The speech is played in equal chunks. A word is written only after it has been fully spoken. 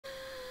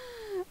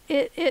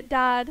It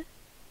died.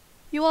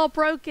 You all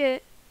broke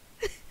it.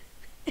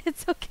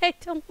 It's okay.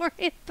 Don't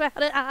worry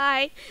about it.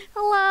 Hi.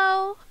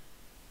 Hello.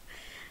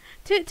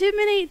 Too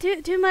many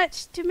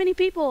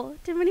people.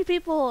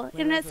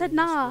 Internet said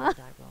nah.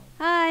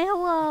 Hi.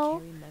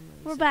 Hello.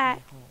 We're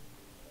back.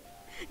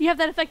 You have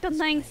that effect on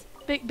things.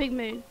 Big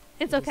mood.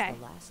 It's okay.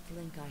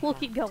 We'll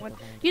keep going.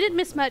 You didn't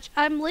miss much.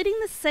 I'm leading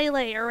the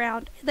Sele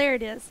around. There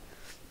it is.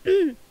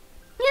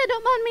 Yeah,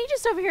 don't mind me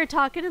just over here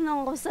talking, and then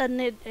all of a sudden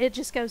it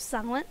just goes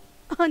silent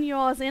on you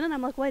all's end, and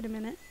I'm like, wait a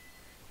minute.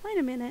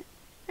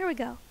 There we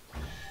go.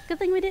 Good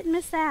thing we didn't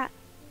miss that.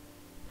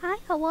 Hi,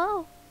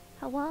 hello.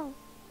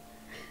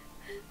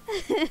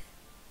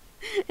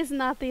 It's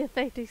not the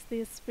effect, it's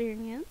the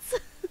experience.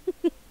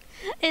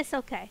 It's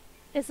okay.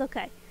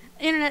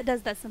 Internet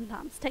does that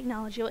sometimes.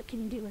 Technology, what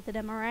can you do with it,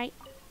 am I right?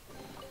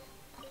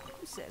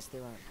 Who says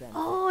there aren't benefits?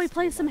 Oh, he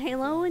plays some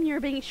Halo and you're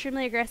being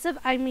extremely aggressive?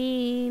 I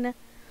mean...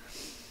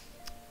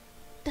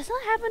 Does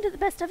that happen to the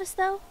best of us,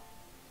 though?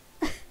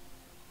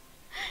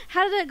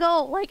 How did it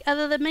go? Like,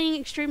 other than being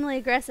extremely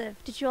aggressive,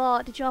 did you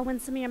all win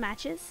some of your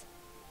matches?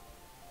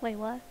 Wait,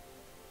 what?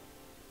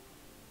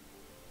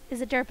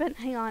 Is it derping?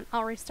 Hang on,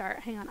 I'll restart.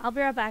 Hang on, I'll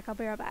be right back.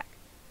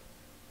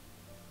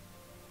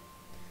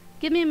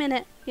 Give me a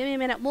minute.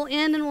 We'll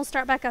end and we'll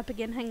start back up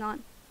again. Hang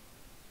on.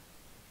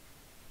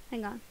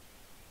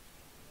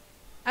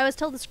 I was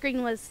told the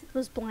screen was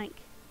blank.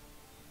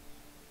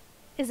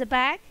 Is it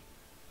back?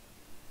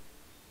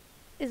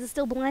 Is it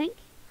still blank?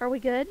 Are we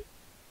good?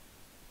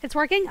 It's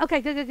working?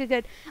 Okay,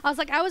 good. I was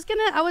like, I was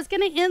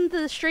gonna end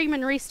the stream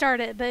and restart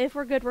it, but if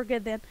we're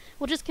good then.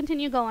 We'll just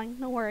continue going,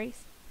 no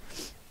worries.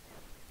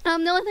 The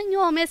only thing you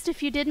all missed,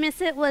 if you did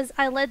miss it, was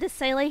I led to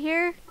Sele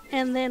here,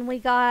 and then we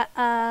got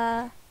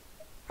our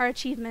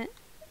achievement.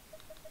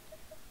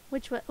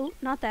 Which was, oh,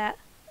 not that.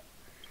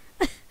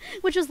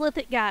 Which was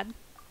Lithic God.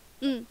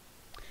 Yeah,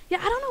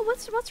 I don't know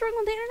what's wrong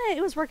with the internet.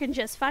 It was working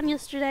just fine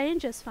yesterday and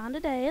just fine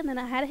today, and then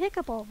I had a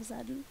hiccup all of a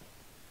sudden.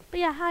 But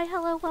yeah, hi,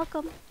 hello,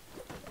 welcome.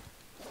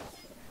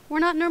 We're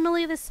not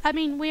normally this, I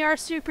mean, we are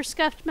super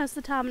scuffed most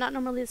of the time, not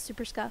normally this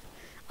super scuffed.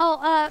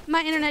 Oh,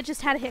 my internet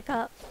just had a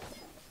hiccup.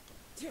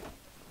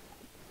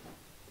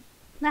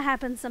 That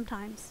happens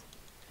sometimes.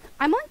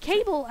 I'm on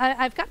cable.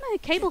 I've got my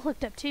cable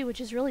hooked up too,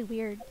 which is really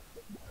weird.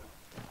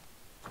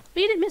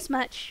 But you didn't miss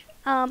much.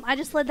 I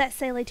just led that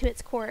Sele to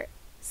its court.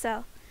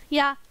 So,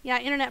 yeah,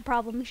 internet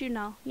problems, you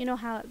know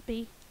how it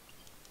be.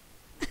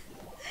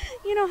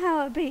 You know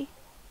how it be.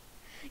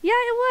 Yeah,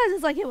 it was.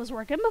 It's like it was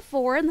working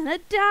before and then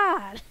it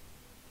died.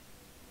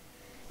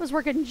 It was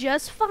working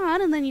just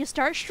fine and then you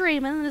start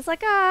streaming and it's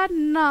like,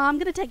 no, I'm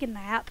gonna take a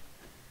nap.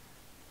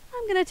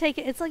 I'm gonna take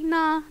it. It's like,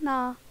 nah,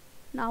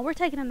 we're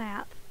taking a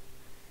nap.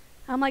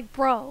 I'm like,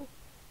 bro,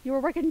 you were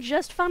working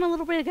just fine a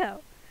little bit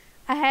ago.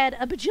 I had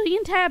a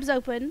bajillion tabs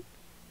open.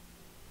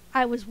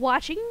 I was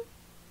watching.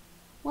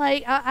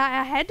 Like,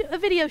 I had a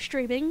video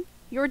streaming.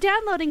 You were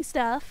downloading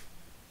stuff.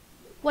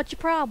 What's your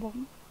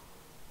problem?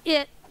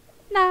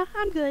 Nah,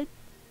 I'm good.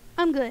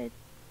 I'm gonna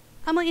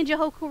end your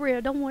whole career.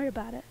 Don't worry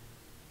about it.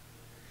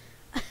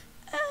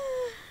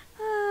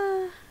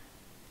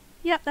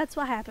 Yep, that's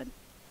what happened.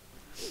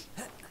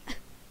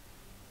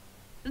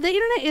 The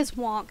internet is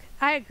wonk.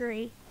 I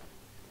agree.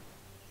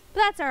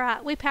 But that's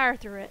alright. We power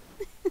through it.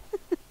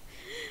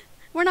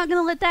 We're not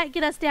gonna let that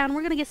get us down.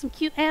 We're gonna get some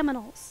cute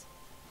aminals.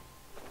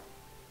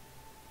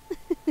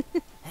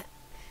 We're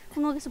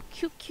gonna get some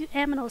cute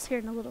aminals here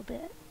in a little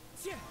bit.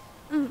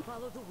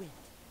 Follow the wind.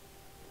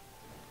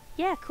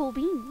 Yeah, cool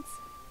beans.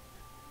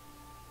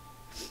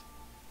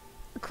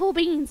 Cool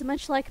beans,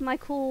 much like my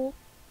cool...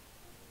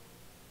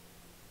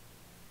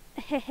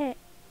 Hehe.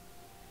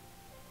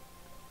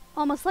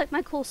 Almost like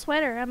my cool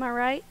sweater, am I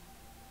right?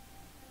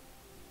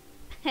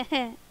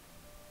 There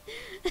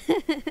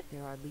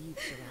are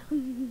leaves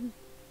around,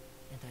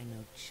 and I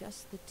know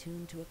just the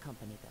tune to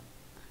accompany them,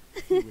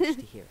 if you wish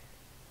to hear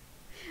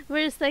it.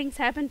 Weirdest things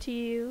happened to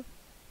you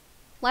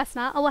last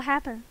night? Oh, what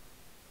happened?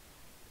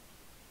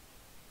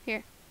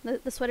 Here,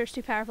 the sweater's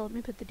too powerful. Let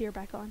me put the deer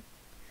back on.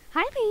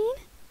 Hi, Bean.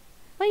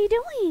 What are you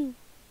doing?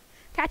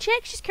 Can I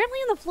check? She's currently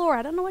on the floor.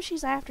 I don't know what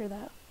she's after,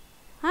 though.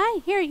 Hi,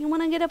 here, you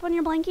want to get up on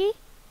your blankie?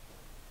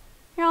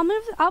 Here, I'll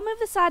move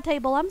the side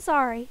table. I'm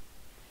sorry.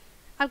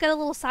 I've got a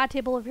little side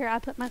table over here. I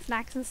put my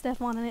snacks and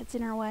stuff on, and it's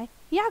in her way.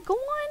 Yeah, go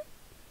on.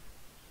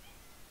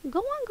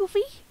 Go on,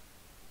 Goofy.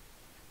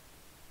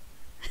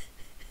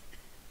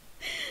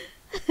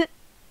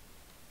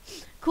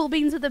 Cool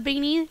beans with a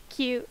beanie.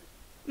 Cute.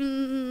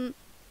 Yeah.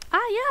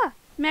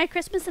 Merry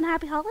Christmas and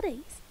Happy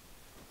Holidays.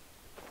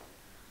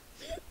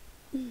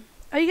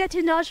 Oh, you got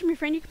 $10 from your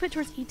friend you can put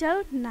towards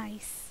Ito?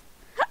 Nice.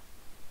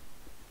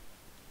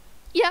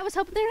 Yeah, I was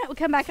hoping the internet would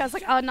come back. I was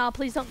like, oh, no,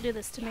 please don't do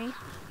this to me.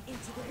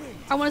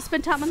 I want to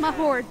spend time with my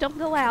horde. Don't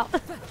go out.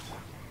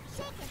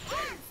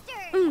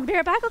 Be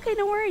right back? Okay,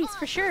 no worries.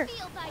 For sure.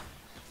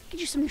 Get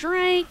you some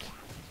drink.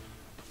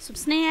 Some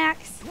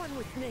snacks. One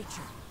with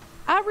nature.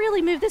 I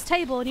really moved this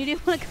table and you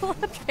didn't want to go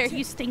up there,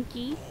 you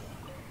stinky.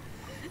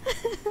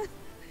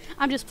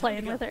 I'm just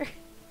playing with her.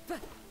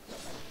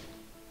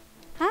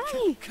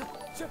 Hi.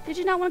 Did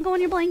you not want to go on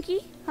your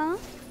blankie? Huh?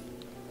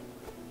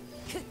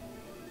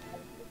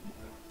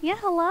 Yeah,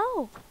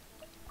 hello.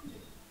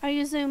 Are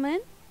you zooming?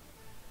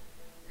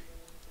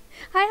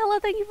 Hi, hello,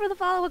 thank you for the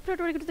follow. Look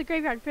forward to go to the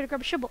graveyard. If you're to grab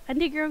a shovel and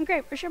dig your own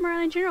grave or shimmer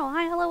around in general.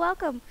 Hi, hello,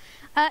 welcome.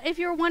 If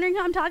you're wondering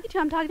who I'm talking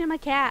to my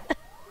cat.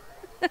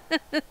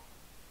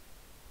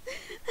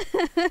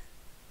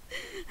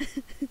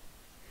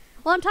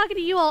 Well, I'm talking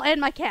to you all and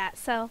my cat,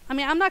 so, I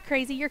mean, I'm not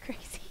crazy, you're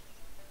crazy.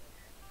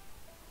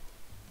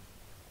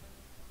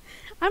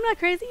 I'm not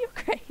crazy, you're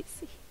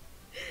crazy.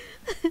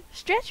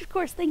 Stretch, of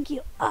course, thank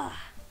you.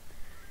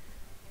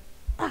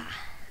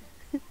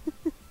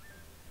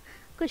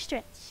 Good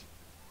stretch.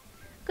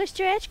 Good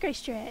stretch, great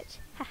stretch.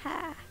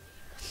 Haha.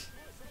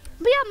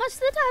 But yeah, most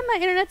of the time my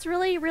internet's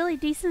really, really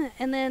decent,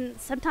 and then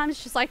sometimes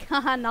it's just like,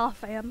 haha, nah,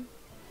 fam.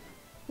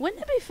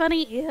 Wouldn't it be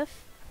funny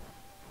if...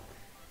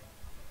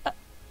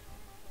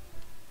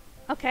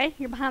 okay,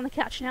 you're behind the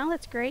couch now,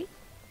 that's great.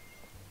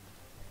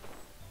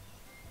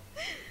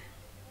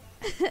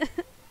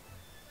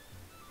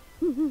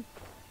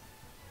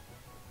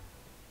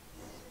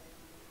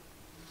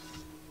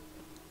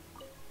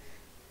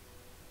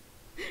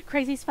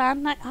 Crazy's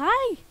fine.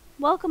 Hi,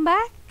 welcome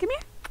back. Come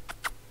here.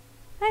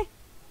 Hey,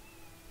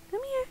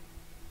 come here.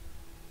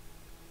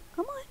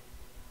 Come on.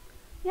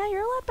 Yeah,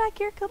 you're allowed back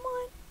here. Come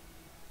on.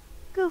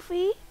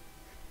 Goofy.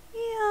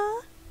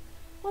 Yeah.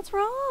 What's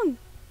wrong?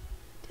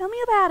 Tell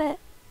me about it.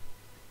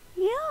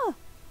 Yeah.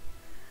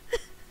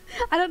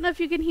 I don't know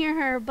if you can hear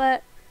her,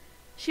 but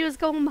she was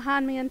going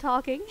behind me and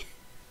talking.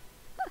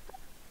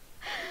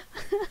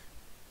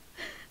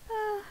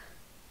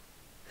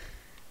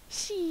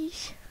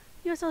 Sheesh.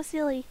 You're so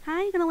silly.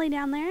 Hi, you gonna lay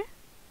down there?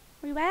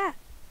 Where you at?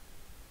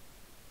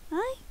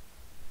 Hi.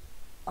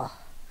 Oh.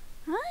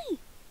 Hi.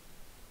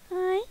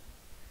 Hi.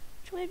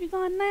 Which way have you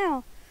gone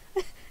now?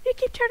 You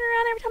keep turning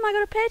around every time I go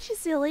to pet you,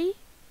 silly.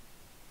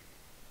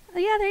 Oh,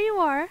 yeah, there you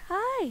are.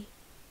 Hi.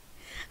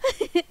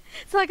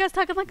 So like I was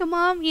talking like a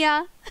mom?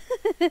 Yeah.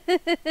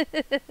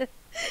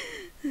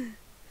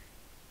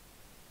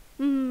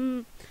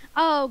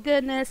 Oh,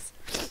 goodness.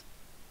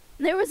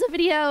 There was a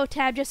video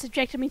Tab just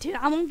subjected me to.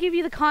 I won't give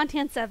you the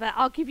contents of it.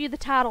 I'll give you the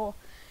title.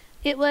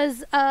 It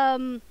was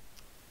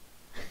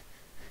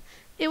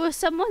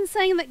someone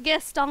saying that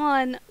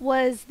Gaston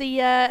was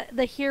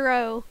the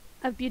hero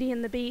of Beauty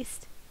and the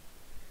Beast.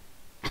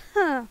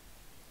 Let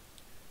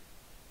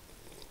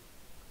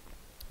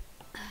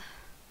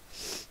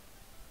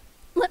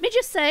me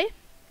just say,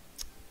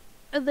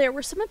 there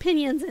were some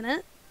opinions in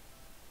it.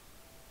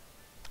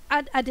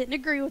 I didn't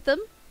agree with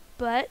them,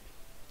 but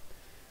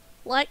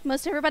like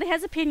most everybody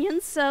has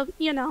opinions, so,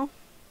 you know.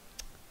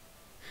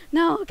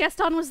 No,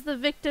 Gaston was the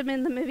victim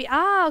in the movie.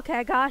 Ah, okay,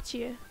 I got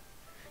you.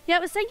 Yeah,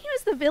 it was saying he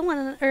was the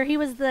villain, or he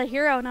was the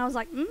hero, and I was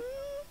like,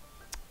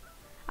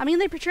 I mean,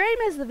 they portray him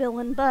as the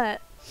villain,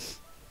 but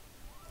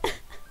I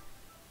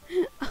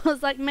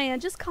was like,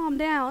 man, just calm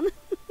down.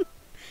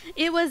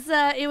 It was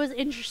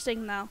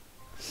interesting, though.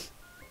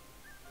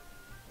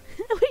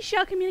 We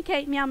shall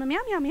communicate. Meow, meow,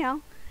 meow, meow,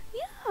 meow.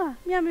 Yeah,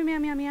 meow, meow, meow,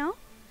 meow, meow.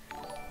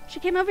 She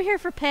came over here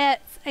for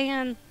pets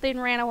and then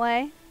ran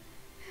away.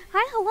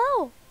 Hi,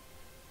 hello.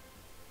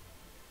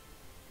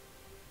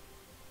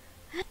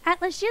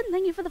 Atlas Jin,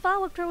 thank you for the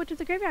follow. Look forward to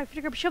the graveyard. If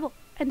you grab a shovel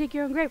and dig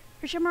your own grave.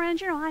 Or shimmer around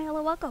journal. Hi,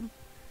 hello, welcome.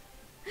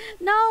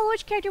 No,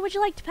 which character would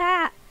you like to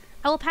pat?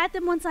 I will pat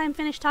them once I am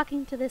finished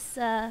talking to this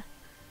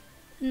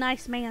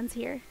nice man's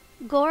here.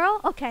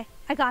 Goro? Okay,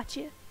 I got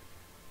you.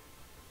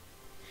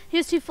 He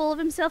was too full of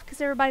himself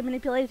because everybody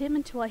manipulated him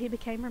until he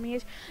became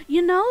Ramirez.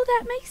 You know,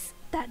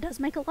 that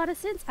does make a lot of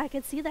sense. I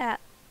could see that.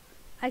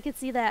 I could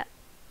see that.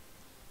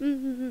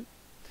 Aren't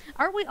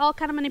we all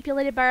kind of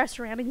manipulated by our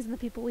surroundings and the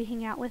people we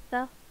hang out with,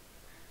 though?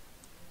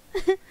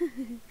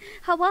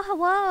 Hello,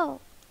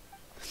 hello.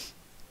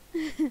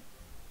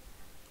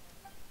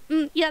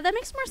 Yeah, that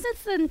makes more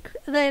sense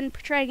than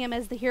portraying him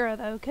as the hero,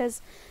 though,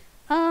 because,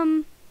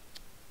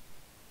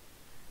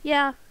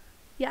 yeah,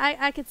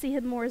 I could see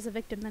him more as a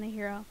victim than a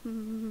hero.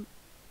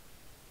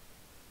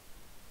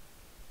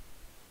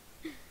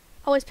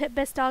 Always pet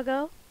best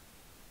doggo.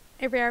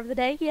 Every hour of the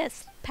day.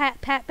 Yes,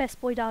 pat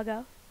best boy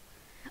doggo.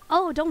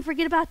 Oh, don't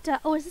forget about,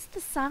 oh, is this the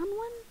sign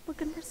one?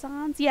 Looking for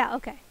signs? Yeah,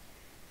 okay.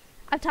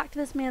 I've talked to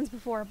this man's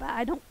before, but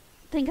I don't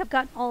think I've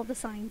gotten all of the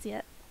signs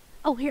yet.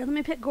 Oh, here, let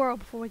me pick Goro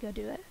before we go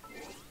do it.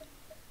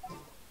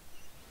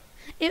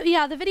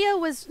 Yeah, the video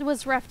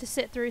was rough to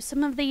sit through.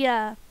 Some of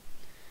the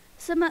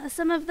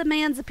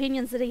man's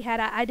opinions that he had,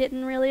 I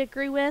didn't really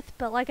agree with,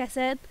 but like I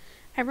said,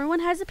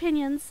 everyone has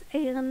opinions,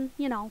 and,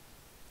 you know,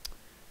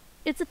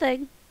 it's a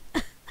thing.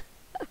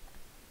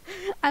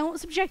 I won't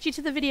subject you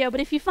to the video,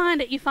 but if you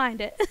find it, you find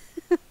it.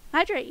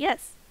 Hydrate,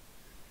 yes.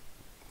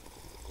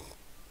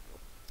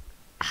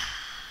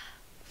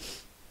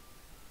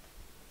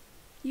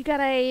 You got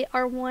a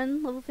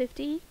R1 level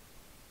 50.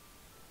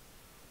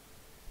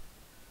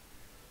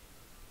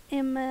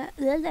 I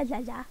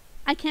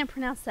can't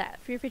pronounce that.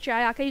 For your future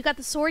Ayaka, you got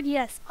the sword?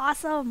 Yes.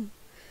 Awesome.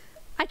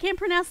 I can't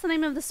pronounce the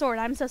name of the sword.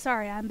 I'm so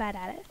sorry. I'm bad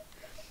at it.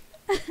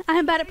 I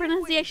am bad at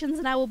pronunciations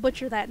and I will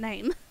butcher that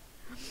name.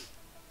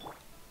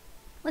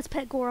 Let's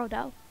pet Goro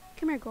though.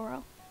 Come here,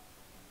 Goro.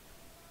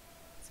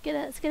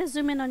 Let's get a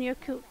zoom in on your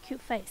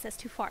cute face. That's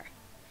too far.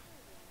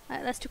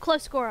 That's too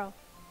close, Goro.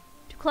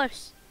 Too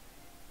close.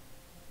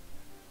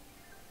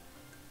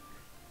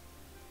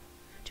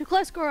 Too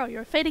close, Goro.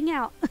 You're fading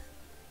out.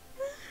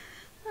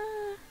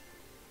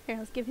 Here,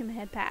 let's give him a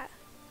head pat.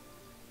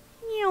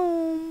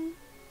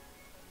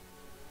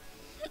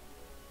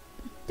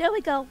 There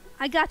we go.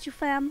 I got you,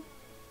 fam.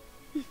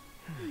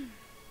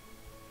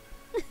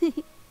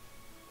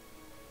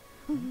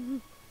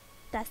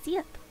 That's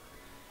it.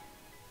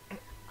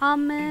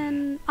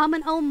 Amen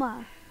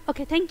Oma.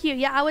 Okay, thank you.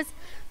 Yeah, I wasn't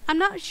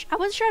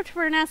sure how to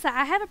pronounce that.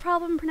 I have a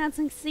problem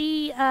pronouncing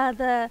the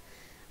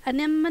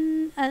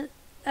anemone,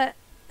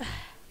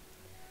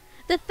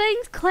 the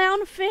things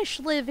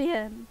clownfish live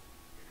in.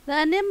 The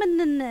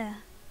anemone.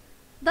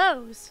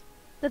 Those.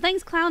 The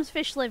things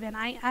clownfish live in.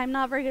 I'm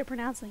not very good at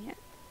pronouncing it.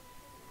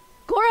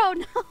 Goro,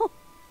 no.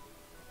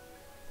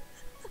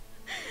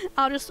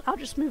 I'll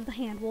just move the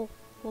hand. We'll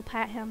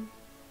pat him.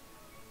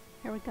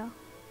 Here we go.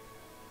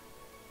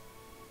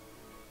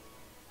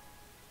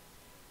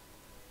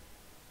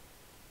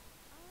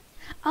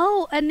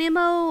 Oh,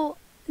 anemone.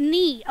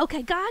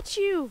 Okay, got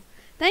you.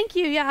 Thank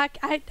you. Yeah,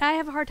 I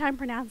have a hard time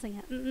pronouncing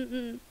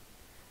it.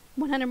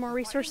 100 more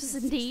resources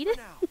indeed.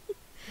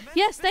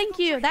 Yes, thank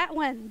you. That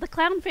one. The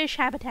clownfish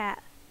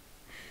habitat.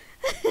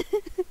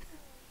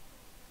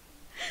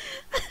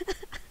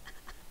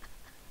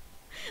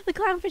 The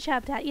clownfish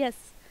habitat,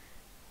 yes.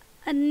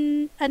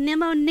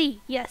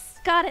 Anemone. Yes,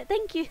 got it.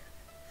 Thank you.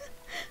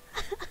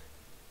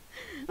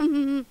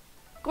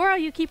 Goro,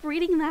 you keep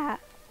reading that.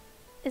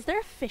 Is there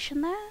a fish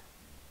in that?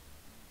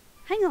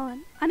 Hang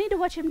on. I need to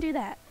watch him do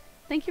that.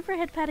 Thank you for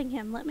head patting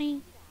him. Let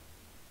me...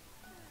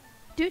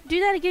 Do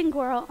that again,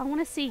 Goro. I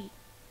want to see.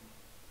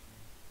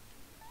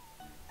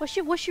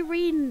 What's you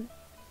reading?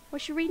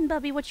 What you reading,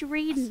 Bubby? What you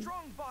reading? A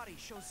strong body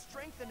shows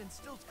strength and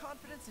instills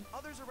confidence in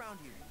others around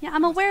you. Yeah,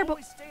 I'm aware,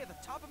 but... Stay at the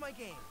top of my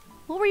game.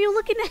 What were you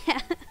looking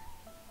at?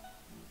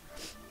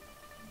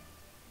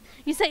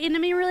 You say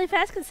enemy really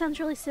fast because it sounds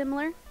really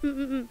similar.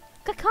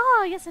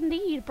 Caca, yes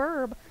indeed,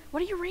 burb.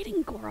 What are you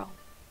reading, Goro?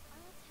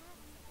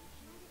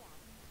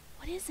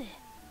 What is it?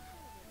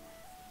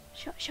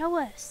 Show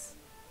us.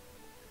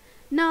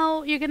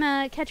 No, you're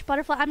gonna catch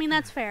butterfly. I mean,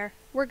 that's fair.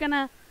 We're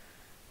gonna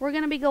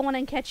be going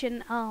and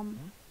catching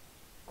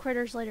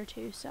critters later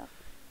too. So,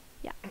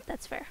 yeah,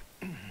 that's fair.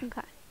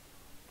 Okay.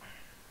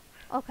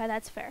 Okay,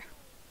 that's fair.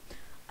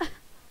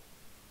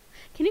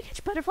 Can you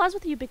catch butterflies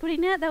with a ubiquity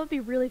net? That would be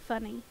really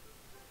funny.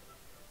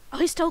 Oh,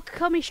 he stole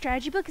Kokomi's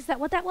strategy book? Is that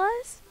what that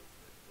was?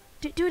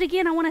 Do it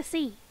again, I want to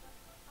see.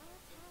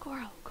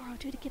 Goro,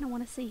 do it again, I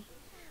want to see.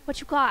 What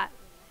you got?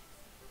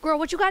 Girl,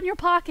 what you got in your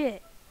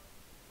pocket?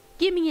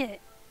 Give me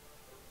it.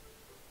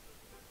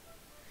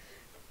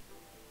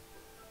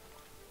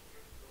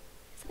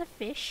 Is that a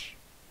fish?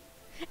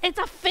 It's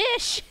a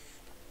fish!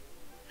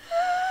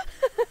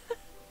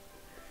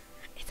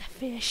 It's a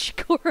fish,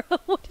 Goro.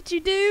 What did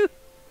you do?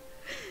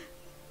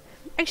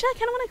 Actually, I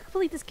kind of want to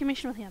complete this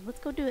commission with him. Let's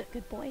go do it,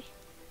 good boy.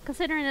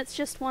 Considering it's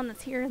just one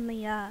that's here in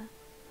the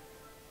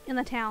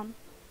town.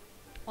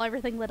 Well,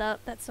 everything lit up.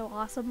 That's so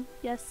awesome.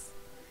 Yes.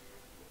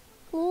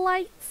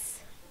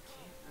 Lights.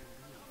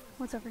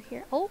 What's over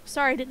here? Oh,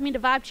 sorry. Didn't mean to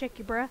vibe check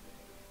you, bruh.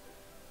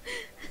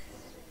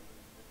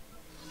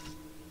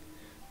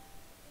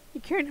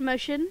 Your current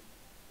emotion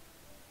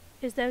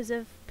is those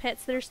of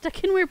pets that are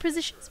stuck in weird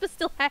positions but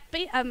still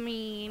happy. I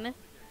mean...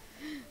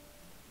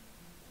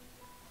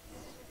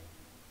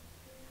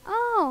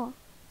 Oh.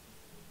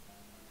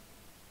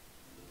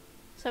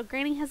 So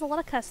Granny has a lot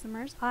of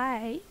customers.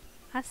 I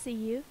see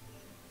you.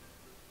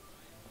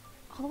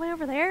 All the way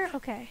over there?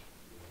 Okay.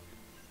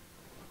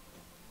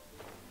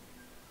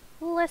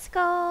 Let's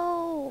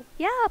go.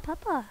 Yeah,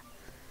 Papa.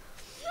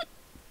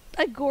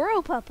 A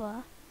Goro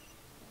Papa.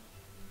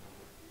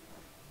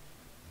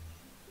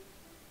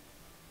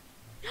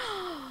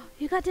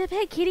 You got to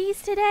pet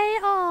kitties today?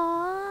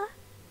 Aww.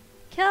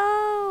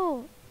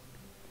 Cute.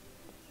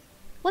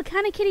 What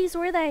kind of kitties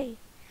were they?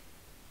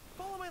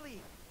 Follow my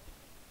lead.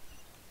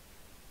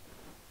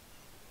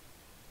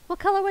 What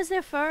color was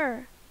their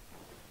fur?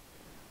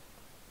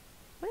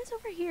 What is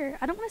over here?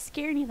 I don't want to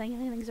scare anything.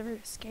 Anything's over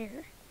to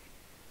scare.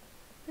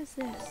 What is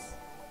this?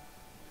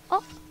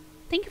 Oh,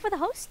 thank you for the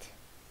host.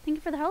 Thank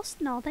you for the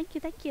host. No, thank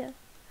you, thank you.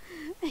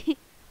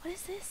 What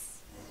is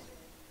this?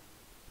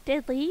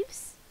 Dead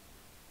leaves?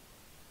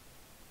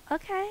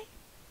 Okay.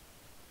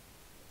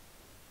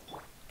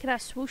 Can I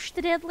swoosh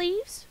the dead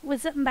leaves?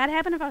 Would something bad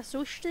happen if I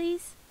swoosh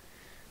these?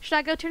 Should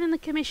I go turn in the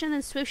commission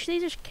and swoosh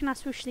these, or can I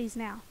swoosh these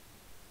now?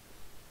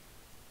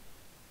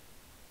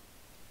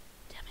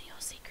 Tell me your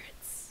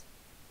secrets.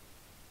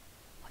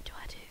 What do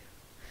I do?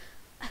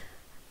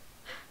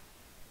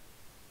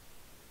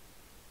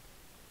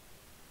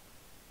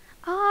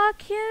 Aw,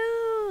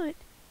 cute!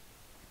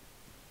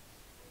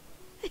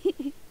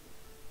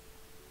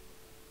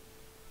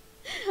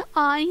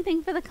 Aw,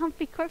 anything for the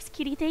comfy corpse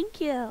kitty, thank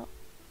you.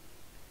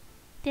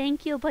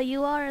 Thank you, but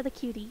you are the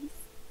cuties.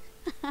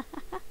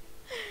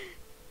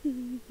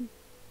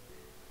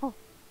 Oh.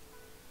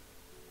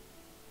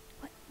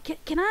 What?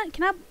 Can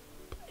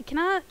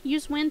I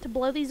use wind to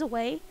blow these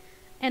away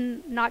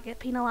and not get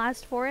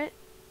penalized for it?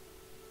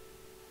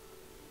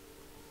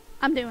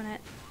 I'm doing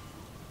it.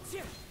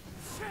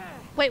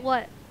 Wait,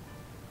 what?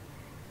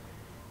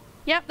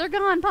 Yep, they're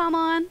gone,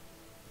 Palmon.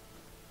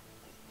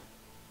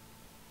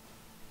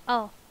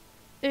 Oh.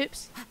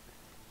 Oops.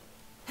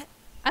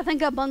 I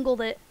think I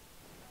bungled it.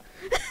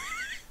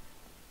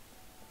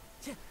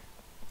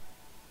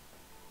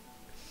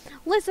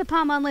 Listen,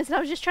 Palmon, listen. I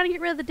was just trying to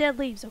get rid of the dead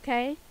leaves,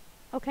 okay?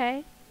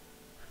 Okay?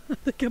 I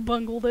think I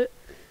bungled it.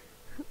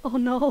 Oh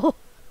no.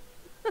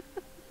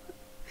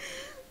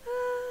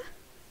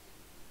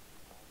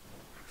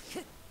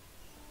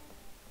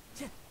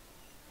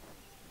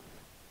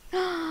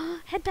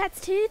 Head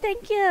pats too,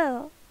 thank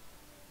you.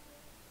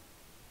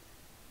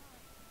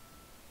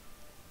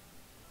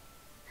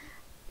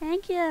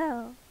 Thank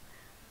you.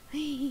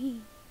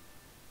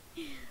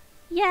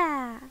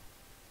 Yeah.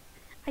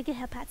 I get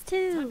head pats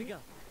too. Time to go.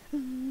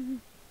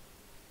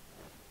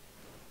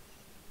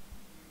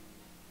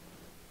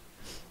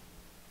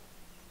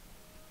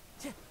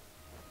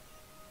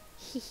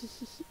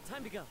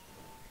 Time to go.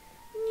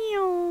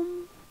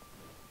 Nyom.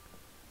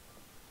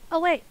 Oh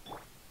wait.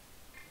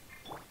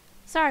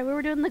 Sorry, we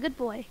were doing the good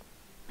boy.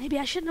 Maybe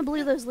I shouldn't have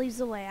blew those leaves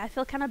away. I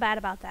feel kind of bad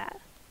about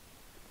that.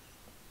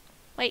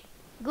 Wait,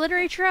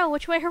 glittery trail,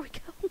 which way are we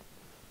going? I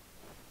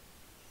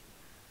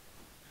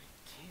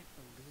can't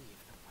believe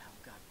the well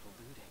got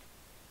polluted.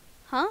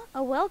 Huh?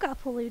 A well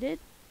got polluted?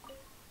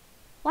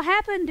 What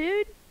happened,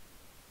 dude?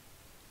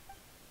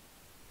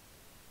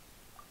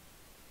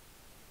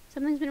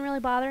 Something's been really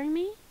bothering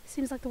me.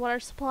 Seems like the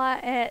water supply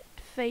at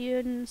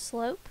Fayun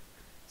Slope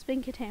is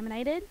being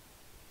contaminated.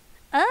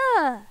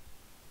 Ugh!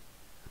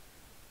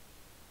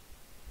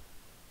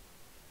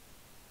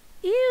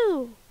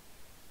 Ew!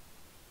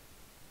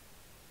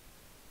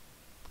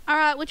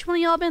 Alright, which one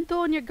of y'all been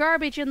throwing your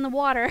garbage in the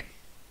water?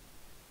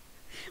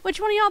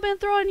 Which one of y'all been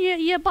throwing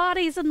your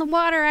bodies in the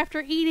water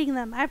after eating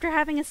them, after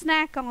having a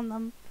snack on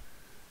them?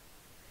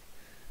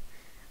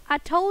 I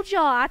told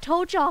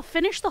y'all,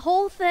 finish the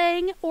whole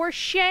thing or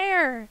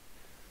share.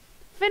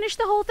 Finish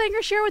the whole thing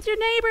or share with your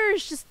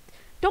neighbors. Just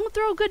don't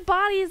throw good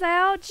bodies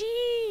out.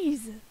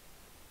 Jeez.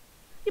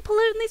 You're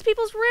polluting these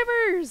people's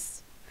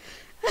rivers.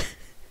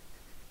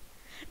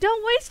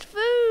 Don't waste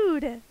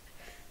food.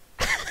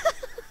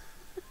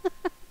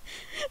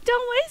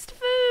 Don't waste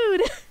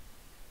food.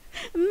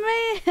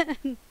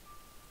 Man.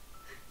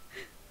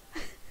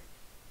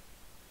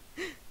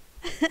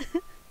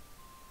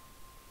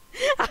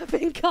 I've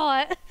been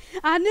caught.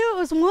 I knew it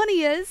was one of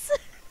yous.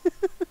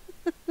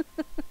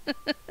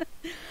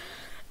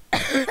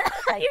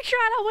 You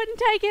tried, I wouldn't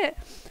take it.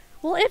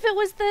 Well, if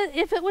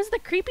it was the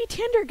creepy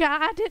Tinder guy,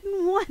 I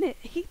didn't want it.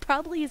 He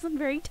probably isn't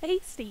very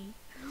tasty.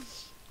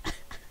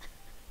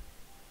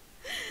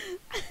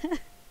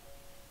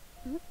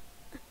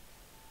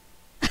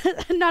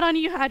 Not on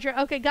you, Hydra.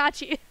 Okay, got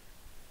you.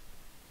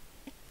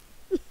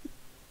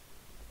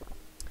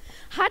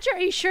 Hydra,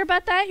 are you sure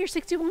about that? You're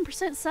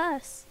 61%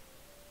 sus.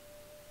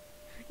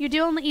 You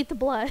do only eat the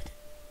blood.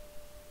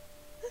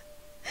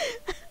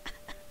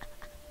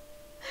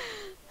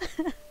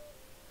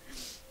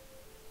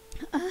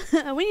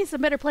 We need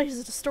some better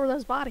places to store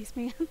those bodies,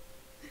 man.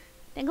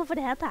 Then go for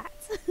the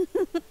headlights.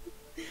 It's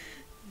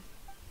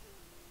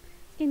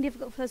getting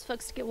difficult for those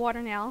folks to get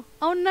water now.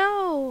 Oh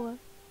no!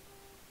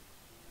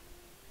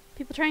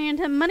 People turning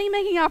into a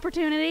money-making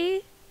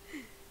opportunity.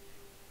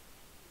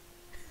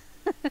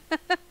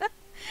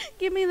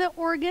 Give me the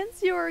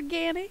organs, you're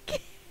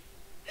organic.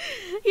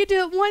 You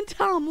do it one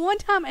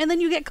time, and then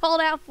you get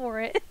called out for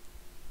it.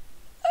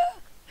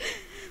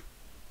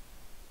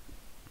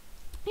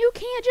 You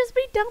can't just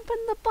be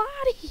dumping the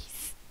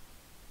bodies.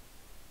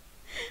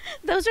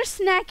 Those are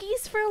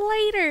snackies for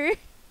later.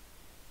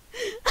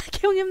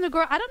 Killing him to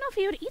grow. I don't know if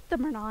he would eat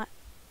them or not.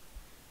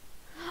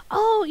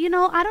 Oh, you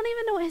know, I don't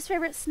even know what his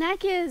favorite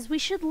snack is. We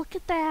should look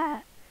at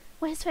that.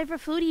 What his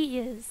favorite foodie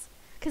is.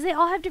 Because they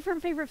all have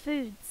different favorite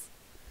foods.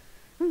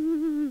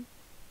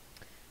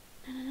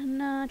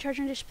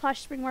 Charging dish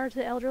splash spring water to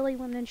the elderly,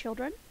 women, and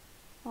children.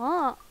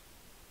 Oh.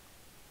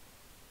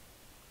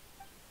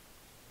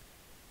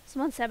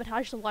 Someone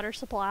sabotaged the water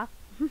supply.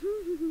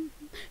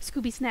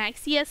 Scooby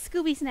snacks. Yes,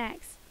 Scooby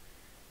snacks.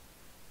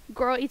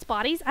 Girl eats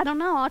bodies? I don't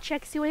know. I'll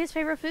check, see what his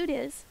favorite food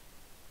is.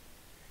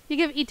 You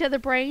give each other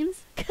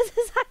brains? Because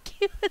his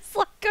IQ is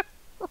like a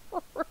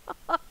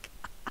rock.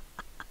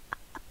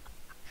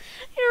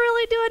 You're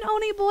really doing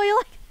Oni Boy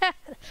like that.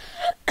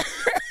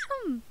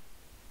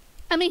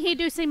 I mean, he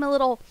do seem a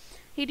little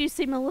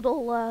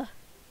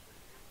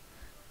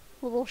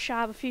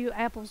shy of a few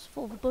apples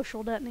full of a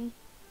bushel, doesn't he?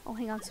 Oh,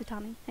 hang on,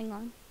 Sutani. Hang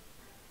on.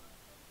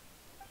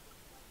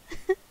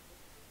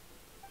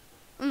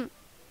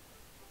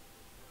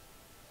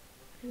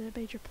 The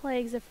major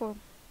plagues, therefore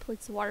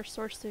pollutes the water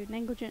source through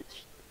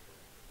negligence.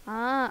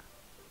 Ah.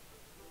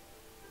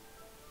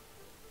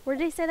 Where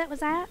did they say that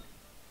was at?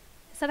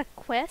 Is that a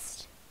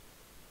quest?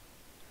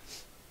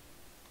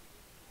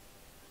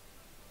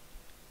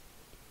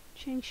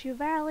 Changshu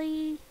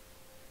Valley. Is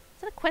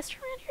that a quest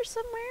around here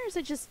somewhere? Or is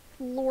it just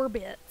lore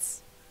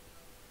bits?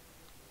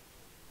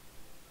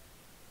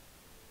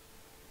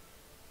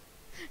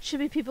 Should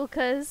be people,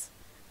 cuz.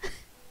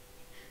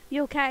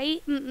 You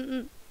okay?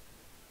 Where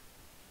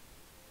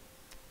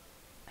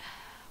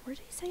did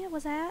he say it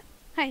was at?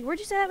 Hey, where'd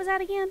you say that was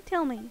at again?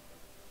 Tell me.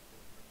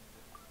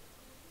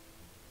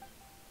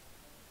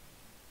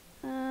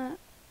 Oh.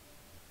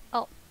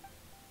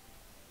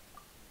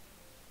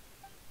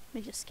 Let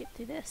me just skip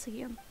through this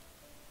again.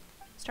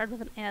 Start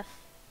with an F.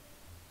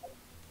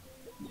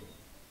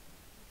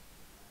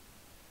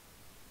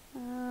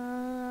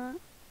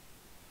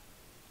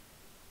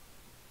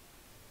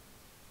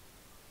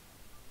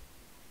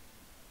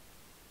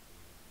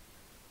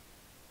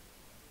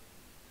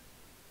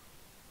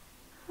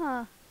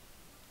 Huh.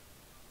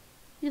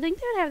 You think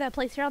they would have that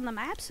place here on the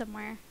map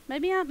somewhere?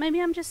 Maybe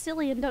I'm just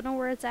silly and don't know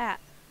where it's at.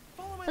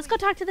 Let's go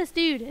talk to this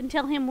dude and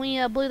tell him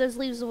we blew those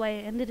leaves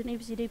away and did an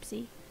oopsie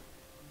doopsie.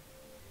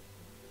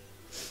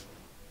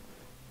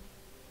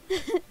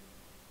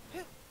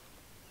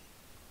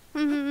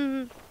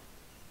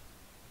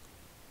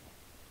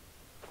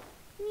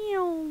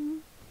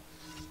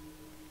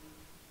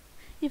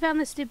 You found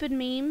the stupid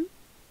meme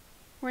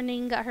where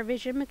Ning got her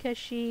vision because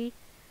she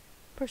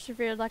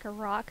persevered like a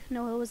rock.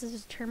 Noah was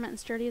as determined and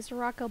sturdy as a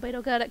rock.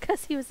 Albedo got it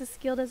because he was as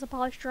skilled as a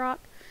polished rock.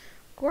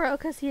 Goro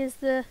because he is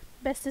the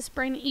bestest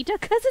brain. Ito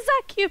because his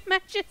IQ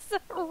matches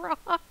a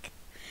rock.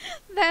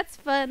 That's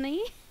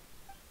funny.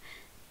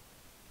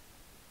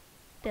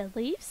 Dead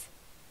leaves?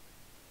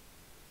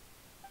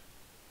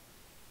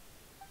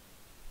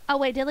 Oh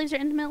wait, dead leaves are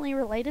intimately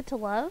related to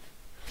love?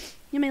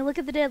 You may look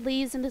at the dead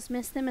leaves and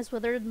dismiss them as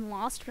withered and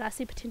lost, but I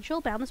see potential,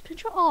 boundless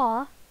potential.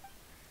 Aw.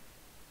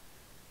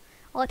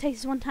 All it takes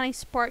is one tiny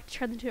spark to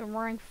turn them into a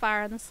roaring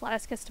fire, and the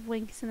slightest gust of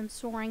wind can send them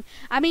soaring.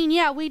 I mean,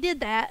 yeah, we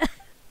did that.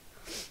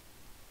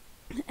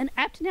 An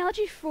apt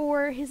analogy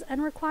for his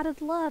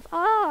unrequited love.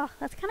 Ah,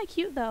 that's kind of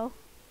cute, though.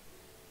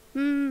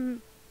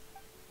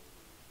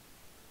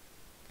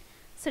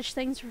 Such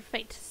things for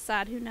fate to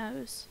decide, who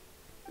knows?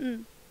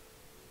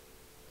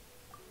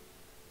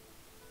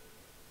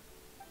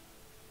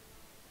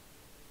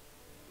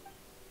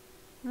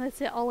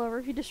 That's it all over.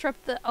 If you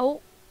disrupt the... Oh.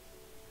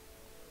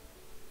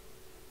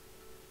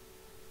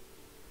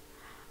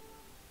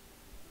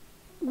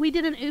 We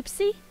did an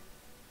oopsie?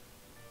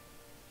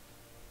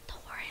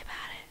 Don't worry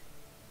about it.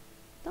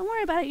 Don't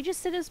worry about it. You just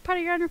said it was part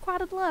of your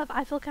unrequited love.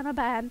 I feel kind of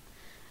bad.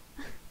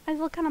 I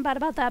feel kind of bad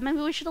about that. Maybe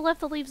we should have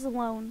left the leaves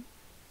alone.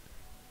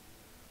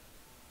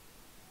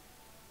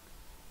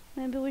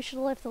 Maybe we should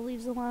have left the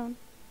leaves alone.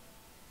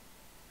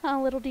 Huh,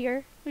 little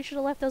dear? We should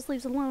have left those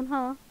leaves alone,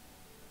 huh?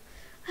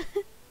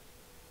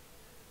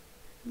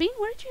 Bean,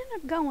 where did you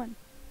end up going?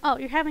 Oh,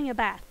 you're having a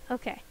bath.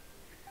 Okay.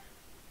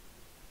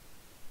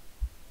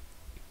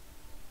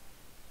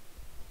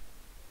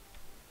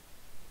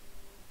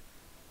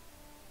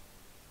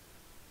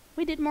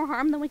 We did more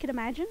harm than we could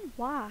imagine?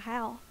 Why?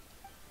 How?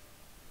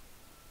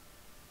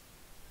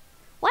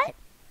 What?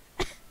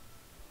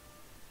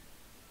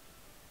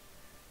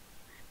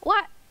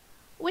 What?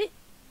 Wait.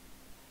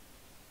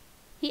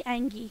 He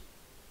angry.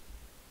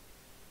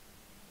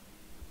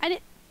 I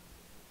did.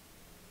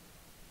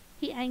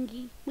 He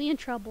angry. We in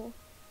trouble.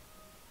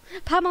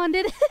 Paimon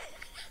did it.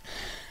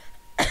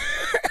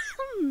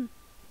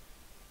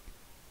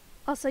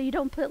 Also, you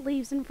don't put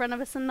leaves in front of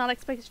us and not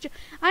expect us to.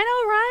 I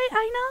know, right?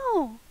 I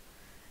know.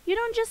 You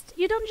don't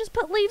just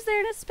put leaves there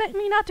and expect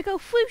me not to go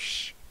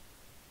whoosh.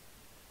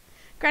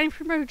 Grinding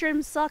from a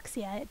dream sucks.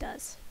 Yeah, it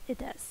does. It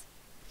does.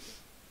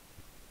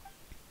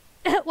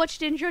 Watch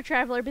Dendro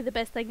Traveler be the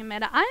best thing in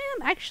meta. I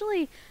am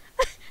actually.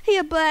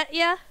 Yeah, but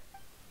yeah.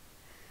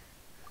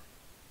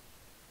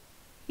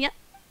 Yep.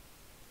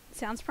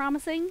 Sounds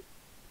promising.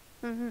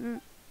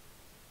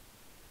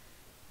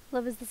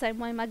 Love is the same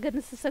way. My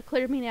goodness is so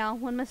clear to me now.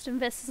 One must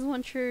invest in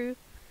one true.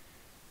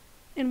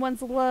 In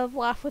one's love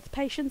life with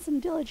patience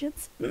and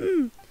diligence.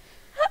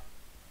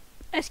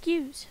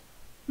 Excuse.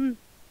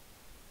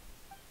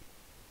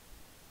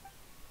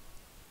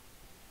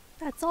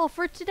 That's all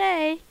for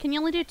today. Can you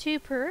only do 2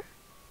 per?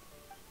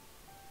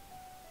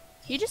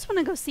 You just want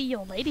to go see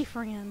your lady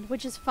friend,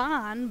 which is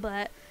fine,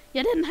 but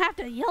you didn't have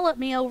to yell at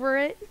me over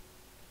it.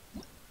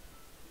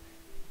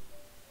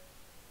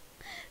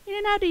 You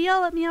didn't have to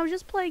yell at me. I was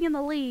just playing in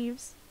the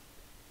leaves.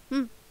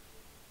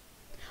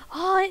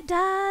 Oh, it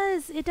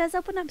does. It does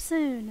open up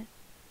soon.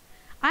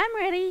 I'm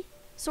ready.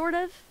 Sort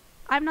of.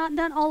 I've not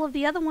done all of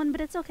the other one, but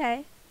it's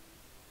okay.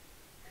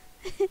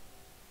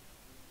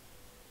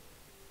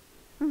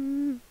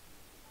 I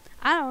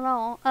don't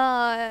know.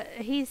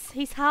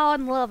 He's high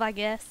on love, I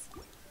guess.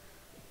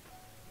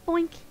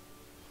 Boink.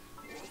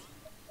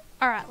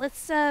 Alright,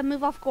 let's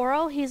move off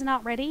Goro. He's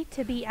not ready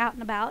to be out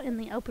and about in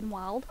the open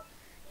wild.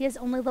 He is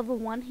only level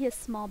 1. He is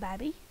small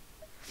babby.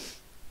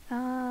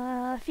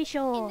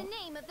 Official. In the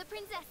name of the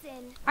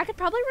princessin. I could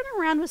probably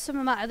run around with some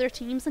of my other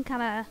teams and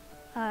kind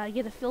of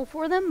get a feel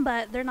for them,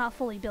 but they're not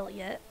fully built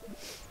yet.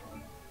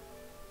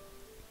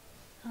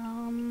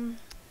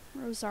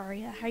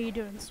 Rosaria, how you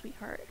doing,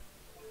 sweetheart?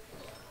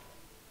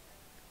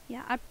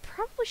 Yeah, I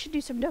probably should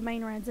do some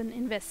domain runs and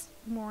invest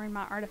more in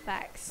my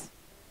artifacts.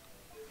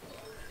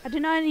 I do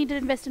not need to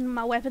invest in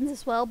my weapons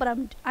as well, but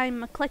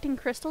I'm collecting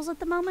crystals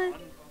at the moment.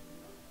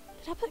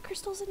 Did I put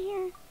crystals in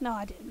here? No,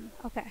 I didn't.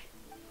 Okay.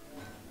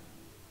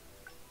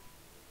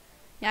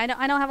 Yeah,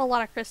 I don't have a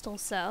lot of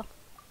crystals, so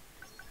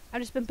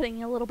I've just been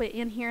putting a little bit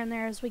in here and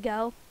there as we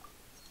go.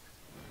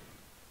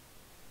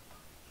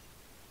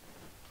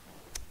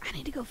 I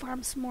need to go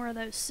farm some more of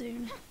those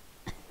soon.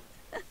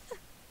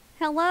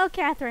 Hello,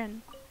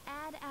 Catherine.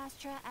 Add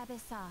Astra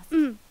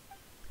applesauce.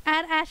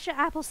 Add Astra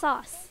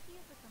applesauce. Thank you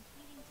for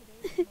completing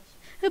today's mission.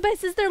 Who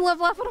bases their love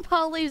life on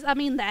Apollo leaves? I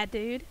mean that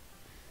dude.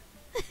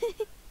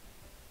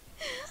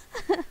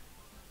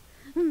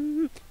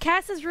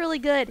 Cass is really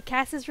good.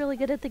 Cass is really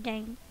good at the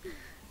game.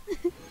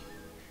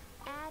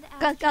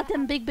 Add Got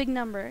them big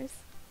numbers.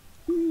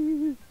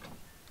 I'm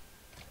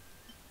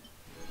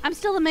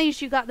still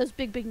amazed you got those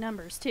big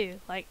numbers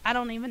too. Like, I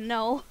don't even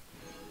know.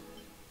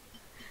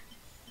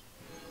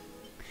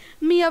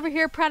 Me over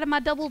here proud of my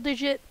double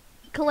digit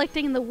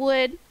collecting the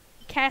wood.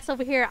 Cass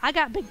over here, I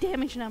got big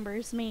damage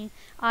numbers. Me,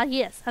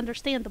 yes,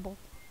 understandable.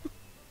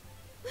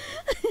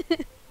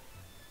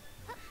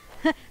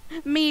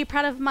 Me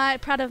proud of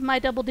my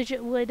double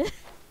digit wood.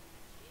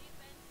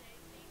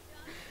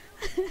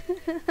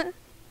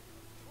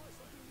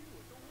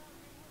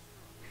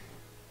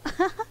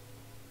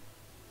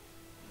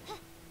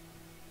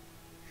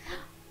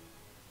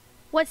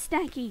 What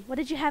snacky? What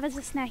did you have as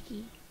a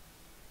snacky?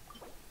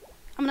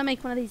 I'm gonna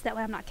make one of these, that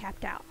way I'm not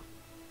capped out.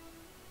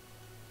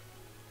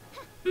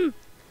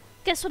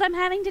 Guess what I'm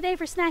having today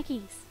for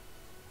snackies?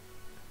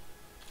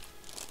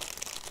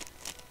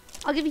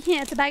 I'll give you a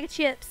hint, it's a bag of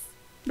chips.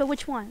 But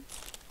which ones?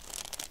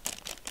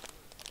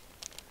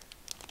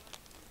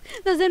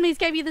 Those enemies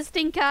gave you the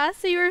stink eye,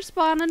 so you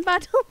responded by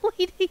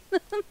deleting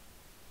them.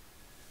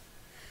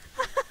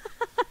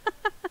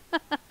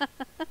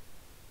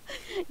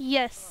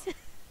 Yes.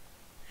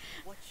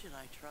 What should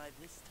I try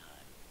this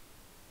time?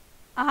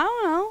 I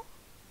don't know.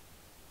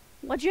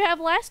 What'd you have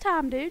last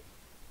time, dude?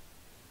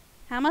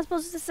 How am I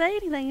supposed to say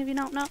anything if you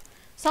don't know?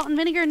 Salt and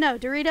vinegar? No.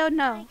 Dorito?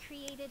 No. I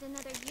created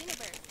another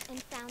universe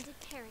and founded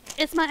paradise.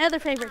 It's my other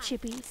favorite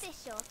chippies.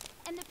 Official,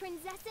 and the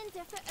Prinzessin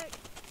der Ver-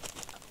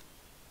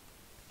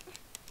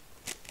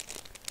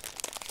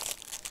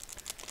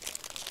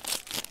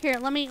 Here,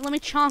 let me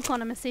chonk on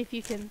them and see if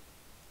you can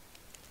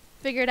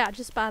figure it out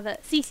just by the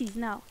Cece's.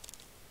 No.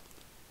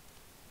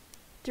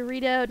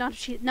 Dorito, nacho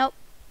cheese. Nope.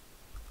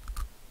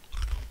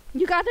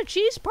 You got the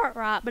cheese part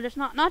right, but it's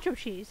not nacho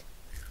cheese.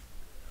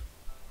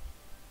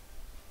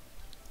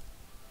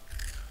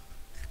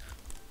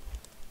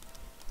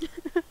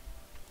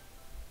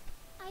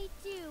 I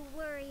do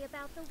worry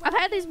about the I've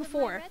had these well-being of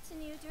before. my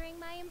retinue during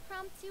my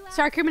impromptu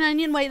Sour cream and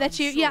onion. Wait, that's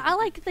you. Yeah, I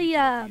like the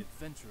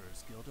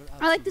Adventurers Guild are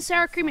I like the absolutely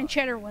sour cream and fine,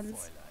 cheddar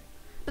ones. Fräulein.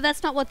 but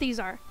that's not what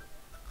these are.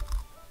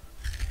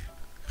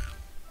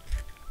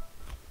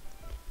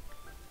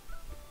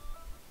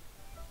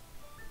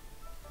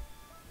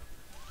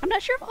 I'm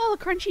not sure if all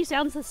the crunchy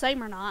sounds the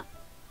same or not.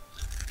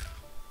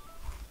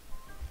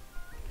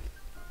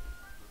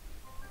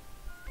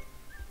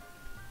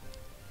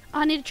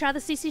 I need to try the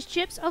Cece's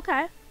chips?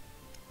 Okay.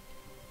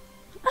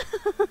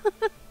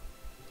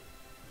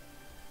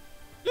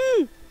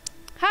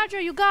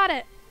 Hydra, you got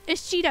it.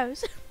 It's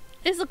Cheetos.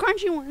 It's the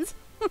crunchy ones.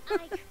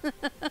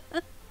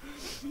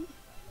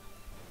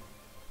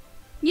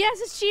 Yes,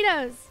 it's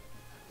Cheetos.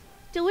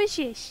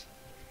 Delicious.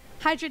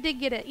 Hydra did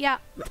get it, yeah.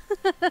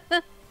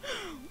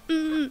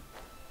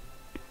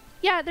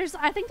 Yeah,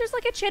 I think there's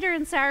like a cheddar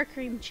and sour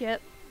cream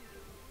chip.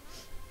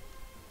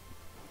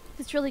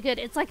 It's really good.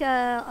 It's like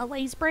a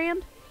Lay's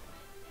brand.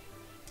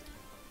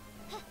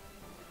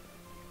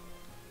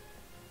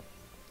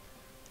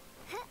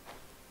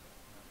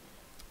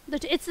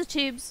 It's the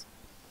tubes.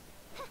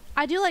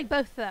 I do like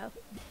both though,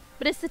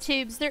 but it's the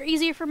tubes. They're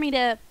easier for me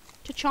to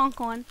chonk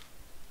on.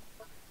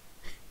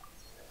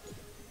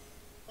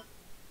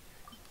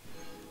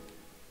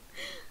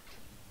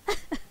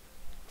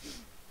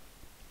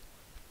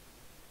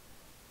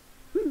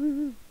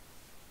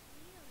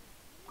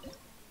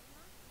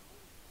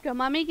 Don't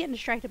mind me getting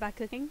distracted by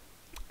cooking.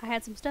 I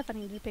had some stuff I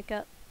needed to pick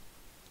up.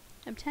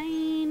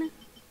 Obtain.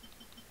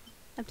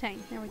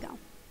 Obtain. There we go.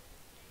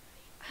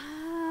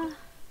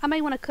 I may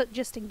want to cook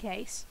just in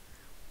case.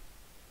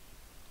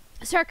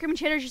 Sour cream and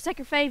cheddar's your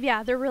second fave?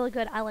 Yeah, they're really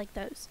good. I like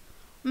those.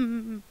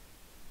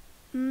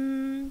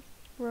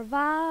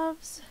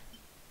 Revives.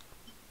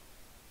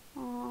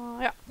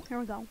 Yeah, here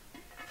we go.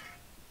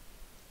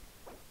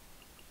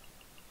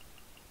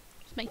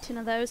 Just make 10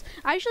 of those.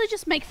 I usually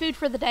just make food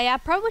for the day. I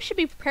probably should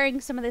be preparing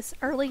some of this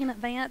early in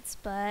advance,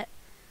 but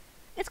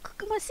it's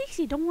cooking with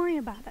Cece. Don't worry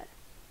about it.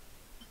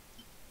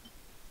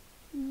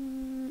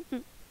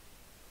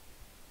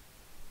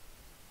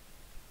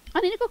 I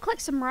need to go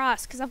collect some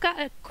rice because I've got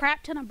a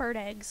crap ton of bird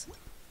eggs.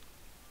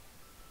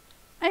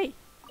 Hey,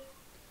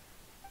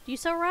 do you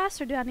sell rice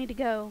or do I need to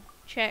go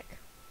check?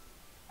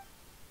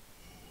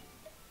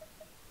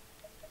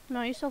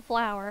 No, you sell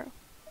flour.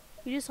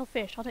 You just sell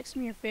fish. I'll take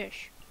some of your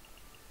fish.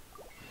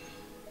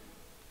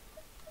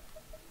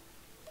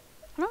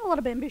 lot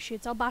of bamboo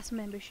shoots. I'll buy some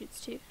bamboo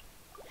shoots too.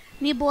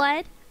 Need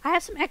blood? I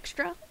have some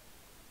extra.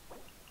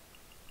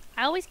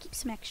 I always keep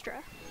some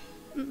extra.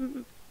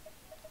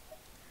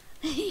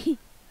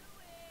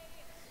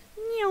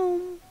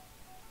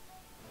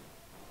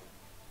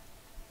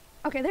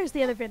 Okay, there's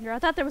the other vendor. I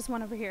thought there was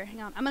one over here.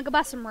 Hang on. I'm gonna go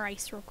buy some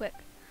rice real quick.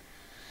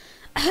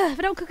 If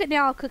I don't cook it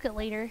now, I'll cook it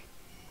later.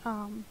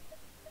 Do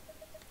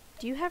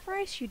you have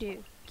rice? You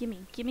do.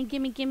 Gimme, gimme,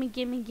 gimme, gimme,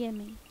 gimme,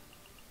 gimme.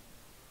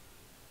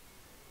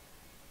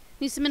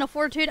 Need some mental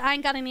fortitude? I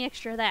ain't got any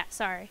extra of that.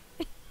 Sorry.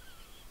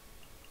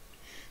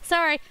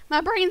 Sorry.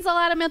 My brain's all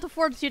out of mental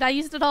fortitude. I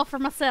used it all for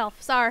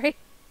myself. Sorry.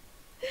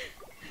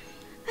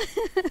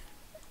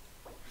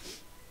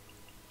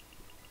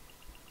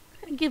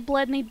 Give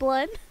blood, need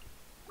blood.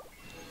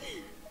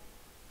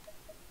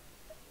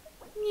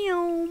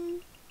 Meow.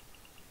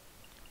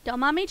 Don't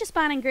mind me just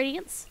buying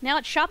ingredients. Now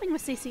it's shopping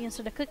with Cece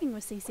instead of cooking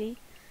with Cece.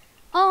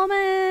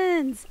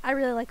 Almonds! I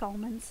really like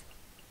almonds.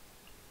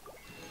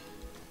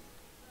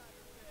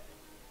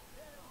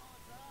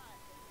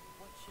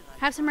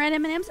 Have some red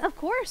M&Ms? Of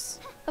course.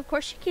 Of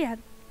course you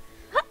can.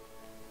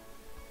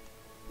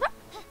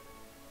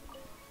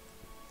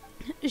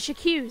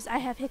 J'accuse. I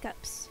have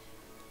hiccups.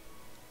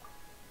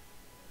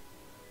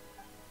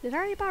 Did I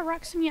already buy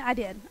rocks from you? I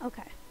did.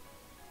 Okay.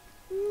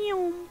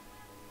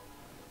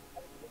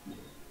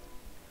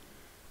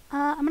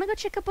 I'm gonna go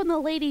check up on the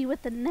lady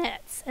with the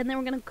nets, and then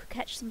we're gonna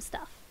catch some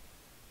stuff.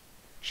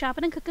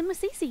 Shopping and cooking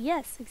with Cece.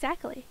 Yes,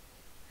 exactly.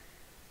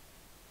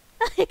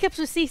 Hiccups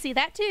with Cece.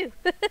 That too.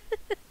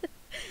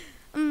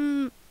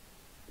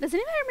 Does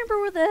anybody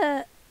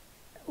remember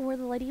where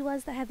the lady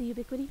was that had the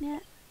ubiquity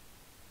net?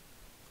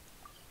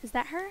 Is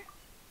that her?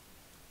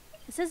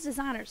 It says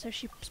designer, so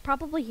she's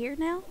probably here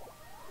now.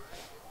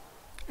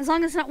 As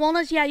long as it's not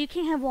walnuts, yeah, you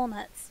can't have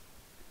walnuts.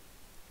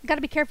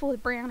 Gotta be careful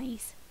with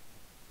brownies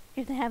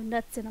if they have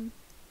nuts in them.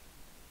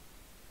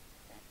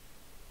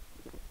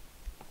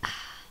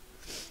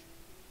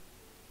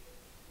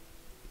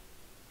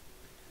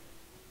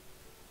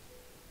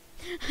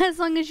 As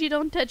long as you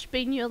don't touch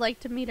Bean, you'll like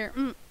to meet her.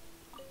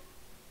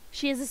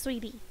 She is a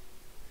sweetie.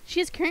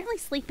 She is currently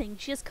sleeping.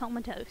 She is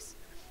comatose.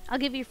 I'll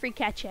give you a free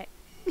cat check.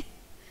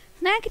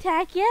 Snack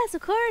attack, yes,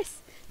 of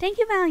course. Thank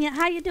you, Valiant.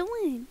 How you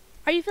doing?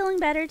 Are you feeling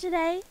better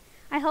today?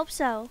 I hope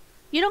so.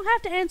 You don't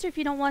have to answer if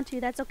you don't want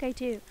to. That's okay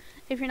too,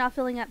 if you're not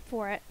feeling up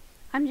for it.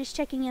 I'm just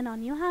checking in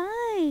on you.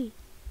 Hi.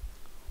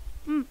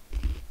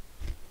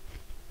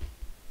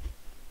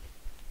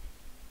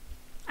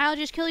 I'll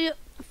just kill you.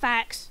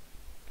 Facts.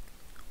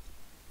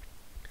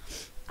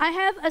 I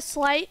have a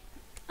slight,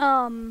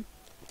 I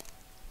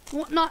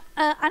don't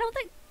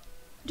think,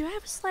 do I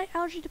have a slight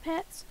allergy to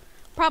pets?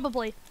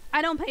 Probably.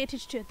 I don't pay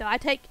attention to it though. I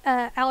take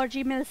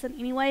allergy medicine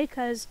anyway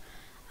because,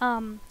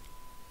 you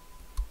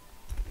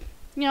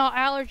know,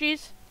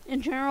 allergies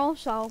in general,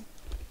 so.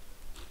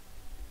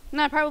 And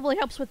that probably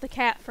helps with the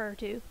cat fur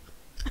too.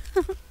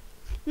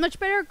 Much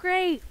better?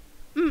 Great.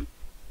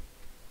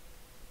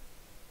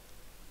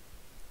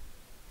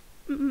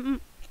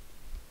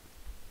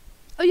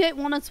 Oh, you ate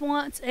walnuts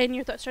once and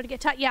your throat started to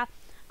get tight. Yeah,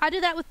 I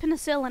do that with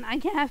penicillin. I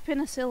can't have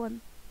penicillin.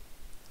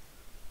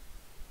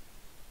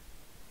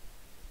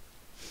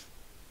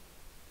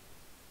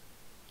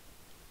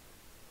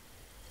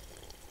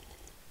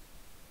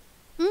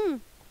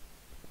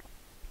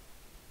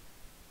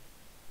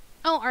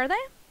 Oh, are they?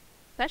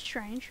 That's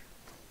strange.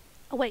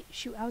 Oh, wait.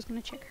 Shoot, I was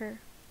going to check her.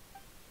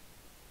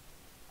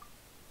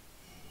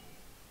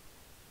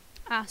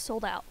 Ah,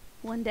 sold out.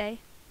 One day.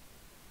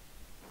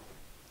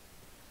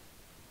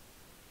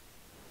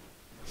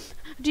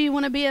 Do you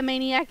want to be a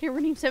maniac and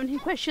redeem 17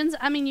 questions?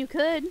 I mean, you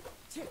could.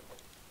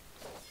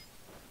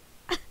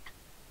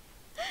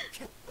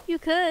 You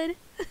could.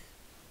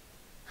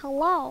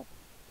 Hello.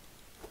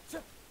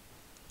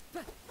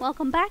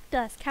 Welcome back,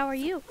 Dusk. How are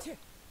you?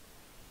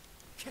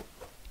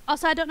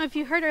 Also, I don't know if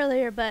you heard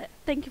earlier, but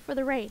thank you for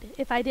the raid.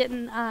 If I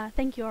didn't,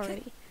 thank you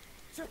already.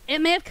 It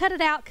may have cut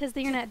it out because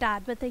the internet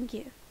died, but thank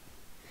you.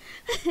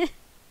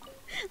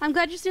 I'm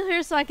glad you're still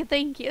here so I can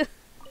thank you.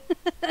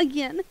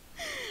 Again.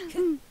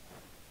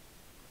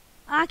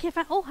 I can't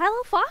find. Oh,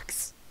 hello,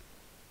 Fox.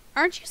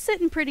 Aren't you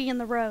sitting pretty in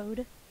the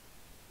road?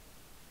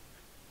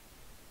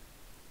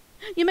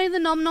 You made the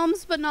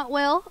nom-noms, but not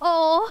well.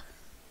 Oh.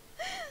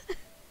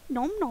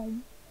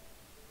 Nom-nom.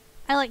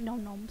 I like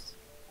nom-noms.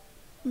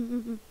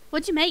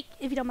 What'd you make,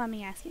 if you don't mind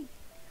me asking?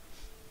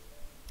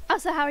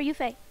 Also, how are you,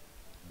 Faye?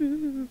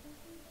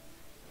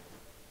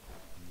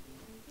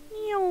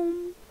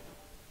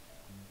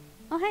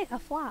 Oh, hey, a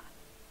fly.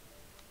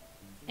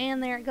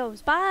 And there it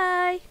goes.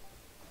 Bye.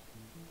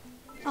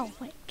 Oh,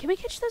 wait. Can we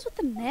catch those with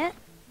the net?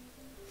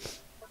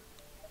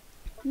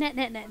 Net.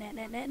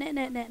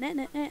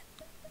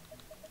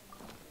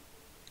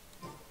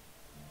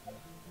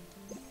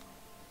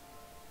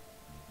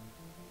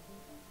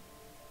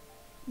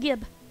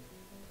 Gib.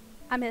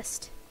 I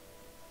missed.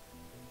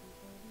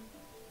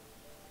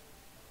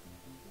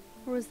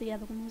 Where was the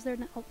other one? Was there?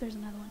 Oh, there's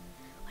another one.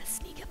 Let's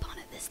sneak up on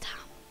it this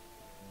time.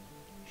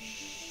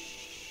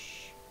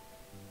 Shh.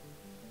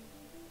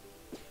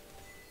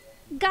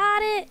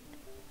 Got it!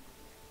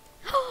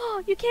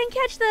 Oh, you can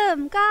catch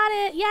them! Got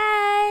it!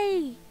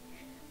 Yay!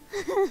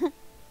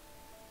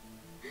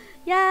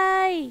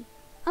 Yay!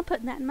 I'm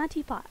putting that in my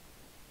teapot.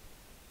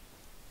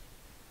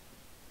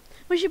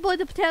 We should boil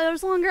the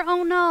potatoes longer?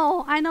 Oh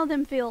no, I know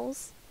them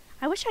feels.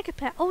 I wish I could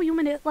pet. Oh, you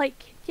want me to,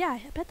 like, yeah,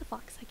 pet the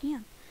fox. I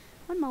can.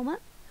 One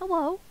moment.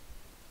 Hello.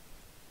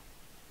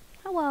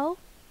 Hello.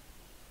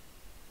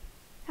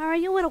 How are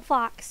you, little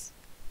fox?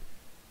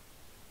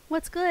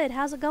 What's good?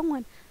 How's it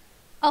going?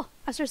 Oh,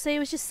 I was going to say it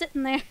was just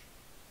sitting there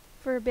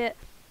for a bit.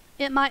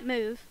 It might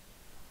move.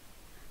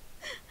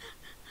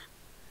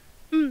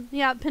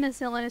 Yeah,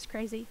 penicillin is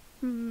crazy.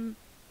 When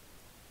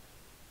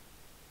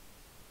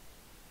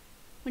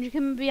you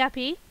come in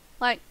VIP,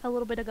 like a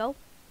little bit ago.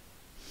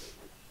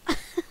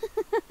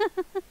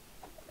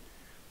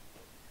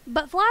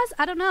 But flies,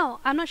 I don't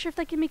know. I'm not sure if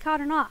they can be caught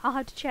or not. I'll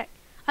have to check.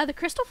 The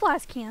crystal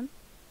flies can.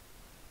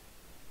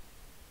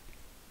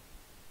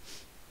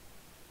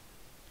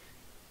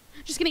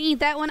 Just gonna eat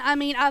that one. I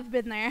mean, I've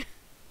been there.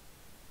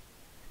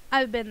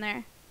 I've been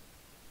there.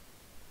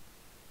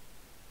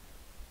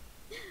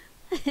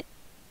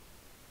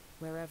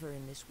 Wherever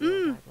in this world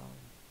I roam.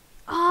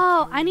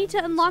 Oh, I need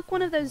to unlock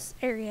one of those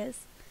areas.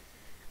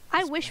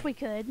 I wish we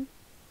could.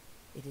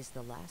 It is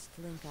the last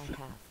link I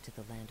have to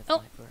the land of Oh,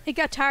 my birth. it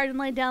got tired and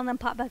laid down, then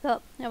popped back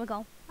up. There we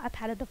go. I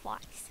patted the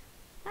fox.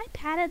 I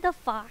patted the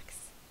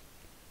fox.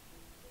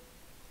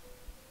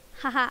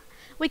 Haha.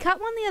 We caught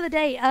one the other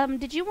day.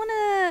 Did you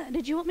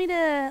want me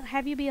to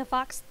have you be a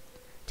fox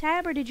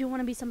tab, or did you want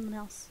to be something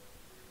else?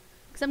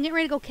 Because I'm getting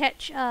ready to go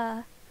catch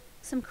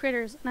some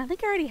critters, and I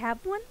think I already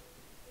have one.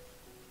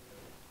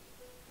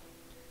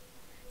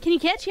 Can you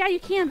catch? Yeah, you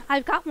can.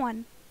 I've got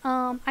one.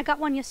 I got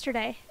one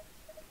yesterday.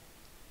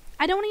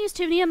 I don't want to use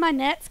too many of my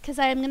nets because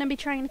I am going to be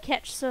trying to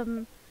catch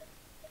some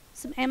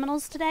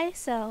aminals today.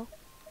 So,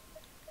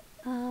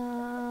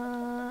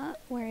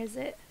 where is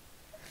it?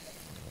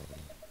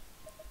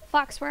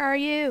 Fox, where are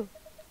you?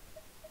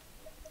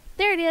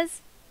 There it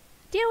is.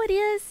 There it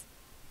is.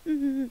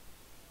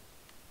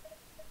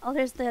 Oh,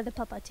 there's the other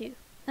papa too.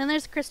 And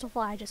there's the crystal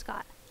fly I just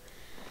got.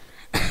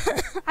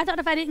 I thought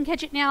if I didn't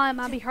catch it now, it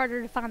might be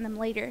harder to find them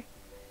later.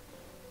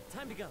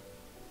 Time to go.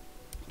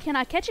 Can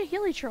I catch a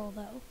helichurl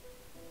though?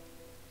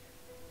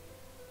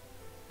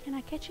 Can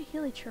I catch a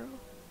helichurl?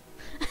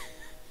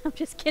 I'm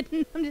just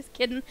kidding. I'm just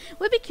kidding.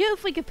 Would be cute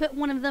if we could put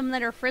one of them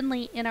that are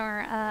friendly in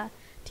our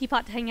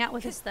teapot to hang out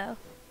with us though.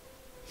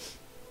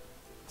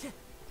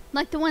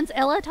 Like the ones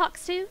Ella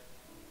talks to.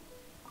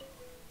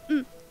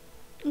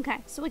 Okay,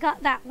 so we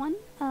got that one.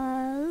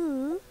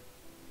 I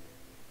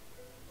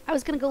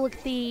was gonna go look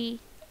at to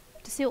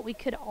see what we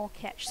could all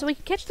catch. So we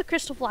can catch the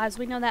crystal flies.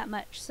 We know that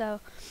much.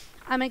 So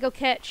I'm gonna go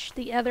catch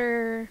the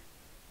other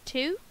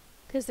two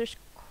because there's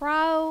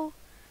crow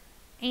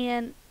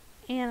and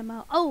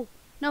animo. Oh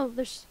no,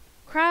 there's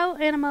crow,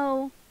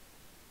 animo,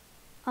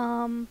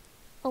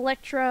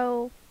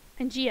 electro,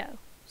 and geo.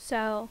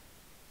 So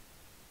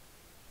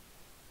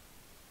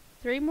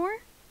 3 more.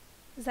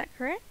 Is that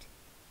correct?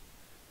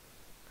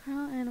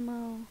 Crow,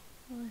 animo,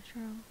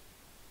 electro,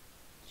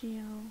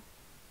 geo.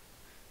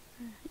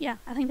 Yeah,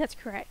 I think that's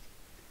correct.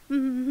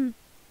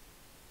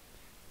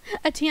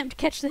 Attempt to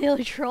catch the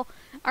helichurl.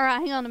 Alright,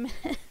 hang on a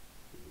minute.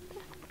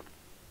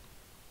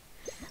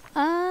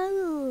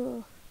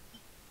 Oh.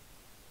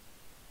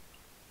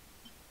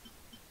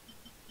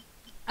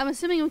 I'm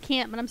assuming we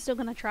can't, but I'm still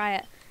gonna try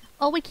it.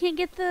 Oh, we can't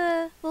get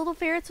the little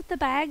ferrets with the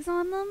bags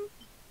on them?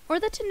 Or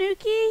the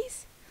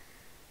tanukis?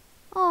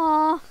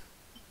 Aww.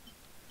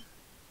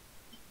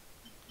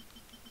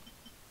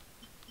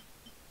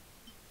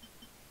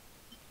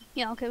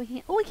 Yeah, okay, we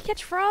can't. Oh, we can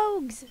catch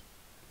frogs.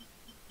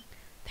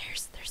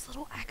 There's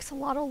little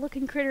axolotl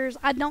looking critters.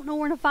 I don't know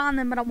where to find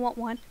them, but I want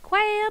one.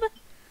 Quab.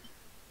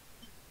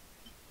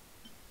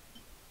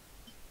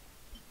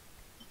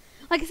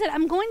 Like I said,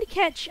 I'm going to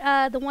catch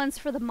the ones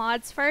for the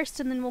mods first,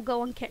 and then we'll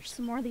go and catch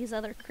some more of these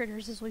other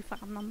critters as we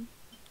find them.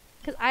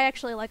 Because I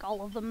actually like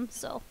all of them,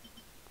 so.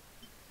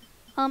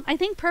 I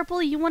think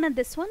purple, you wanted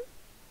this one?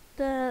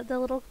 The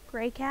little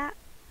gray cat?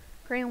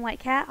 Gray and white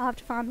cat? I'll have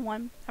to find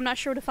one. I'm not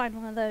sure where to find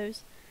one of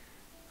those.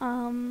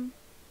 And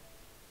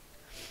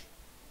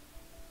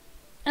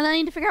I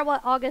need to figure out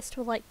what August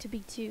would like to be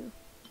too.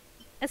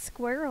 A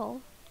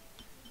squirrel.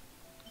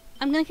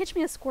 I'm gonna catch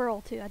me a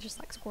squirrel too. I just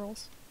like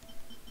squirrels.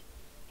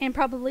 And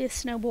probably a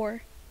snow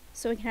boar,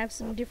 so we can have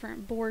some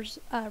different boars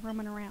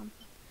roaming around.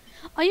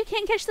 Oh, you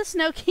can't catch the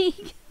snow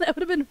king? That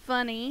would have been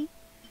funny.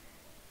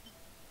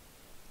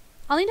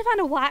 I'll need to find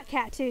a white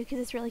cat too, because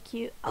it's really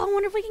cute. Oh, I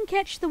wonder if we can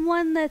catch the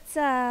one that's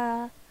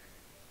oh,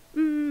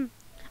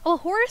 a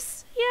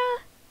horse? Yeah.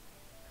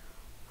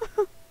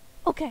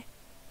 Okay.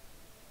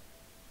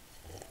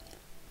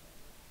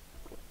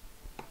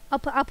 I'll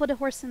put a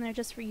horse in there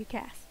just for you,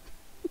 Cass.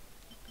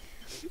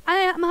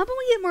 I'm hoping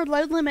we get more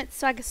load limits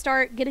so I can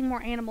start getting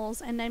more animals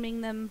and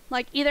naming them,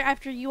 like either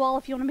after you all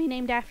if you want to be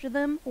named after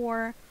them,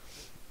 or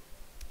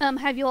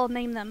have you all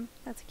name them.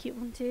 That's a cute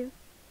one too.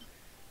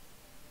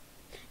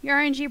 Your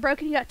RNG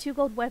broken. You got 2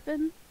 gold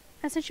weapon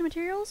essential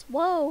materials.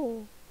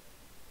 Whoa.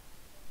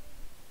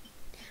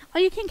 Oh,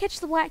 you can't catch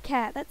the black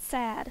cat. That's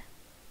sad.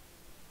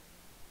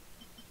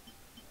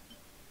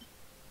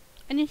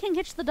 And you can't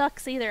catch the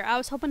ducks either. I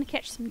was hoping to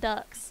catch some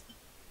ducks.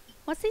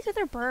 What's these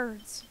other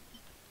birds?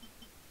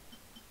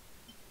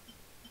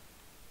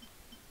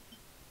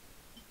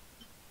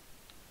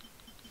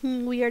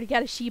 We already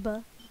got a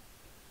Sheba.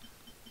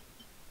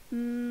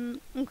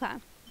 Okay.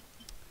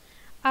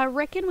 I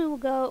reckon we will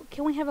go...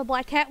 Can we have a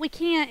black cat? We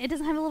can't. It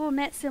doesn't have a little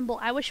net symbol.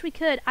 I wish we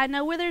could. I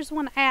know where there's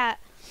one at.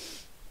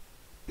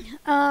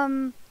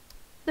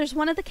 There's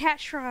one at the cat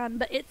shrine,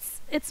 but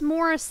it's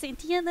more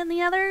sentient than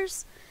the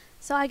others.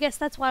 So I guess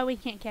that's why we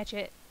can't catch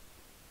it.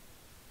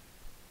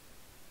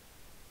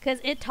 Because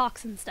it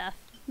talks and stuff.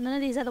 None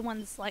of these other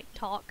ones, like,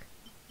 talk.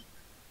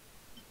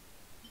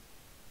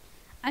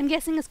 I'm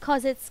guessing it's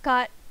because it's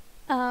got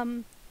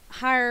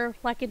higher,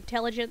 like,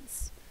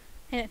 intelligence.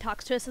 And it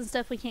talks to us and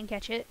stuff. We can't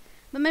catch it.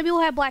 But maybe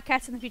we'll have black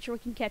cats in the future we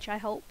can catch, I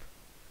hope.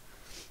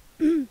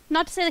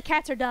 Not to say the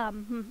cats are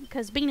dumb.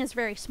 Because Bean is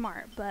very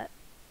smart, but...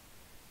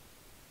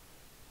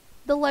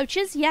 The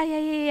loaches?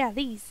 Yeah.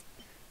 These.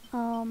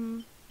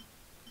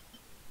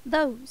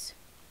 Those.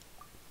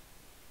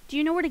 Do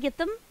you know where to get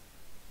them?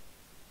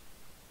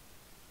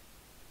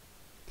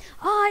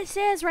 Oh, it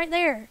says right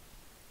there.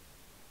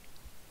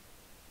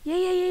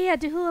 Yeah.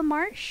 Dahua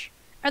Marsh.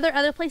 Are there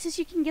other places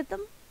you can get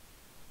them?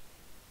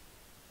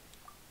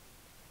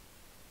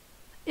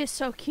 It's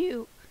so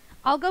cute.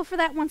 I'll go for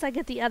that once I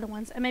get the other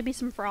ones. And maybe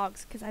some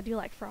frogs, because I do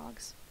like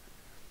frogs.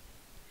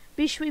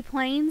 Bishui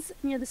Plains,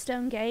 near the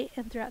Stone Gate,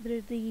 and throughout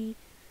the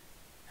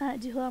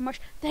Dahua Marsh.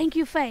 Thank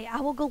you, Faye.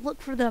 I will go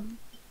look for them.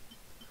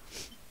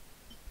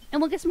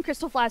 And we'll get some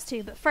crystal flies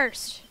too, but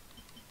first,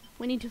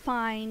 we need to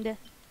find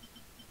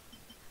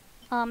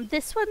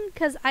this one,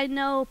 because I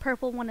know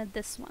Purple wanted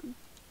this one.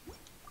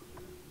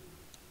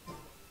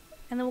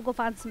 And then we'll go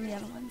find some of the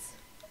other ones.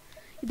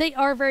 They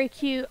are very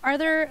cute. Are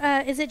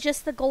there, is it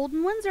just the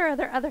golden ones, or are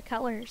there other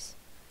colors?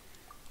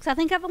 Because I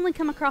think I've only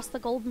come across the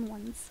golden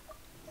ones.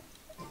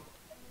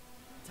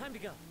 Time to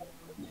go.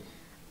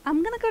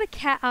 I'm going to go to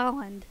Cat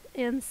Island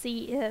and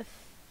see if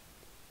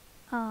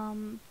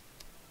I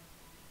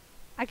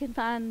can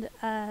find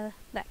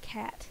that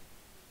cat.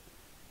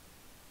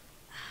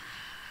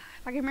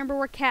 If I can remember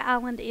where Cat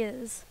Island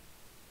is.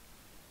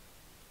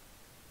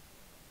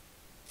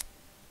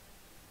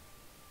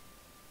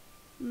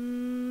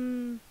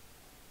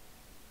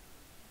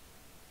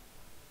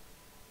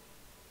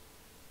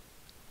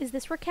 Is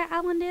this where Cat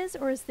Island is,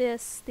 or is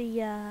this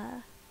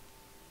the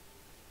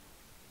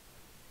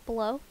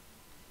below?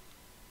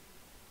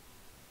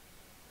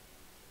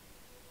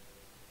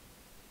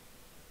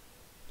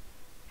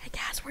 Hey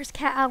guys, where's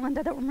Cat Island?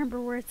 I don't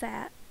remember where it's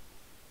at.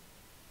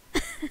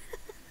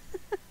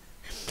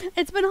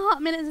 It's been a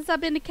hot minute since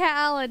I've been to Cat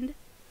Island.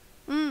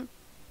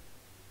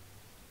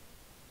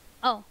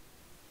 Oh,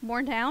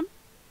 more down?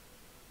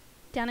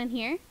 Down in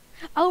here?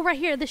 Oh, right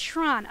here, the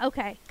shrine.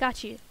 Okay,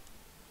 got you.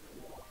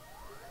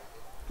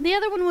 The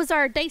other one was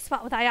our day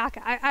spot with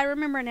Ayaka. I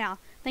remember now.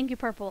 Thank you,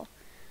 Purple.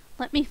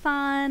 Let me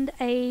find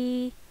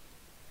a...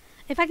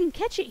 If I can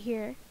catch it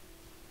here.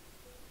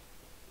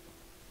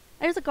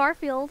 There's a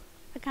Garfield.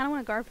 I kind of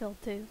want a Garfield,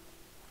 too.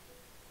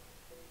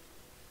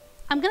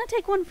 I'm going to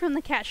take one from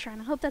the cat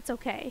shrine. I hope that's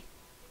okay.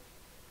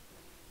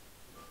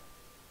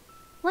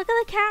 Look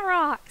at the cat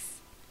rocks.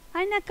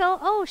 Hi, Neko.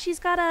 Oh, she's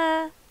got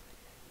a...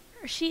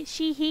 Or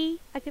he.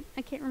 I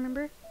can't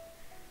remember.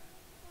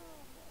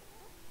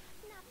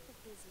 Not the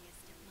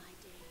busiest of my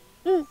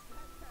days.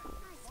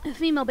 A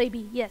female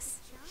baby, yes.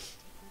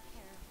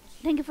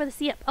 Thank you for the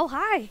see-up. Oh,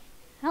 hi.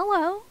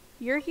 Hello.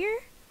 You're here?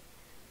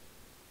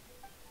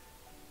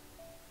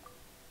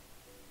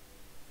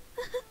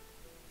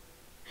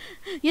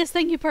 Yes,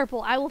 thank you,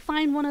 Purple. I will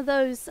find one of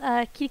those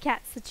kitty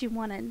cats that you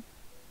wanted.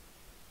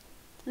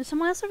 There's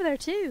someone else over there,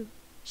 too.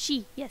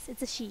 She. Yes,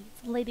 it's a she.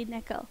 It's Lady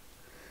Neko.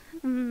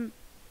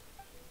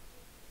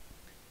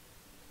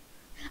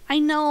 I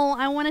know.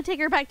 I want to take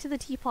her back to the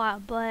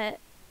teapot, but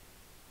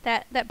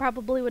that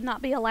probably would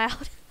not be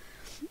allowed.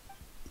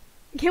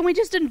 Can we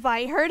just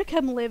invite her to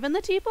come live in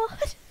the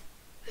teapot?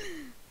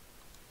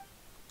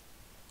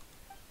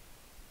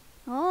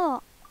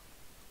 Oh.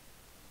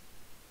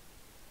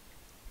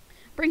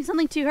 Bring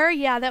something to her?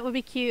 Yeah, that would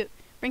be cute.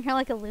 Bring her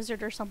like a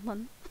lizard or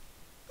something.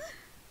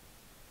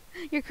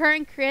 Your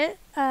current crit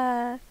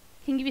can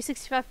give you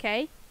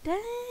 65k.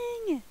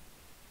 Dang.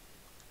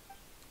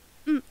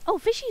 Oh,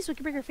 fishies. We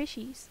can bring her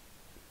fishies.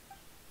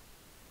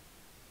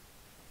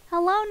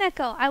 Hello,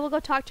 Neko. I will go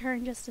talk to her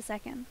in just a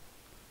second.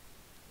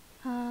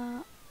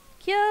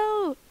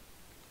 Cute.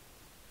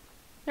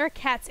 There are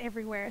cats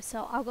everywhere,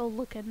 so I'll go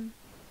looking.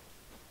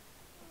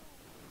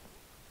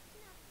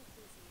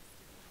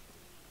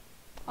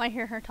 Oh, I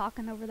hear her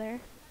talking over there.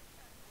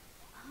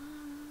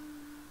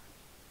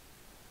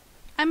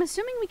 I'm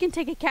assuming we can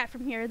take a cat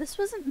from here. This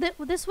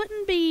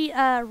wouldn't be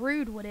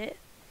rude, would it?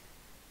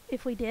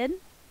 If we did.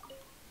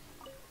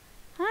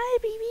 Hi,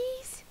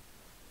 babies.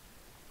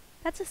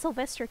 That's a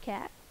Sylvester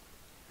cat.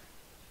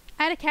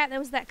 I had a cat that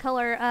was that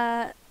color.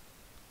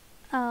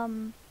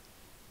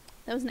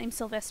 That was named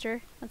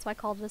Sylvester. That's why I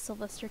called it a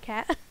Sylvester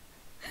cat.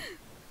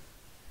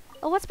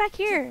 Oh, what's back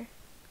here?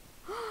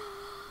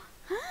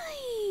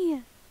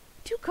 Hi!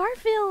 2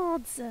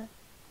 Garfields!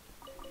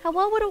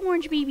 Hello, little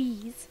orange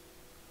babies.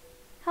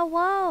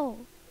 Hello!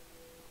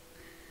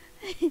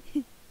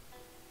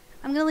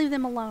 I'm gonna leave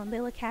them alone.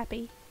 They look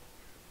happy.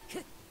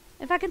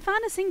 If I can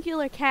find a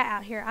singular cat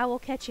out here, I will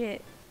catch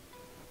it.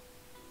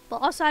 But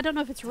also, I don't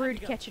know if it's rude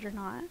to catch it or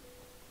not.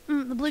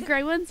 The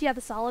blue-gray ones? Yeah,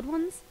 the solid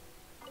ones.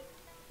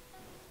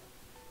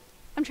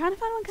 I'm trying to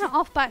find one kind of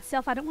off by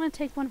itself. I don't want to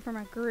take one from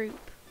a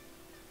group.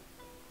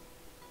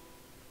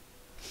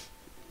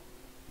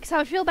 Because I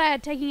would feel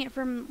bad taking it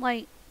from,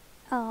 like,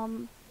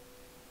 the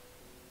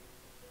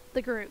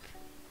group.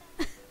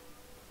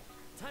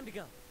 Time to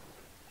go.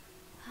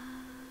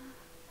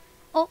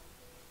 Oh!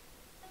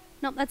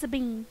 Nope, that's a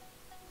bean.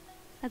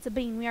 That's a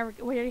bean. We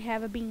already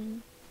have a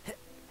bean.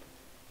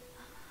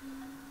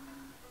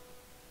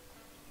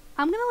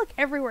 I'm gonna look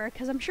everywhere,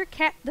 because I'm sure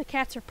the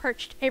cats are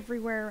perched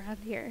everywhere around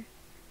here.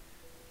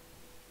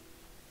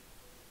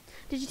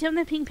 Did you tell them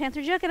the Pink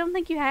Panther joke? I don't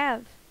think you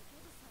have.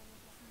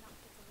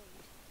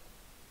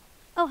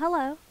 Oh,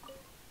 hello.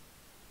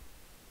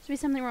 Should be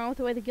something wrong with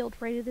the way the guild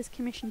rated this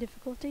commission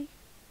difficulty.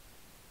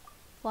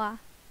 Why?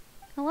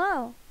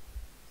 Hello.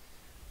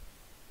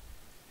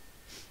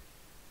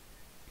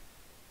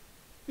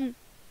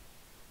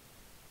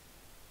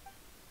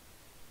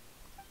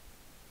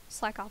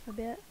 Slack off a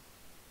bit.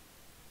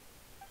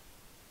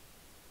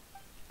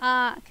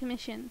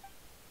 Commission.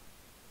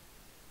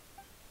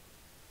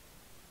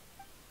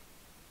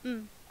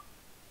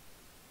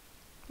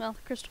 Well,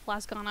 the crystal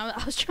fly's gone.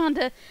 I was trying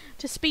to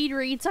speed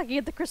read so I could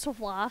get the crystal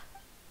fly.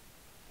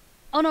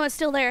 Oh no, it's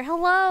still there.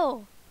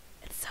 Hello!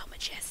 It's so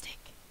majestic.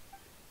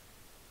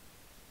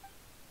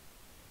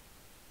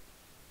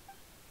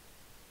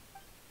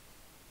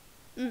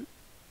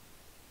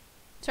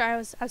 Sorry, I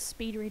was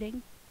speed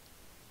reading.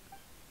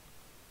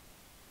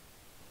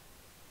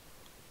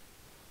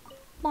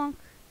 Bonk.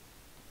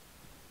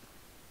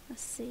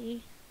 Let's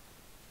see.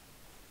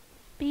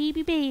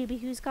 Baby, baby,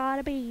 who's got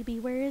a baby?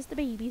 Where is the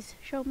babies?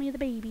 Show me the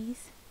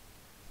babies.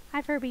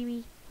 Hi, fur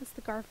baby. That's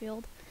the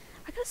Garfield.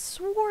 I could have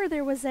swore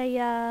there was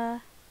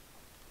a,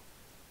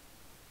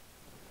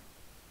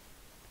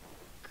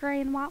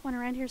 gray and white one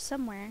around here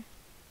somewhere.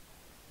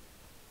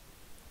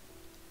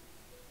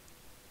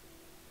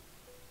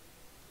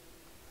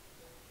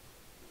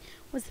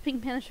 What's the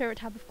Pink Panther's favorite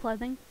type of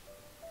clothing?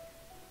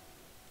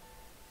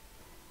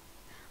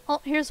 Oh,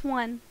 here's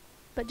one.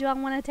 But do I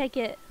want to take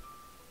it?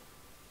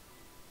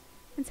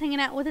 It's hanging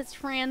out with its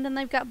friend and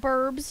they've got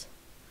burbs.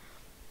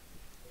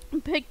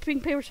 Pink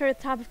Panther's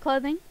favorite type of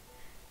clothing.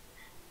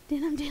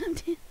 Denim, denim,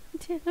 denim,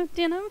 denim,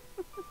 denim.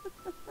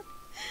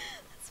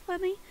 That's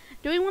funny.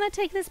 Do we want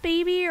to take this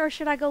baby or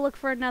should I go look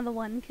for another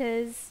one?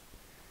 Because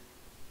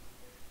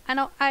I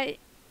know I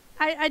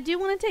do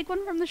want to take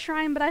one from the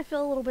shrine, but I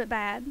feel a little bit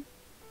bad.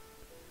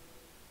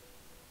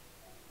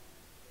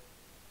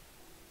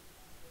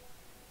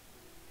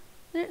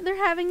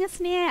 They're having a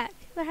snack.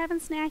 They're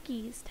having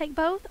snackies. Take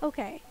both?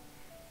 Okay.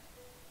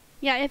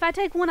 Yeah, if I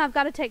take one, I've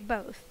got to take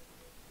both.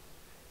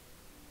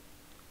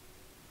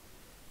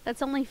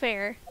 That's only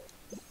fair.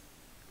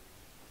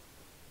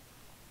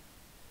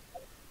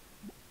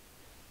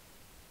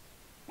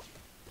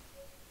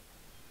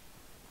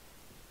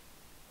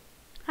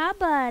 Hi,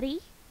 buddy.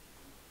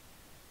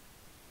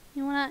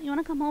 You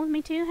wanna come home with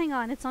me too? Hang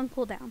on, it's on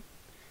cooldown.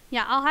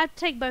 Yeah, I'll have to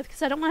take both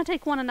because I don't want to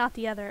take one and not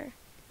the other.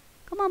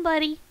 Come on,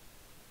 buddy.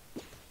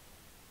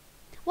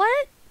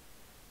 What?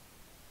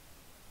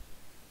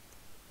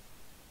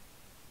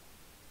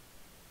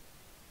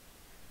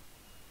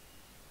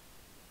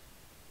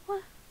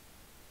 What?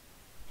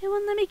 It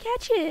wouldn't let me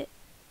catch it.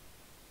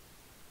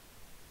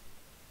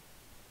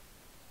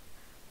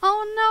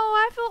 Oh no,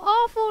 I feel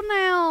awful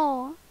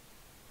now.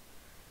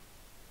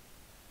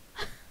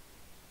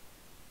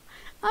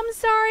 I'm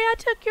sorry I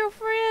took your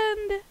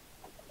friend.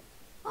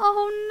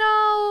 Oh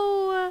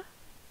no.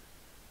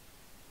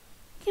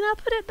 Can I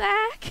put it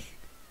back?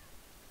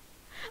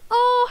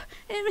 Oh,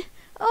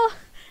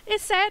 it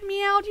sad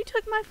meowed. You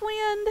took my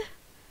friend.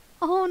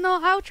 Oh no,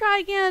 I'll try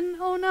again.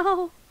 Oh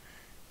no.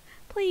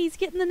 Please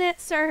get in the net,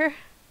 sir.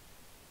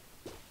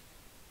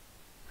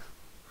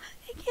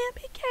 It can't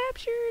be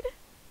captured.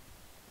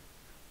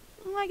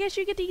 Well, I guess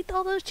you get to eat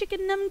all those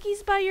chicken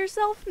numgies by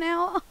yourself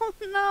now. Oh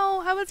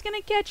no, I was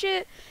gonna catch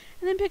it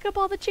and then pick up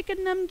all the chicken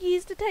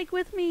numgies to take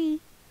with me.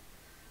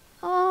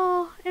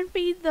 Oh, and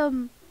feed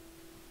them.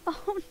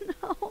 Oh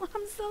no,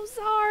 I'm so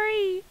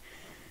sorry.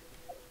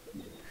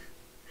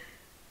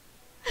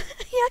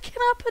 Yeah, can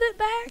I put it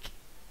back?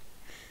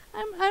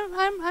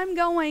 I'm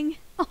going.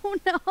 Oh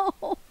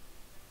no.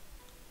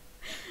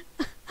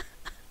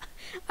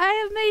 I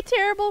have made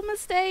terrible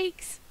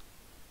mistakes.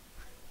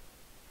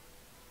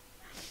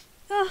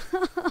 Can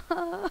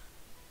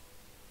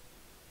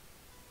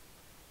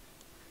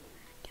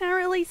I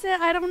release it?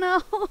 I don't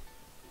know.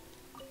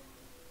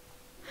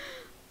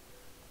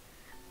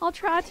 I'll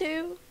try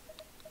to.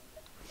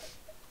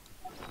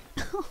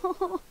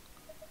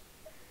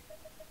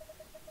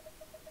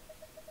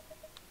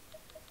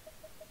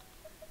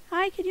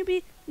 Hi, can you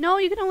be... No,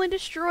 you can only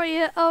destroy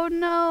it. Oh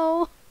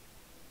no.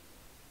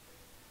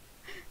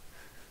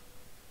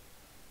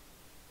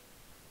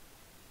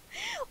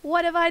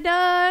 What have I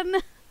done?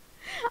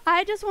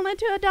 I just wanted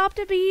to adopt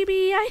a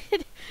baby. I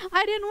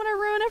didn't want to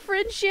ruin a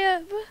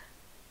friendship.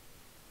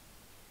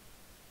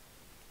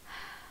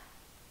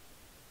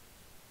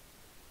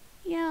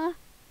 Yeah.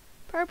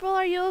 Purple,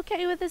 are you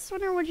okay with this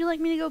one, or would you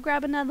like me to go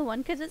grab another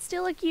one? Because it's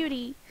still a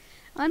cutie.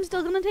 I'm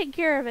still going to take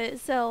care of it,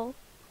 so...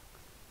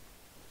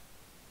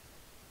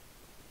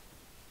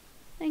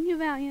 Thank you,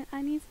 Valiant.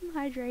 I need some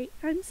hydrate.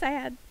 I'm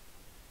sad.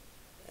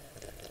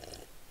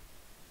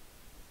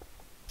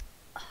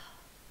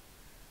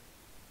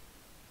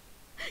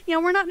 Yeah,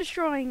 we're not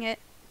destroying it.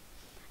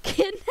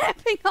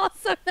 Kidnapping,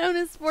 also known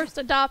as forced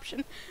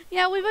adoption.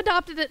 Yeah, we've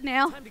adopted it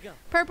now. Time to go.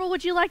 Purple,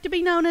 would you like to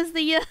be known as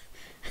the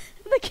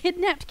the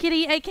kidnapped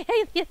kitty,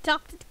 aka the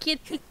adopted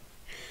kitty?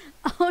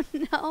 Oh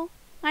no.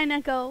 Hi,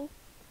 Neko.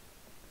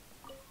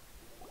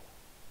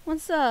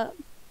 What's up?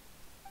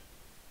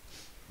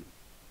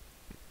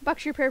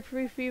 Bucks repair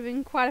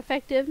proving quite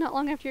effective. Not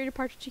long after your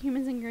departure, two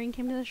humans in green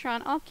came to the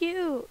shrine. Oh,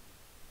 cute.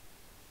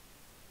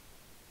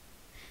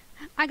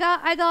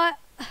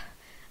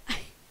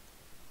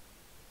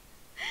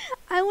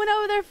 I went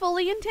over there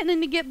fully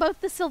intending to get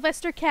both the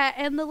Sylvester cat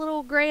and the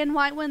little gray and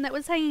white one that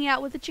was hanging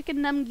out with the chicken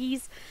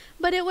numgies,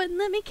 but it wouldn't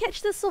let me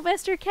catch the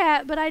Sylvester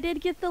cat, but I did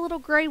get the little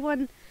gray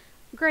and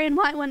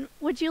white one.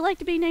 Would you like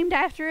to be named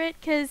after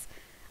it? 'Cause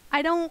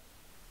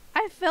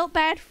I felt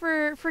bad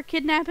for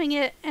kidnapping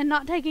it and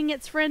not taking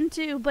its friend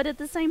too, but at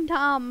the same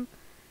time,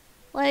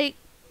 like,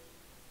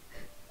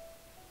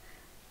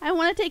 I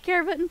want to take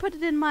care of it and put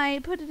it in my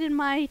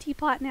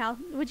teapot now.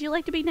 Would you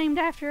like to be named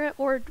after it,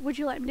 or would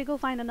you like me to go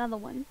find another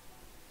one?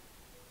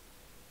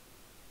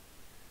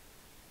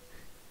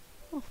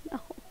 Oh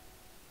no.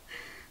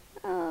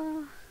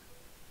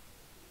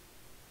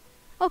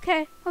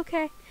 Okay.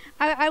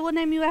 I will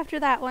name you after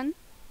that one.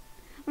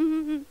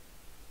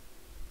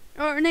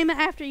 Or name it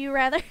after you,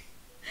 rather.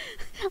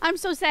 I'm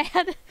so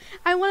sad.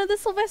 I wanted the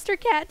Sylvester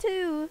cat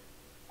too.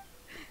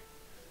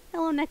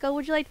 Hello, Neko.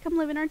 Would you like to come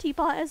live in our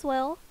teapot as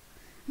well?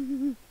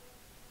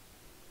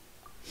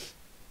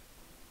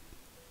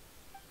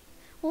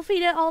 We'll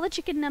feed it all the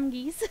chicken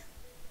numgies.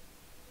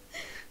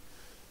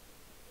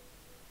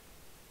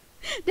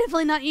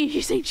 Definitely not you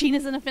using Gene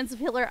as an offensive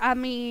healer. I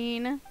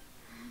mean...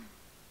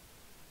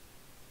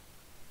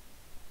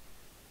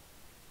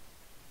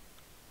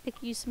 They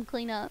could use some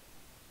cleanup.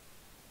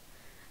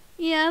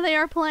 Yeah, they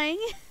are playing.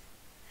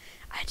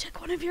 I took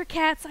one of your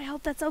cats. I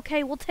hope that's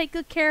okay. We'll take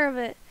good care of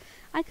it.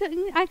 I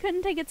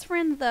couldn't take its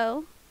friend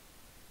though.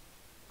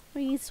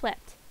 We need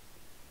swept.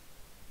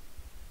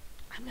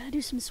 I'm gonna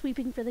do some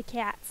sweeping for the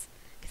cats,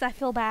 'cause I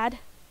feel bad.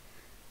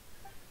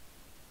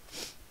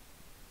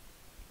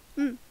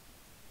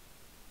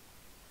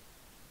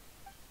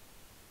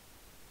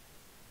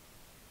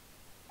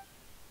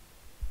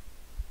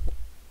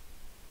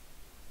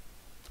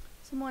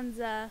 Someone's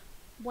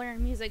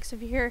blaring music, so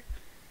if you hear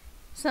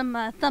some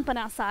thumping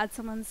outside,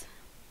 someone's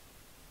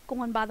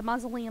going by the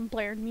mausoleum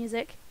blaring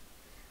music.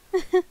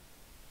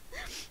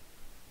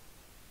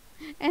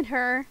 And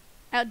her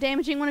out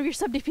damaging one of your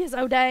sub DPS.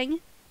 Oh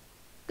dang.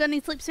 Gonna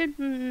need sleep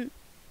soon.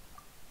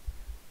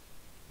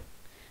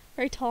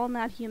 Very tall and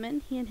loud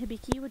human. He and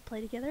Hibiki would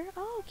play together.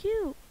 Oh,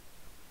 cute.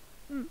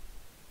 From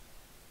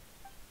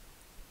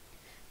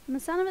the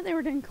sound of it, they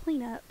were doing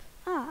cleanup.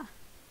 Ah.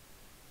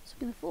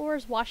 Sweeping the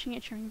floors, washing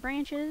it, trimming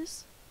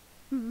branches.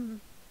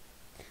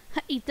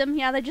 Eat them.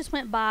 Yeah, they just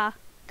went by.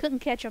 Couldn't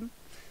catch them.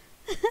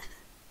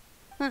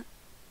 Huh.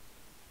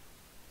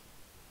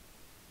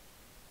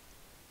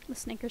 The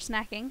snicker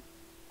snacking.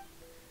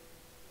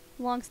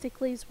 Long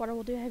stick leaves. Water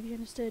will do. Have you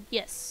understood?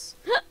 Yes.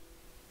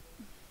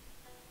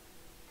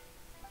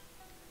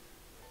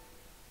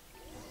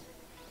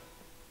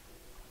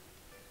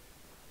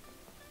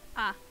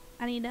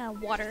 I need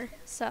water,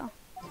 so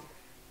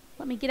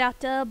let me get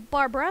out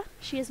Barbara.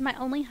 She is my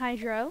only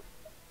hydro.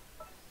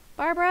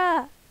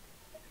 Barbara!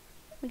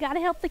 We gotta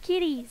help the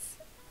kitties.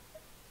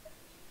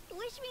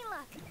 Wish me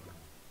luck.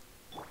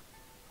 Not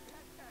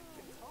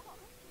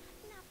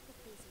the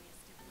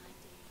busiest of my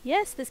days.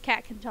 Yes, this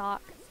cat can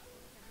talk.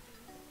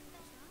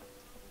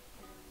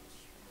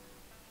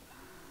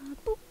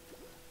 Boop.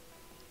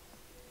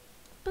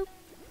 Boop.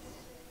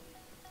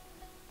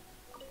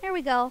 There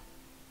we go.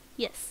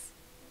 Yes.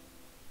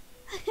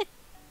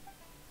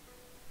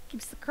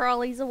 Keeps the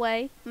crawlies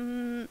away.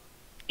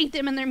 Eat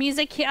them in their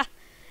music. Yeah,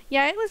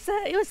 it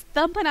was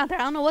thumping out there.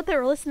 I don't know what they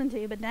were listening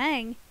to, but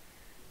dang,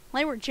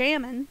 they were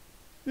jamming.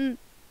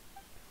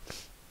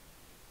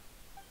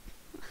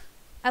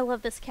 I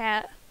love this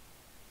cat.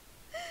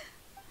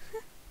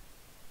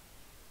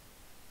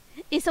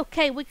 It's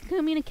okay. We can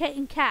communicate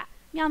in cat.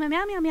 Meow meow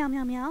meow meow meow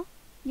meow meow.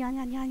 Meow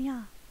meow meow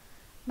meow.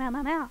 Meow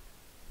meow meow.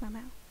 Meow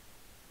meow.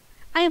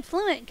 I am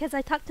fluent because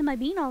I talk to my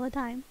bean all the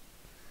time.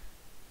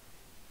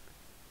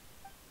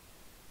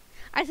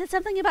 I said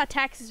something about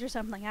taxes or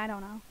something. I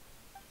don't know.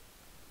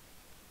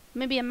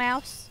 Maybe a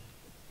mouse.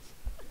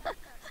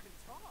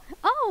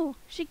 Oh, Oh,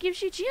 she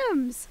gives you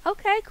gems.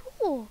 Okay,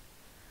 cool.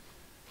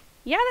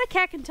 Yeah, that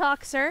cat can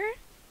talk, sir.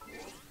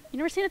 You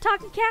never seen a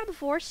talking cat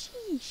before?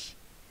 Sheesh.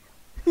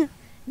 Nya,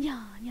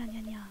 nya,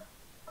 nya, nya.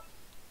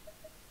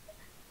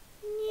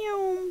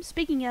 Nyum.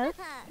 Speaking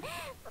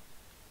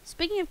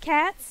of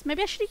cats,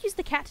 maybe I should have used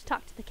the cat to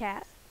talk to the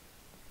cat.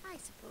 I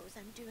suppose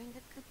I'm doing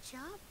a good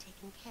job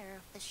taking care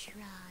of the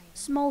shrine.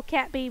 Small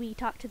cat baby,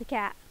 talk to the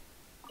cat.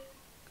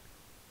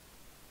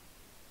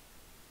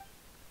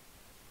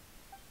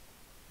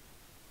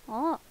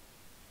 Oh.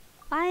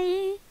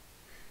 Bye.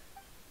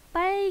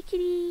 Bye,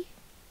 kitty.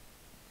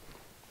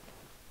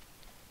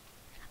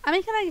 I'm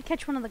thinking I could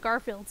catch one of the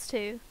Garfields,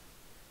 too.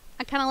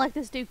 I kind of like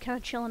this dude kind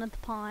of chilling at the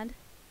pond.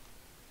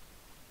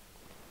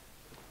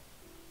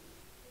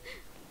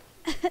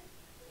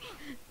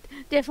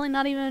 Definitely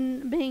not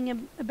even being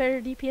a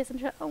better DPS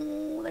than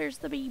oh, there's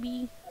the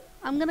baby.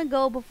 I'm gonna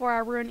go before I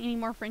ruin any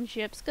more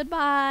friendships.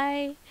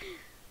 Goodbye.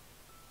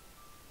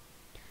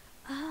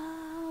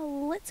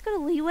 Let's go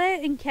to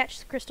Leeway and catch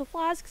the crystal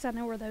flies because I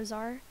know where those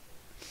are.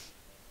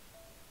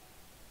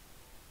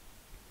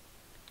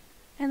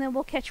 And then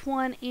we'll catch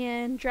one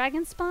in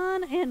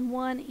Dragonspawn and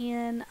one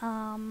in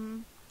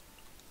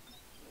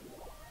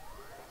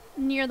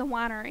near the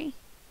winery.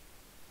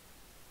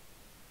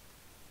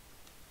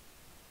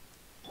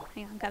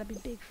 Hang on, gotta be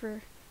big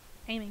for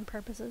aiming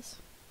purposes.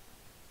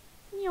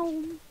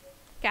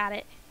 Got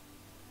it.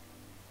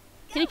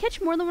 Can you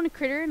catch more than one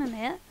critter in a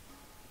net?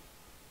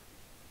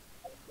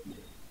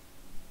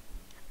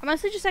 I'm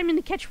mostly just aiming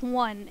to catch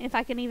one, if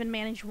I can even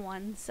manage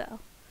one, so.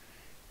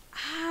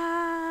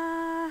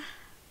 I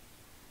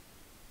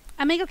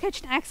may go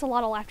catch an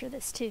axolotl after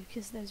this, too,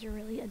 because those are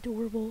really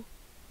adorable.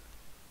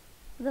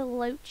 The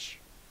loach.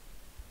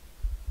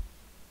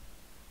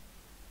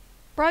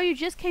 Bro, you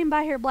just came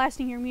by here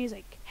blasting your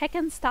music.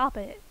 Heckin' stop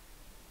it.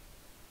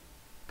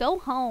 Go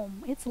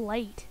home. It's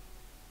late.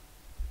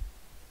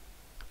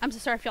 I'm so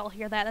sorry if y'all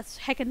hear that. That's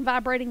heckin'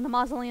 vibrating the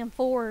mausoleum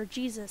floor.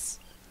 Jesus.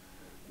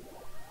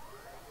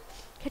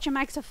 Catch a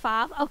max of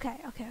 5. Okay.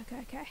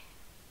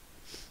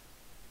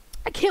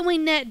 Can we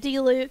net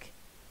D-Luke?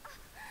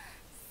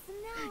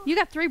 You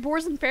got 3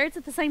 boars and ferrets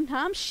at the same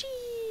time?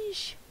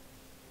 Sheesh.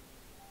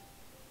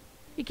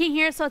 You can't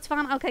hear it, so it's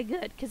fine? Okay,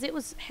 good. Because it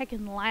was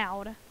heckin'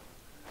 loud.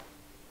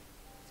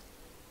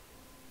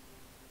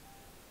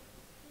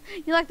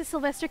 You like the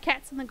Sylvester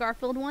cats and the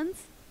Garfield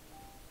ones?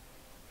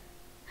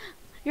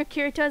 Your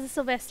Kirito is a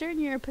Sylvester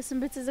and your Puss in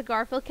Boots is a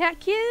Garfield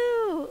cat.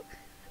 Cute!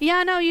 Yeah,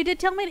 I know. You did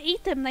tell me to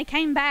eat them. They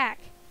came back.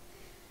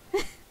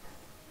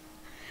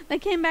 They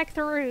came back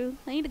through.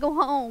 They need to go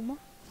home.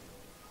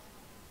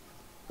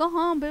 Go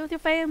home. Be with your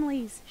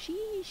families.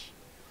 Sheesh.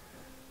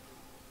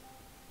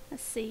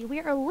 Let's see. We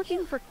are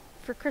looking for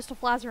crystal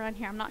flies around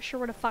here. I'm not sure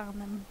where to find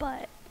them,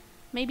 but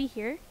maybe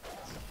here.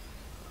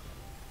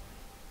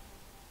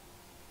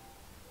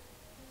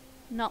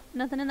 Nope,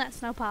 nothing in that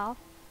snow pile.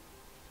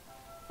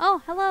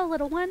 Oh, hello,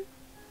 little one.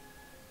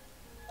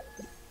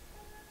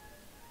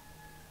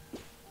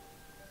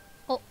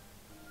 Oh,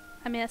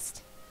 I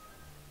missed.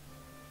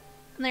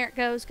 And there it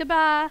goes.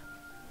 Goodbye.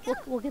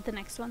 We'll get the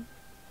next one.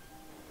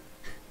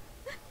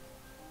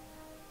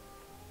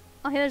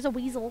 Oh, hey, there's a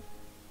weasel.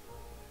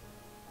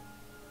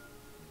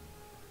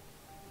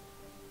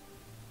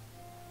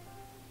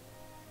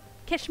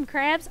 Catch some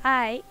crabs?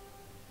 Aight.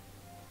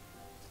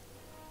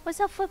 What's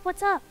up, Flip?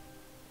 What's up?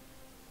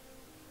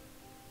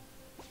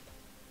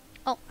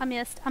 Oh, I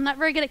missed. I'm not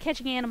very good at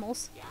catching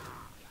animals.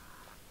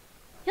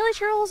 Hilly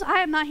Churls, I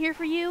am not here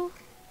for you.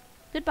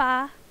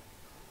 Goodbye.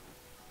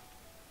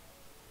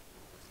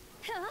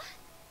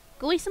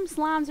 Go eat some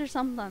slimes or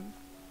something.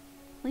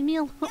 Leave me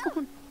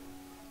alone.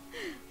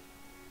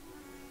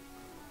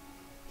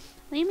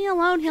 Leave me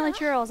alone, Hilly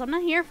Churls. I'm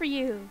not here for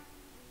you.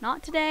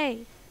 Not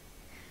today.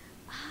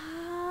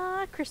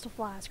 Crystal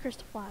flies,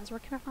 crystal flies. Where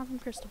can I find some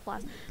crystal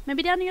flies?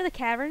 Maybe down near the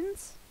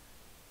caverns?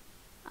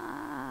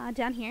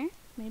 Down here,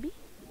 maybe?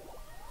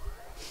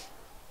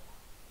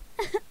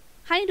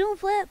 How you doing,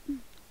 Flip?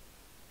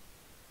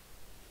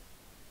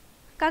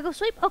 Gotta go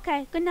sweep?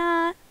 Okay, good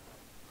night.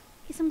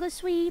 Get some good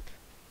sweep.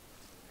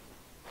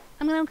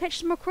 I'm gonna go catch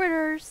some more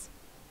critters.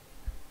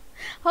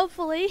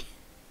 Hopefully.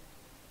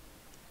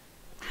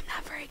 I'm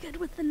not very good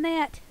with the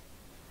net.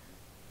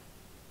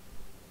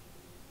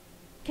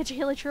 Catch a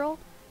hilly troll?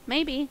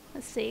 Maybe.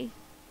 Let's see.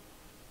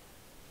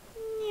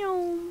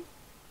 Can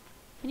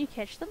you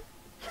catch them?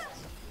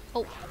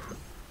 Oh.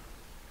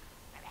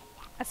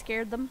 I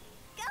scared them.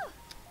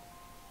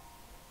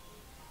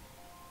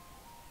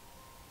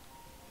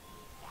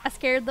 I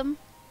scared them.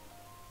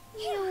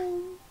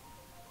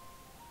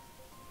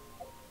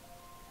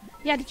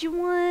 Yeah, did you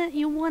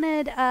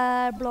wanted,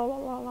 blah, blah,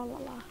 blah, blah, blah,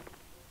 blah.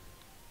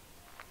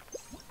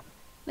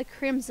 The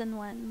crimson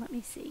one. Let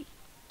me see.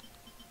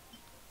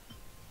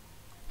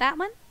 That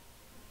one?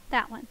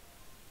 That one.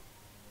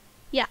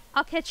 Yeah,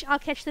 I'll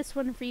catch this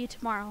one for you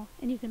tomorrow,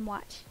 and you can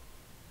watch.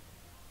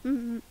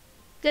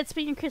 Good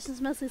spending Christmas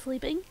mostly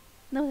sleeping?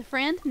 No, with a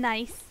friend?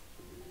 Nice.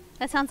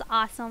 That sounds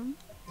awesome.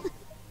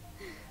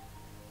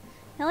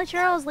 Hello,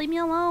 Charles, leave me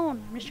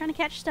alone. I'm just trying to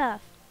catch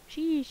stuff.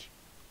 Sheesh.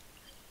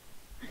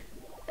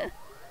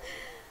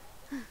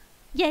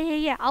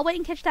 Yeah. I'll wait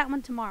and catch that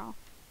one tomorrow.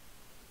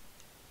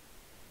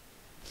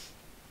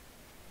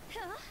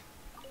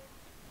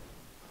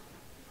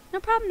 No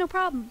problem, no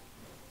problem.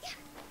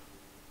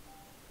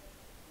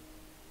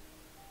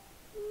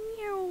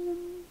 Meow.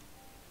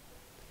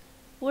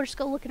 We'll just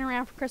go looking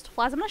around for crystal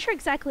flies. I'm not sure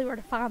exactly where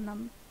to find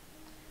them.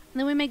 And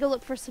then we may go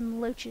look for some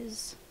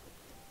loaches.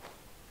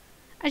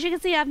 As you can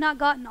see, I've not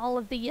gotten all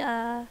of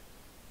the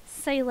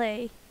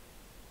Sele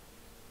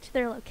to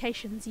their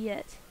locations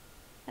yet.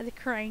 As a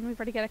crane, we've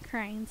already got a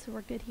crane, so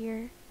we're good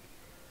here.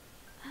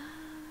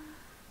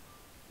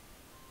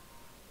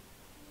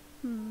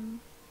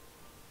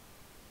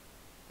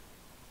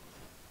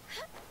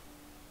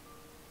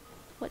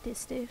 What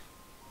this do?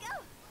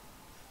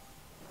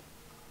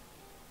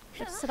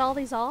 Just set all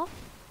these off.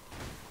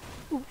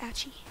 Ooh,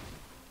 ouchie.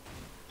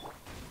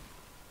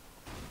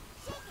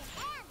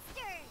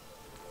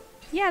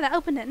 Yeah, that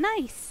opened it.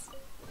 Nice.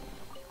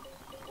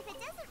 If it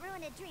doesn't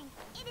ruin a drink,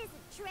 it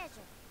isn't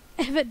treasure.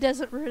 If it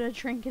doesn't ruin a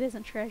drink, it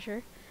isn't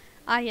treasure.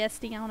 Ah, yes,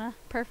 Deanna.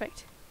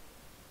 Perfect.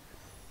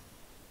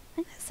 I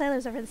think that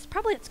sailor's over this.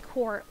 Probably its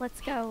court.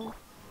 Let's go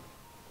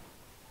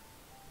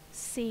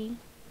see.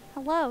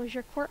 Hello, is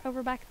your court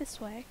over back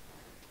this way?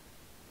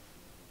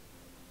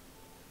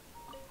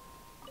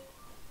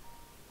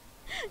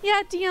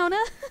 Yeah,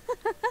 Deanna.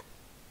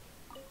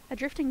 A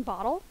drifting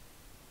bottle?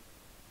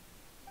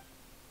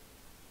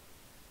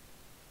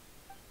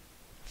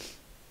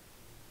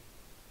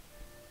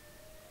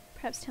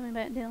 Perhaps tell me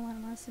about it,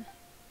 Dylan.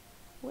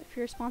 Wait for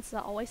your responses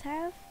I always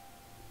have.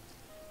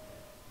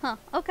 Huh,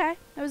 okay.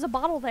 There was a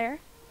bottle there.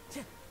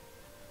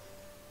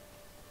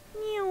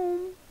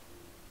 Meow.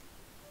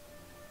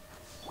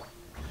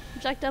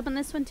 Would you like to open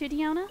this one too,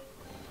 Deanna? So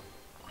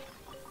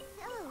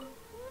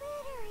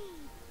glittery.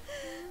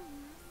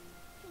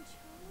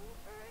 Control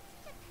urge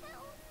to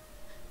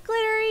pounce.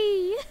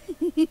 Glittery!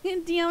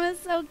 Deanna's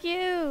so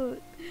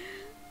cute.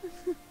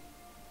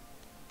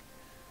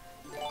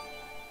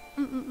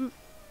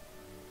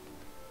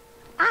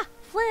 Ah,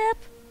 Flip!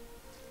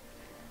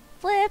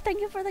 Flip, thank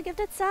you for the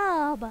gifted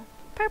sub.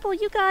 Purple,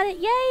 you got it.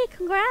 Yay,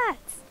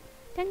 congrats.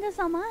 Thank you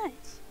so much.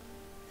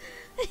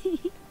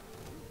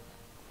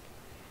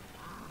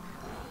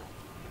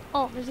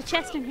 Oh, there's a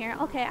chest in here.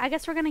 Okay, I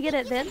guess we're gonna get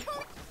it then.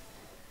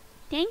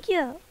 Thank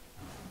you.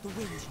 The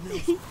wind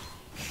knows.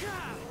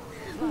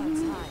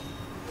 Flags high.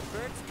 The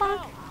birds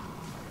Fuck. come.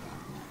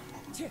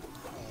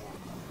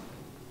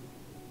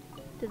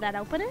 Did that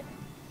open it?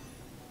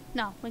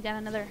 No, we got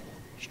another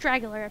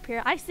straggler up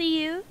here. I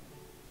see you.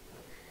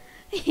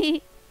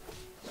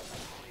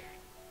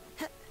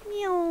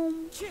 Meow.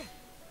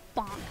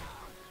 Bonk.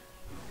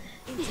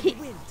 Into the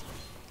wind.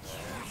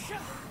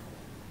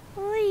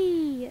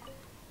 Whee.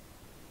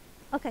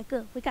 Okay,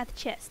 good. We got the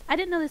chest. I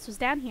didn't know this was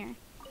down here.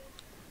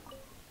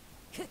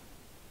 It's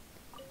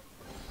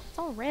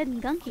all red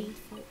and gunky.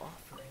 Faithful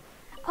offering.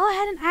 Oh, I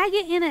had an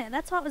agate in it.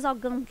 That's why it was all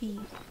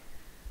gunky.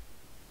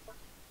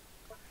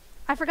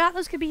 I forgot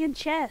those could be in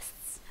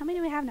chests. How many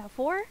do we have now?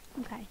 4?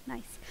 Okay,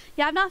 nice.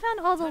 Yeah, I've not found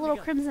all the little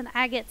crimson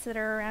agates that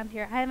are around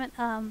here. I haven't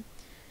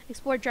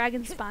explored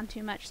dragon spawn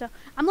too much, so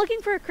I'm looking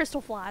for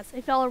crystal flies.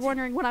 If y'all are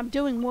wondering what I'm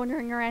doing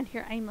wandering around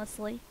here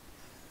aimlessly.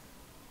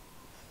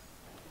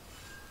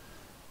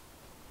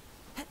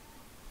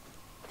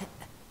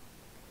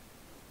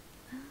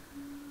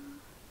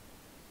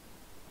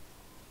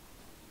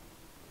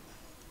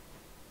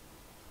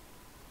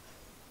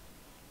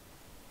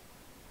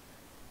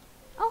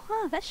 Oh,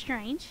 huh, that's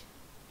strange.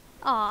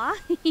 Aw.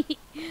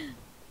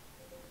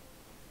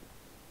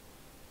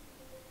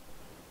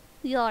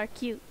 Y'all are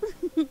cute.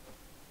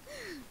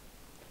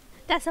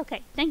 That's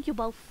okay. Thank you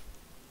both.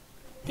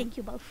 Thank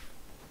you both.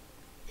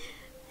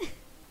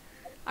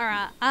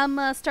 Alright,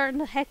 I'm starting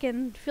to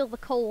heckin' feel the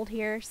cold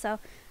here, so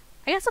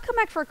I guess I'll come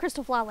back for a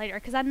crystal fly later,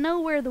 because I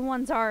know where the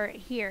ones are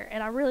here,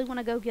 and I really want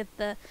to go get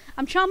the...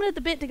 I'm chomping at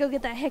the bit to go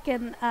get that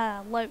heckin'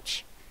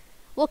 loach.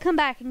 We'll come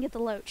back and get the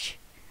loach.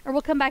 Or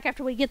we'll come back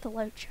after we get the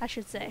loach, I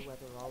should say. The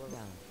weather all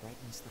around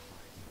brightens the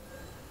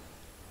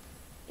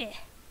heart. Eh.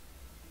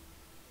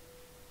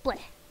 Bleh.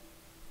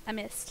 I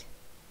missed.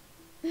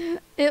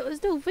 It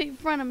was 2 feet in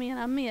front of me and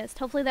I missed.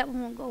 Hopefully that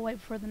one won't go away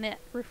before the net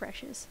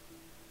refreshes.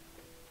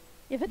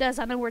 If it does,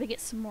 I know where to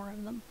get some more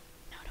of them.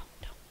 No,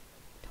 don't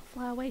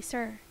fly away,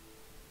 sir.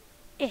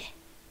 Eh.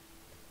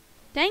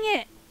 Dang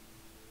it!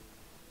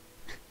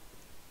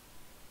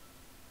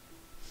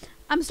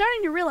 I'm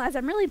starting to realize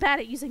I'm really bad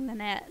at using the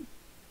net.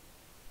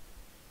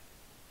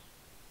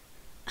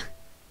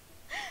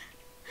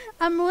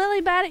 I'm really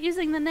bad at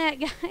using the net,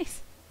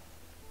 guys.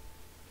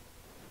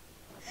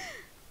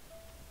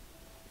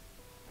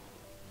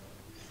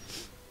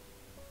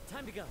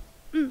 Time to go.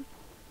 I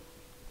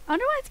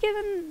wonder why it's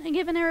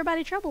giving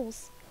everybody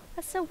troubles.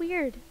 That's so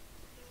weird.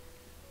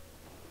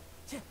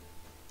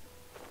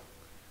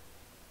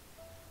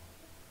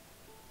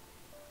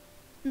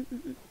 Meow.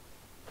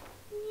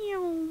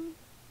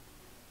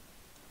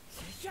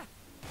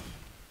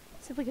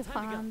 See if we can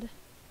find.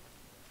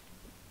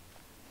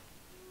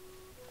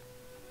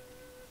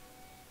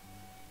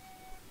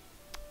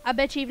 I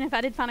bet you even if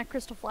I did find a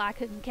crystal fly, I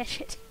couldn't catch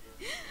it.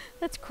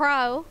 That's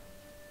Crow.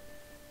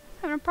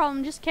 Having a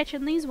problem just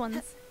catching these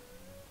ones.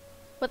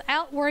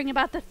 Without worrying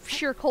about the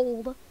sheer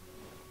cold.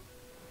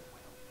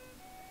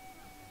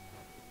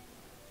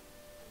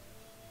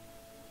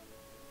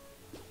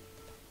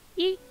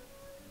 Yeet.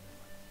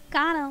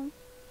 Got him.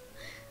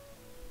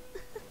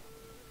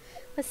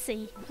 Let's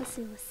see.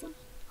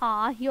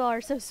 Aw, you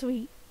are so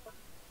sweet.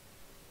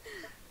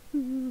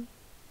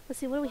 Let's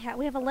see, what do we have?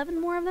 We have 11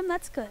 more of them?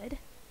 That's good.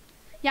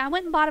 Yeah, I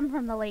went and bought them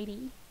from the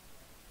lady.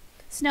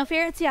 Snow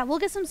ferrets? Yeah, we'll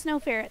get some snow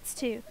ferrets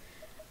too.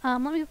 Let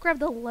me grab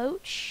the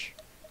loach.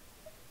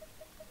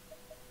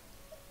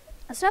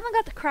 I still haven't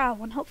got the crow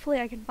one. Hopefully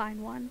I can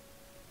find one.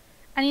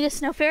 I need a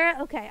snow ferret?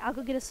 Okay, I'll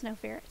go get a snow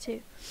ferret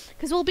too.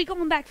 Because we'll be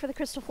going back for the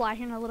crystal fly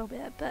here in a little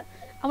bit. But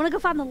I want to go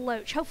find the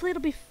loach. Hopefully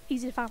it'll be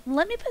easy to find.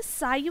 Let me put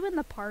Sayu in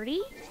the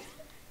party.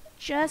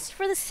 Just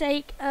for the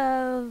sake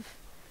of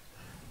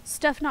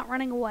stuff not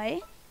running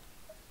away.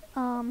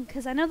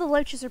 Because I know the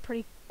loaches are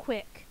pretty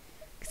quick.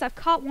 Because I've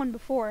caught one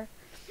before.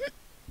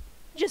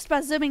 Just by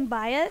zooming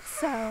by it,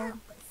 so...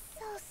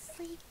 So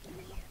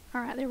sleepy.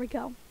 Alright, there we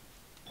go.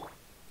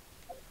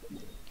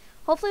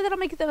 Hopefully that'll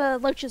make the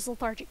loaches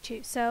lethargic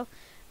too. So,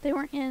 they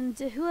were in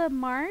Dahua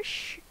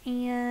Marsh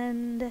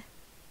and...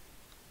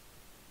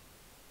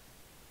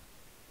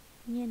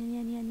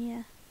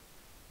 Yeah.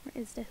 Where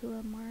is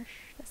Dahua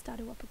Marsh? That's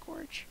Daduapa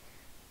Gorge.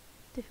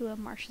 Dahua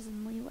Marsh is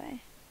in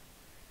Leeway.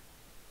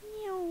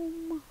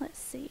 Let's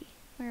see.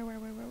 Where?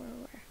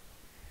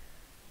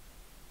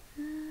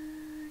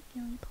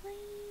 Gilly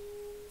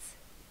Plains.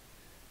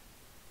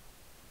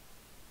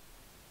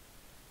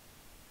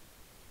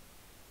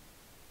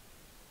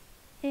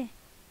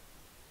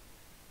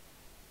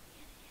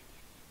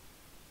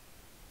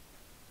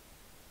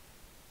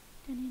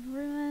 Dunning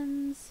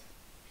Ruins.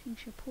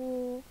 Shingsha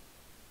Pool.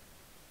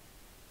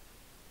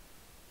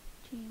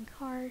 Jean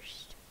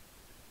Karst.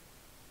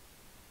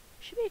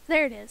 Should be.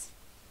 There it is.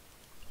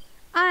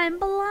 I'm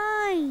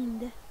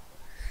blind.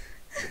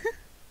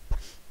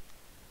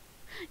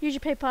 Use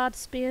your PayPal to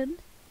spend.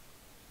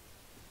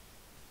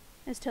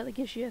 This totally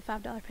gives you a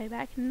 $5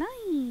 payback.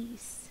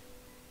 Nice.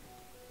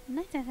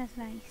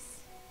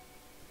 Nice.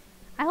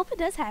 I hope it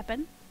does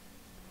happen.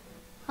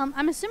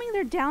 I'm assuming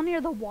they're down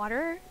near the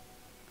water.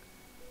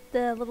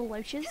 The little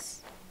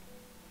loaches.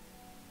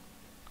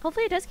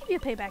 Hopefully it does give you a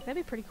payback. That'd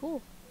be pretty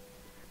cool.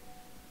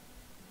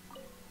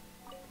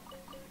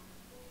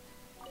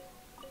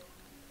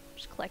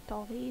 Just collect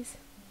all these.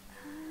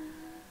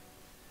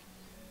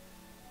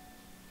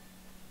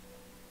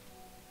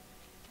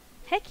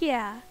 Heck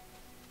yeah.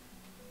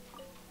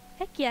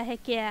 Heck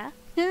yeah.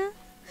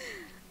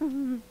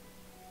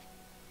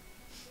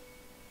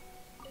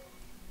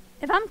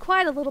 If I'm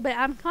quiet a little bit,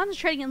 I'm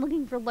concentrating and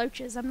looking for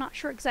loaches. I'm not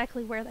sure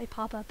exactly where they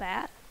pop up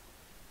at.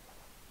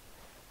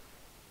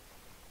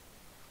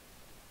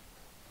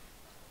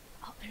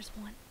 Oh, there's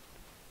one.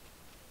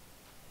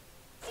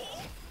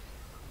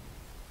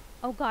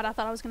 Oh god, I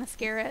thought I was gonna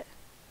scare it.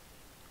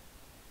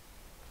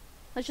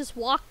 Let's just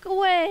walk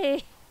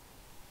away.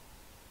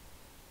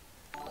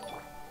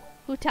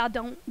 Hutao,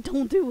 don't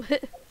do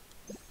it.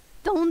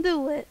 Don't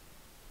do it.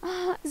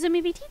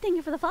 Zumi BT, thank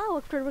you for the follow.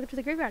 Welcome to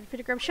the graveyard. If you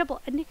to grab a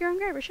shovel and nick your own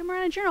grave or somewhere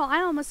on a journal,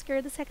 I almost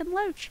scared the second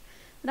loach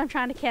that I'm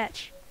trying to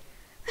catch.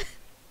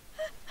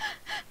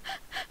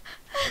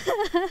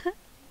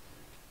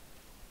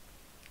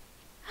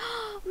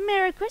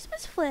 Merry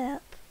Christmas,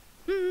 Flip.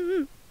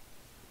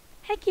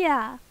 Heck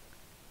yeah.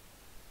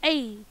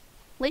 Hey,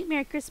 late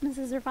Merry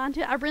Christmases are fine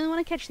too. I really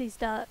want to catch these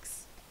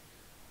ducks.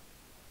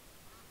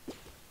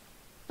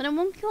 But it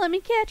won't let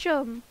me catch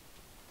them.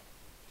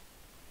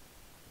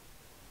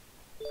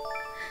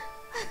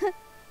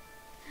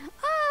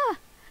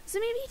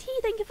 Zumi BT,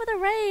 thank you for the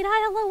raid.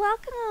 Hi, hello,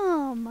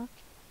 welcome.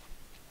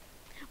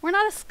 We're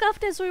not as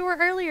scuffed as we were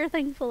earlier,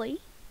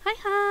 thankfully.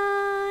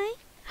 Hi.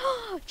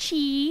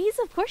 Cheese?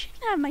 Of course you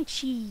can have my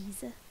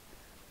cheese.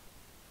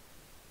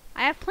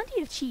 I have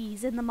plenty of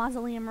cheese in the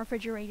mausoleum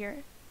refrigerator.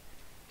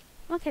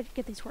 Okay,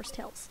 get these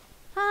horsetails.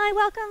 Hi,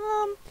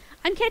 welcome.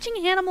 I'm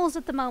catching animals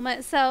at the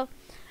moment, so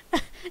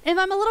if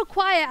I'm a little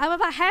quiet, I'm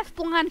about half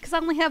blind because I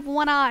only have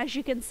one eye, as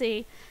you can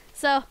see.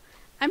 So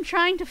I'm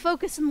trying to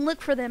focus and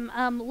look for them.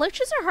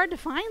 Loaches are hard to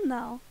find,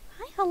 though.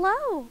 Hi,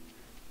 hello.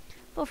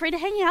 Feel free to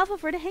hang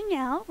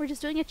out. We're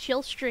just doing a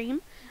chill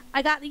stream.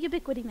 I got the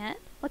Ubiquity net.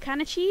 What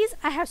kind of cheese?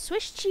 I have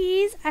Swiss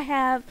cheese. I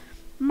have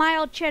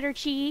mild cheddar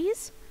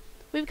cheese.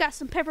 We've got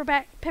some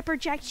pepper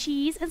jack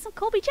cheese and some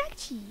Colby Jack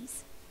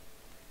cheese.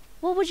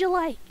 What would you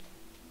like?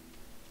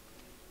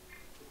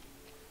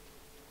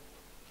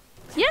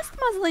 Yes, the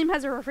mausoleum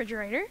has a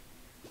refrigerator.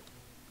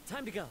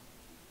 Time to go.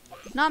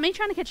 Not me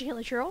trying to catch a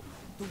hilly churl.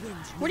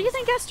 Where do you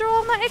think I store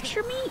all my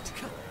extra meat?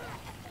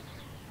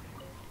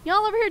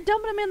 Y'all over here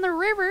dumping them in the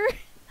river.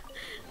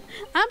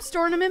 I'm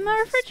storing them in my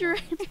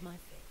refrigerator.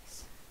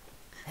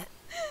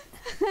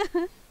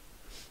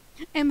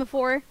 And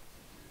before,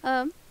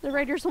 the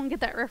raiders won't get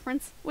that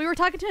reference. We were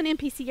talking to an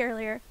NPC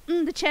earlier.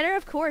 The cheddar,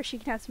 of course, you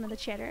can have some of the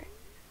cheddar.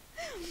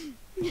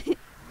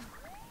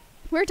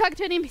 We were talking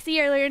to an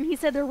NPC earlier, and he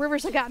said the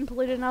rivers had gotten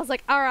polluted, and I was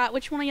like, alright,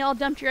 which one of y'all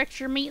dumped your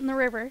extra meat in the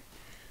river?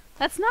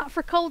 That's not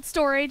for cold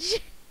storage.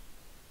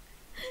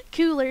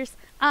 Coolers.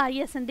 Ah,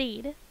 yes,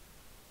 indeed.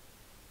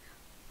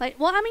 Like,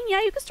 well, I mean,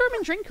 yeah, you can store them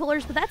in drink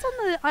coolers, but that's on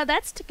the,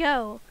 that's to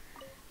go.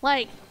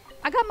 Like,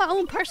 I got my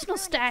own personal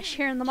stash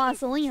here in the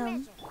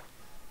mausoleum.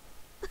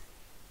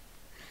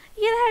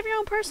 You gotta have your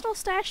own personal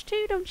stash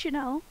too, don't you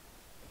know?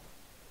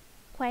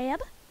 Quab.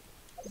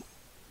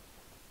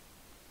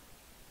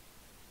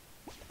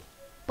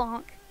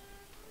 Bonk.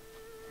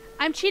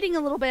 I'm cheating a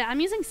little bit.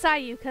 I'm using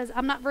Sayu because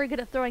I'm not very good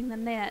at throwing the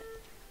net.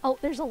 Oh,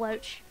 there's a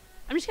loach.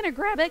 I'm just gonna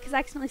grab it because I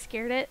accidentally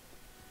scared it.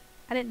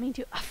 I didn't mean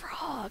to. A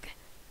frog.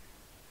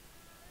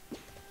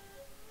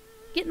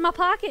 Get in my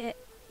pocket.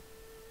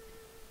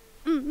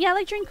 Yeah, I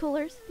like drink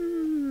coolers.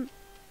 Gonna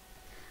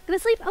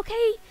sleep?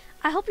 Okay.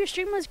 I hope your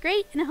stream was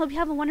great, and I hope you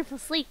have a wonderful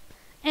sleep.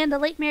 And a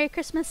late Merry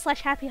Christmas /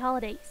 Happy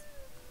Holidays.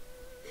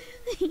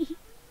 Good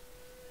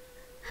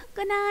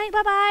night.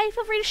 Bye-bye.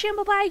 Feel free to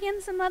shamble by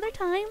again some other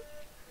time.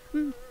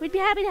 We'd be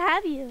happy to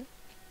have you.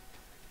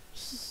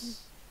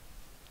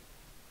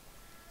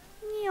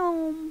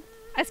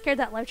 I scared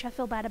that loach. I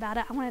feel bad about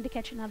it. I wanted to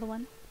catch another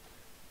one.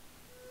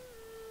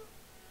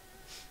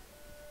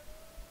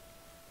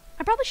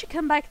 I probably should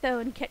come back, though,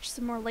 and catch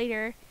some more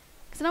later.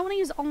 Because I don't want to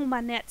use all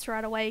my nets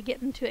right away,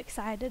 getting too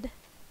excited.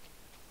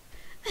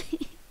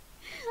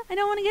 I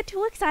don't want to get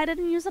too excited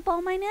and use up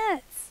all my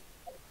nets.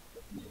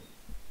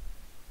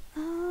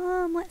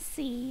 Let's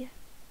see.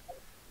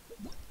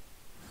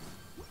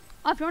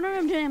 Oh, if you wonder what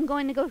I'm doing, I'm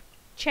going to go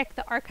check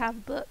the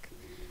archive book.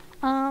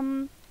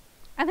 I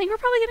think we're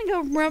probably going to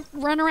go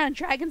run around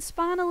Dragon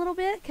Spawn a little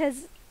bit,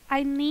 because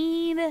I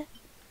need,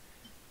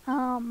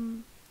 I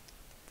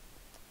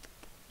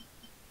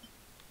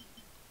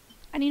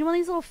need one of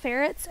these little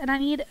ferrets, and I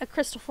need a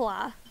crystal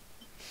fly.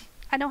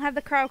 I don't have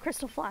the cryo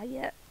crystal fly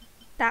yet.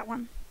 That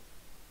one.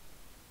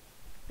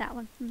 That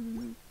one.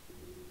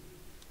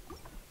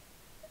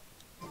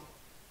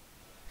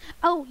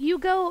 Oh, you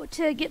go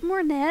to get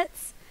more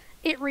nets.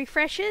 It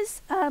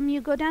refreshes.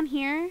 You go down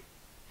here.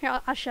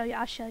 Here, I'll show you.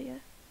 I'll show you.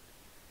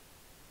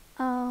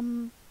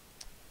 Let's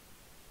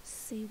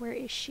see, where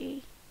is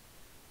she?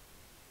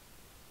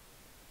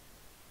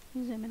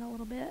 Zoom in a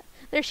little bit.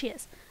 There she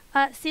is.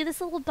 See this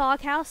little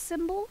doghouse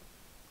symbol?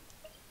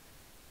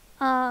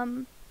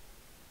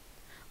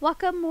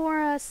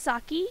 Wakamura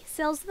Saki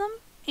sells them,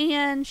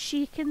 and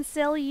she can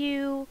sell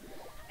you,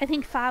 I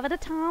think, 5 at a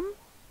time.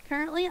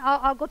 Currently,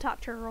 I'll go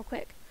talk to her real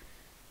quick.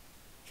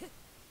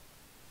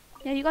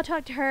 Yeah, you go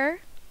talk to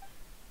her,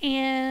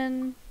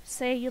 and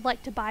say you'd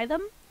like to buy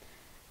them.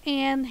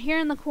 And here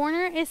in the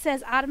corner, it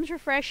says items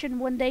refresh in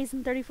 1 day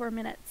and 34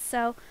 minutes.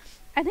 So,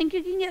 I think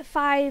you can get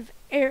 5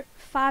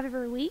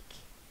 every week.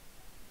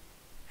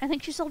 I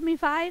think she sold me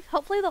 5.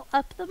 Hopefully they'll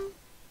up them.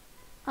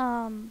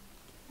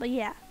 But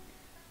yeah.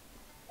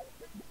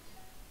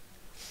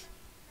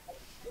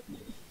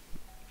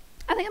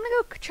 I think I'm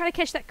gonna go try to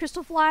catch that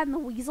crystal fly and the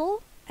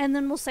weasel, and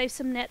then we'll save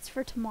some nets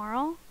for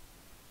tomorrow.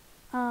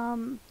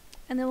 And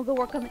then we'll go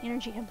work on the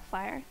energy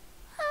amplifier.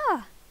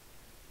 Ah!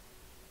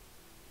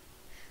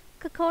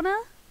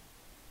 Kokona?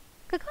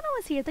 Kokona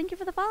was here. Thank you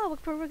for the follow.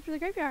 Welcome to the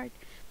graveyard.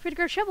 Free to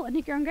grow shovel and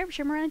nick your own grave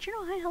shimmer around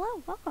channel. Hi,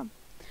 hello, welcome.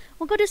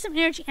 We'll go do some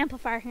energy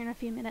amplifier here in a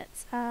few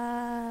minutes.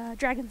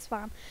 Dragon's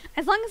Farm.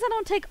 As long as I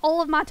don't take all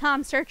of my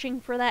time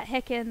searching for that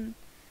heckin'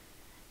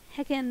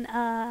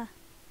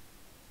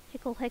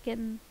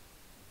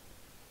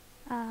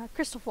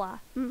 crystal fly.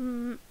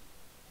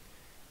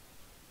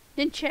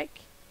 Didn't check.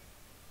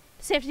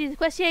 Does he have to do the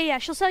quest? Yeah,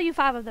 she'll sell you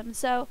 5 of them.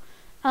 So,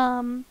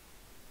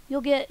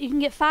 you can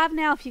get 5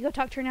 now if you go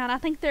talk to her now. And I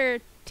think they're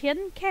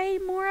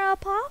 10k more a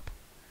pop.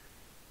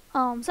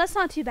 So that's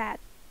not too bad.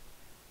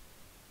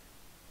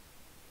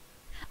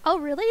 Oh,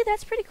 really?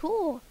 That's pretty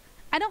cool.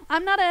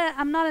 I'm not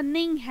a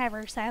Ning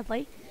haver,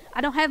 sadly.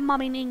 I don't have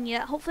Mommy Ning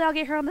yet. Hopefully I'll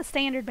get her on the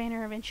standard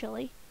banner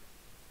eventually.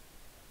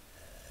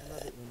 I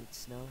love it when it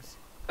snows.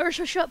 Or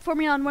she'll show up for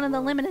me on one of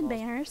the limited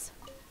banners.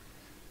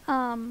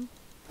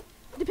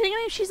 Depending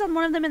on if she's on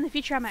one of them in the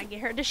future, I might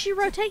get her. Does she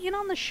rotate in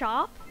on the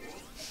shop?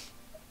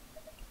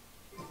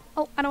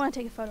 Oh, I don't want to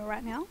take a photo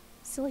right now.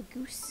 Silly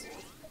goose.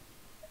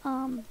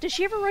 Does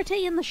she ever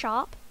rotate in the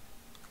shop?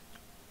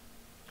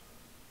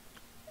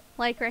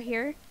 Like right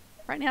here.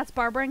 Right now it's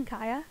Barbara and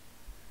Kaya.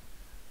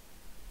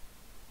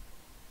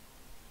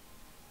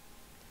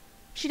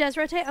 She does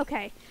rotate?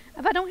 Okay.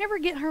 If I don't ever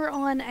get her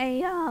on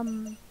a,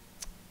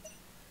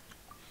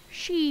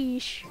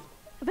 sheesh.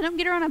 If I don't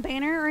get her on a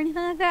banner or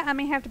anything like that, I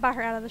may have to buy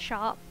her out of the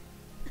shop.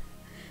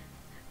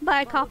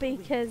 Buy a copy,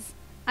 because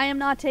I'm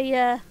not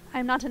a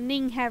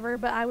Ning haver,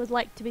 but I would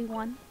like to be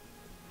one.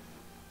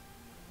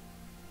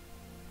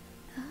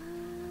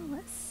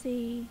 Let's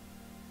see.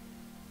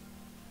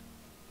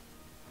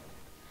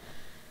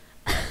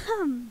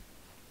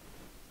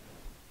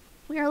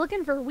 We are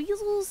looking for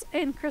weasels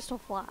and crystal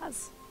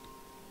flies.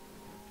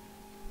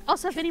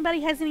 Also, if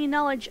anybody has any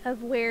knowledge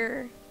of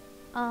where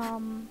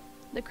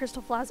the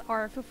crystal flies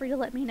are, feel free to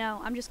let me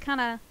know. I'm just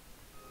kind of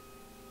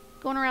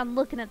going around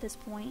looking at this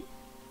point.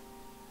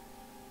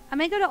 I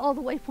may go to all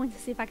the waypoints to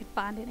see if I can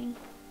find any.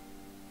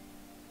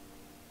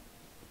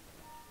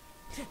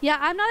 Yeah,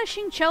 I'm not a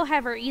Xingqiu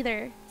haver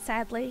either,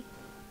 sadly.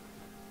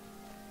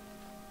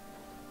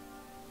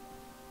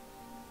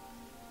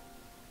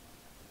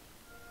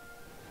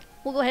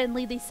 We'll go ahead and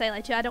leave these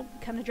Sailite too. I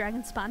don't come to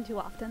Dragon Spawn too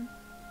often.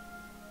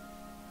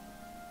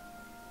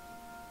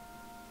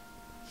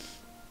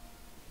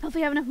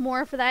 Hopefully you have enough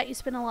more for that. You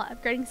spend a lot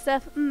upgrading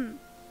stuff.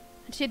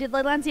 She did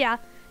ley lines, yeah.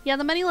 Yeah,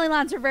 the money ley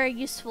lines are very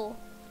useful.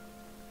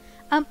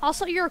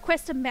 Also your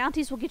request and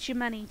bounties will get you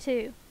money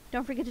too.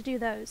 Don't forget to do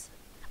those.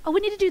 Oh, we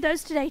need to do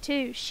those today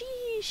too.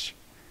 Sheesh.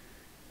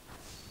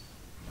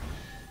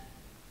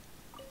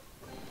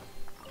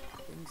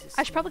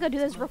 I should probably go do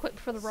those real quick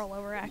before the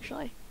rollover,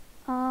 actually.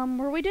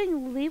 Were we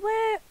doing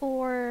Liwet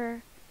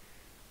or...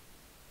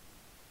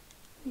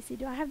 Let me see,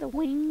 do I have the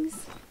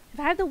wings? If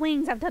I have the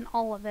wings, I've done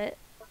all of it.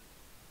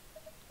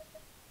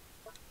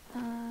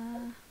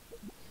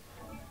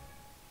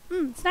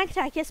 Snack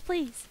attack, yes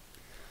please.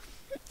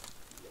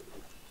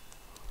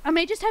 I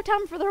may just have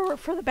time for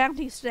the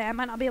bounties today. I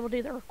might not be able to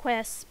do the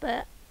requests,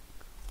 but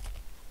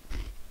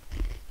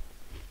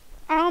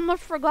I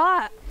almost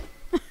forgot.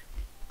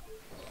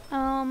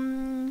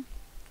 Alright,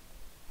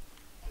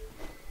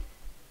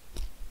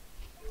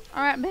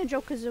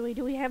 Banjo-Kazooie,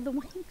 do we have the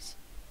wings?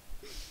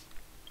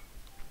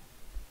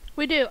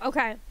 We do,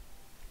 okay.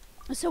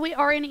 So we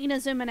are in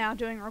Inazuma now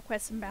doing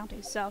requests and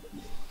bounties, so.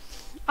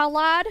 I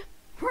lied.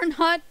 We're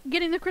not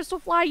getting the crystal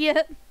fly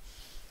yet.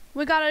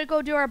 We gotta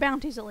go do our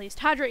bounties at least.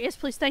 Hydrate, yes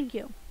please, thank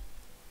you.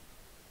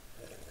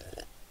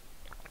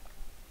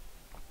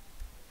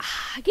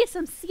 Get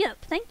some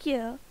sip, thank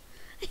you.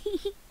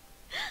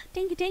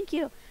 Thank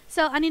you.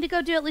 So I need to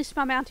go do at least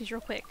my bounties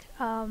real quick.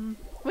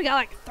 We got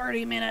like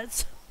 30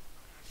 minutes.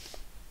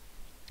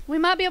 We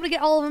might be able to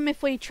get all of them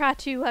if we try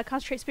to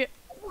concentrate spirit.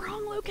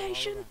 Wrong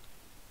location.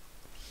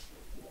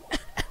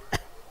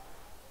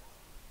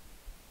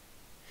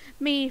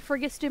 Me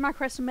forgets to do my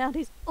crest and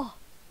bounties. Oh.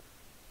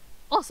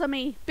 Also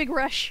me. Big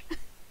rush.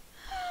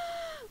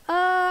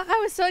 I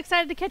was so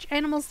excited to catch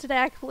animals today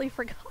I completely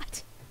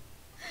forgot.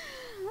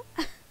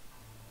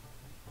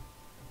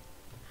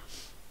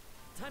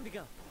 Time to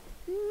go.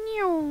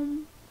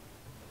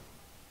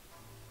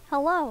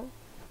 Hello.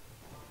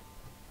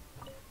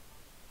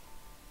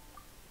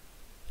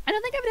 I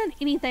don't think I've done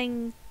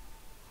anything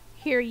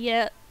here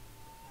yet.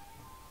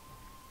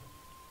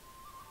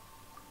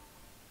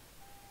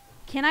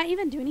 Can I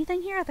even do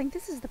anything here? I think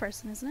this is the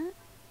person, isn't it?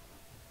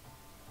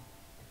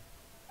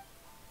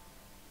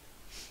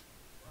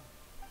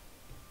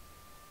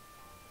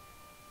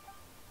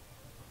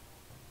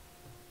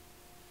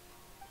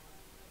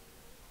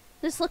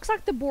 This looks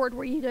like the board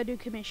where you go do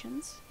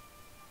commissions.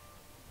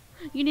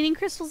 You needing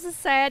crystals is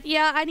sad.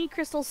 Yeah, I need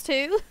crystals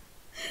too.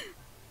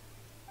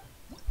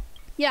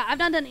 Yeah, I've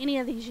not done any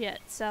of these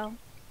yet, so.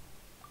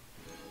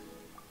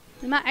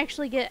 We might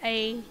actually get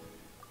a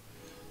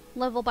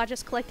level by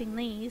just collecting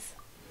these.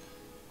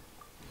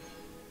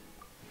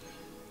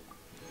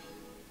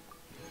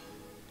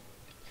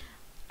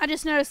 I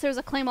just noticed there's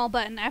a claim all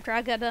button after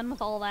I got done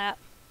with all that.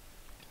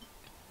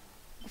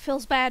 It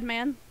feels bad,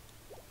 man.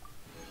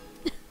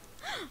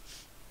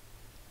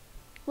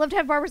 Love to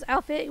have Barbara's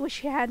outfit. Wish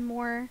she had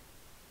more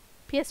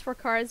PS4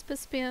 cards, but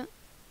spent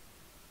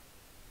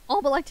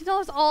all but like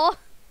 $10 all.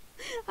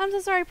 I'm so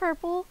sorry,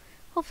 Purple.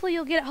 Hopefully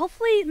you'll get it.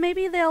 Hopefully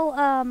maybe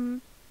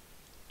they'll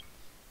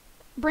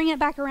bring it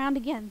back around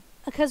again.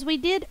 Because we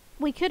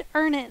could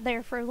earn it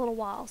there for a little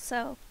while,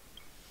 so.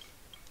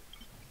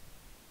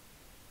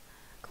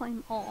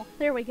 Claim all.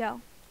 There we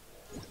go.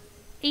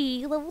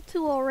 Level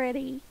 2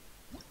 already.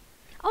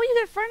 Oh, you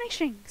get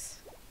furnishings.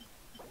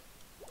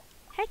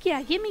 Heck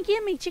yeah,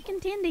 gimme chicken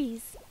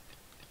tendies.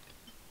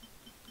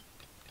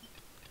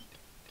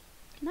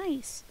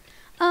 Nice.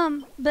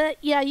 But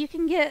yeah, you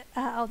can get,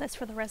 oh, that's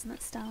for the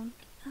resonance stone.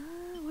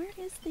 Where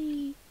is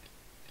the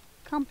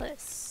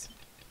compass?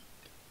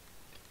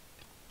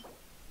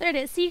 There it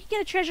is. So you can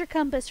get a treasure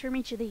compass from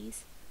each of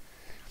these.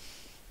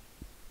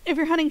 If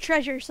you're hunting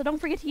treasure, so don't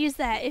forget to use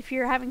that if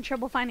you're having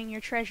trouble finding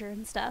your treasure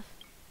and stuff.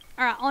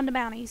 Alright, on to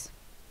bounties.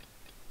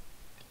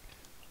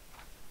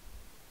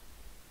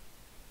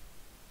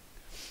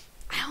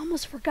 I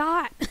almost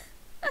forgot.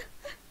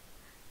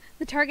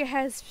 The target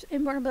has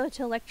invulnerability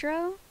to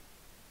Electro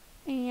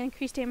and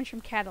increased damage from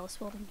catalyst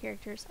wielding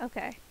characters.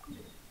 Okay.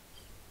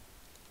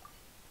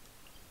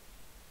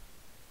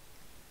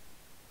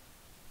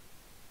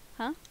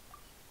 Huh?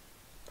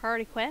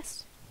 Priority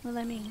quest? What does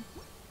that mean?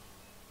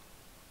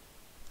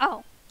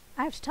 Oh,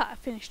 I have to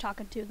finish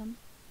talking to them.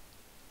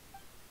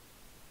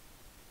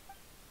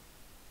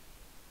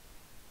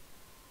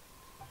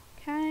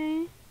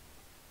 Okay.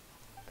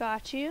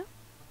 Got you.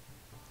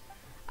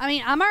 I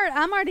mean, I'm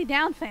already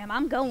down, fam.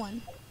 I'm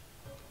going.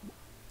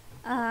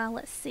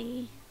 Let's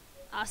see.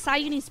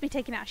 Sayu needs to be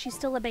taken out. She's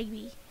still a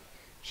baby.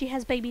 She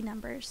has baby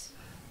numbers.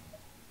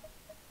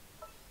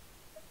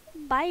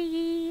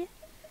 Bye.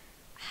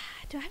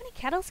 Do I have any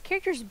Catalyst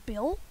characters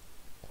built?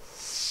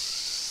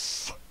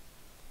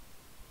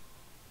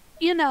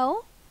 You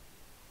know,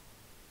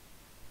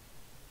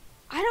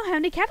 I don't have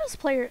any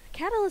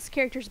Catalyst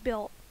characters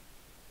built.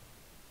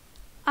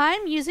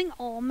 I'm using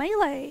all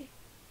melee.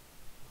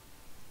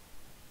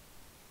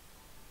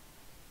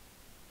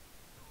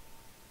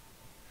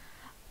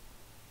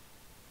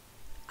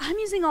 I'm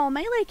using all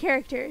melee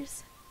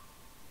characters.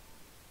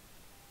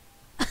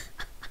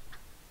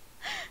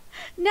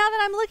 Now that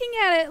I'm looking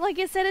at it, like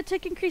it said it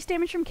took increased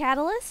damage from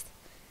Catalyst.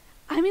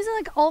 I'm using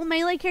like all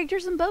melee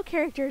characters and bow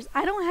characters.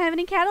 I don't have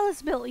any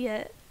Catalyst built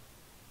yet.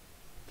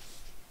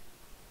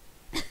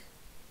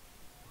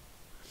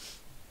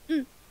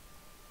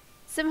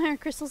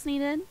 700 crystals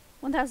needed.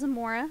 1000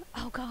 Mora.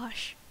 Oh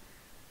gosh.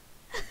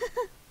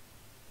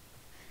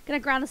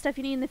 Gonna grind the stuff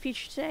you need in the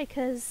future today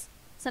because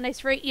Sunday's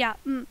free. Yeah.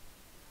 So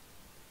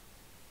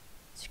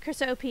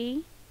Chris OP.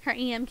 Her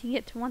EM can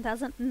get to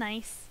 1000.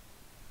 Nice.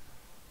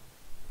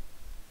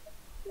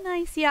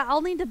 Nice. Yeah,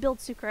 I'll need to build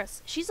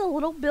Sucrose. She's a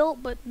little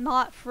built, but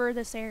not for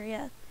this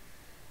area.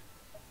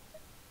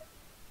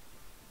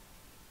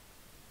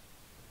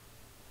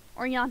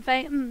 Or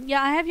Yanfei.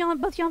 Yeah, I have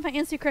both Yanfei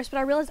and Sucrose, but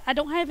I realized I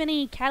don't have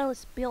any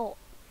Catalyst built.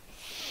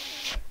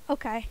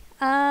 Okay.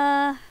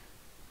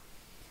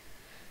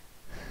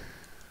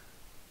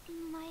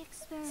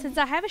 Since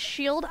I have a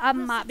shield, I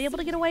might be able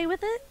to get away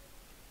with it.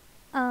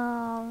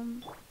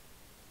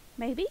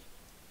 Maybe?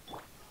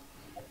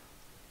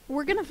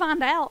 We're gonna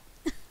find out.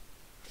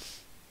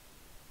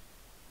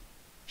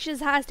 She has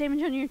the highest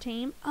damage on your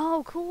team.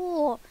 Oh,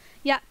 cool.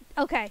 Yeah,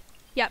 okay.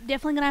 Yeah,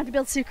 definitely gonna have to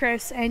build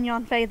Sucrose and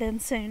Yanfei then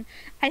soon.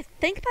 I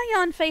think my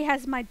Yanfei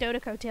has my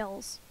Dodoco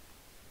tails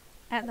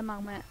at the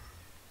moment.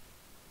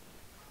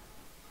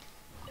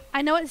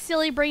 I know it's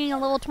silly bringing a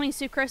level 20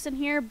 Sucrose in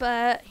here,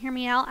 but hear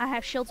me out. I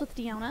have shields with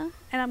Diona,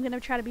 and I'm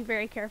gonna try to be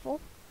very careful.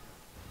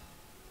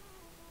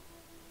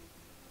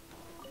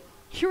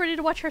 You ready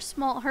to watch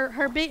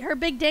her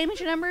big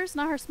damage numbers,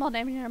 not her small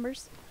damage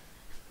numbers?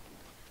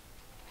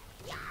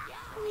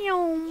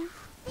 Think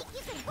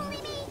you can bully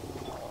me?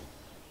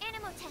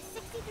 Animal test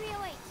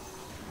 6308.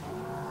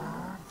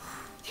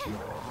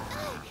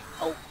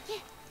 Oh.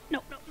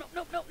 No. I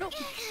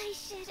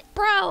should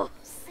Bro!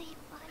 sleep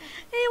on it.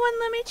 He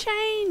wouldn't let me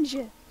change.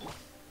 Into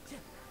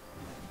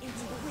the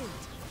wind.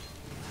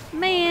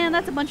 Man,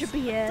 that's a bunch of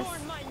BS. Look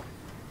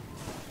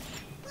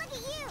at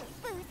you,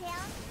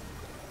 Boozehound.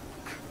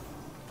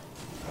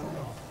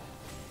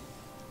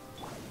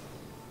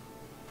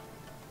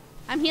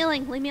 I'm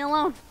healing. Leave me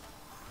alone.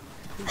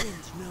 The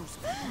wind knows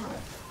me.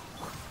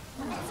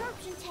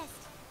 Absorption test.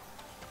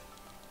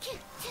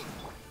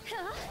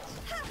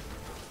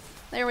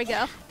 There we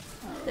go.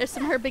 There's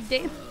some her big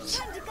damage.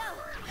 Time to go.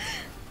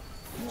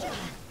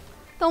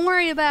 Don't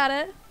worry about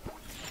it.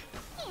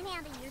 Can't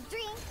handle your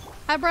drink.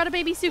 I brought a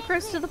baby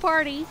Sucrose to the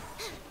party.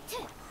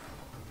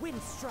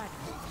 Wind strike.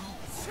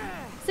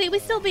 See, we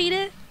still beat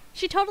it.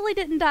 She totally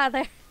didn't die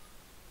there.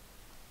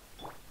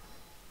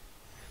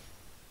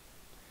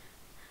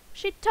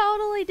 She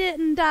totally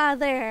didn't die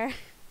there.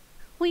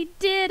 We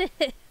did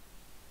it.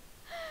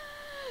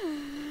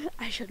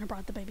 I shouldn't have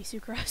brought the baby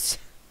Sucrose.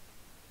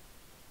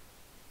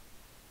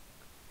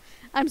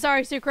 I'm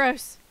sorry,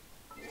 Sucrose.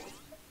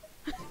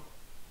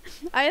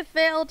 I have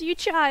failed you,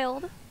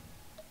 child.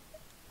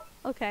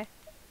 Okay.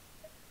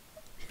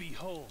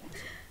 Behold.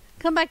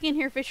 Come back in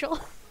here, official.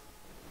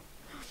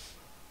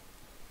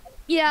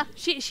 Yeah,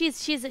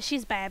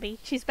 she's babby.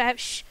 She's bab.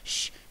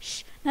 Shh.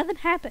 Nothing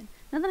happened.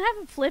 Nothing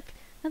happened, Flip.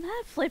 Nothing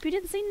happened, Flip. You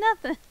didn't see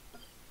nothing.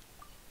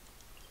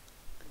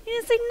 You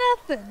didn't see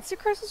nothing.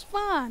 Sucrose was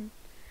fine.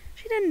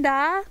 She didn't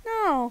die.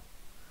 No.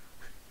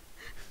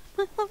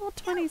 My level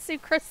 20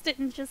 Sucrose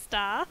didn't just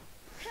die.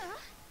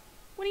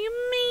 What do you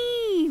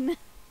mean?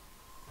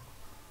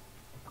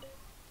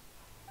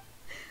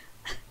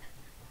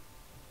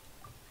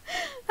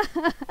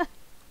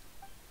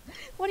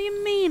 What do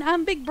you mean?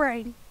 I'm big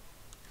brain.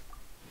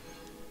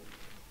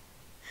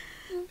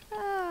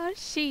 Oh,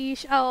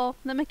 sheesh. Oh,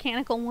 the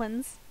mechanical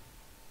ones.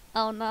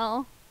 Oh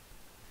no.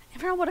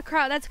 Everyone would have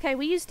cried. That's okay.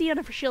 We use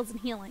Diona for shields and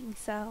healing,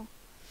 so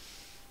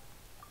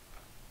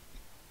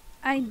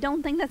I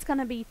don't think that's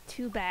gonna be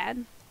too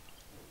bad.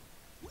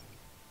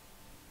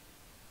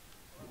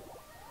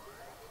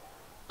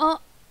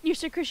 Oh, your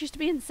Sucrose used to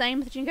be insane,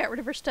 but you got rid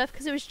of her stuff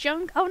because it was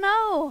junk? Oh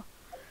no!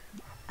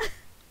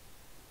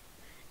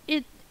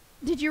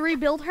 Did you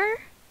rebuild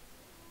her?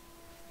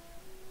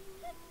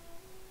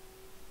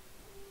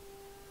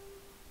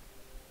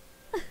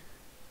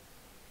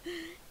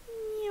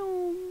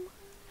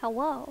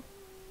 Hello.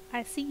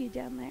 I see you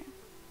down there.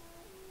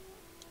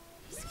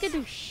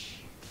 Skadoosh.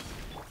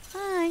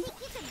 Hi. You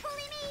can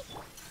bully me.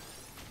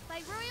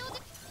 By royal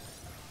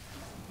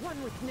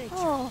One with nature.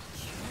 Oh.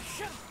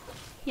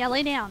 Yeah,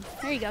 lay down.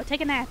 There you go. Take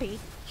a nappy.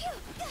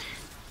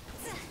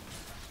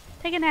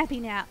 Take a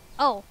nappy nap.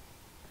 Oh.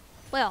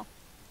 Well.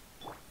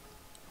 Look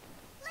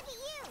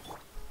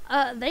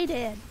at you. They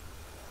did.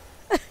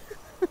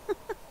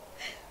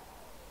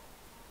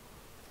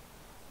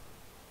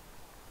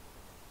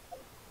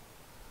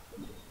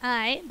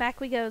 Alright,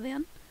 back we go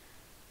then.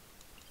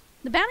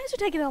 The bounties are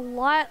taking a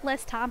lot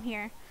less time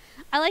here.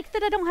 I like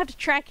that I don't have to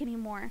track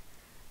anymore.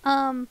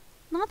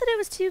 Not that it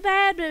was too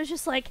bad, but it was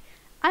just like,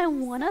 I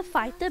want to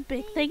fight the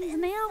big things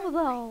now,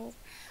 though.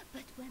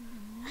 But when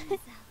the moon's out,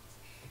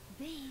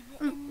 bathe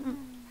in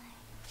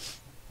moonlight.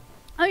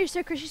 Oh, your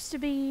circus used to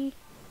be...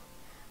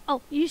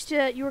 Oh, you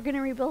were going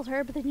to rebuild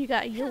her, but then you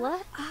got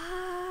Eula?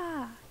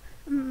 Ah.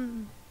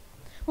 Well,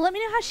 let me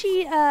know how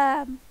she,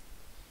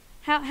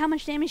 how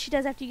much damage she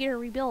does after you get her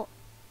rebuilt.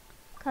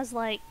 Because,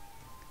 like,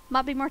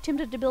 might be more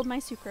tempted to build my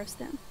Sucrose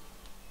then.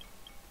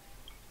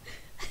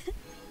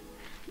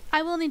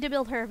 I will need to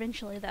build her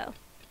eventually, though.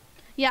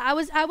 Yeah,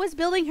 I was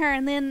building her,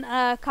 and then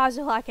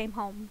Kazuha came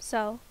home,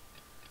 so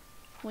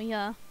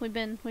we've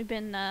been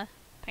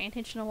paying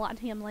attention a lot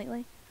to him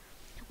lately.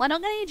 Well, I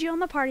don't need you on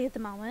the party at the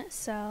moment,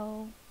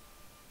 so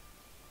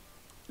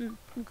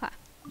okay.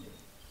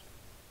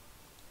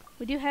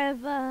 We do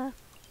have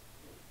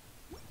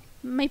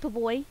Maple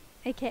Boy,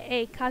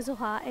 aka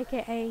Kazuha,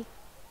 aka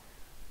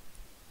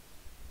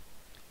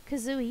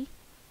Kazooie.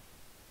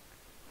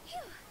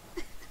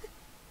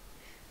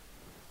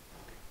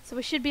 So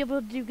we should be able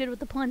to do good with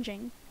the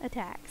plunging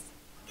attacks.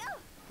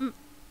 Can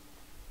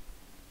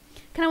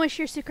I wish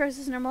your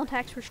Sucrose's normal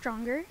attacks were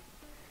stronger?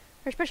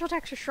 Her special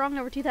attacks are strong,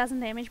 over 2,000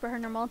 damage, but her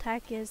normal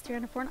attack is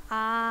 304.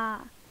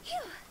 Ah.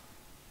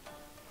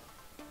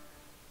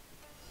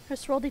 Her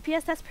swirl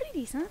DPS, that's pretty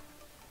decent.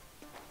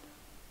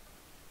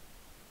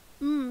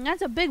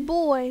 That's a big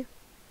boy.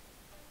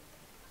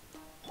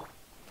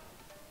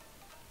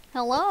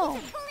 Hello.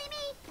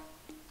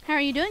 How are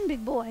you doing,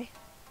 big boy?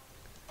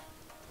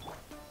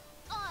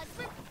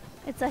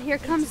 It's a here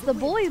comes the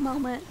boy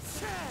moment.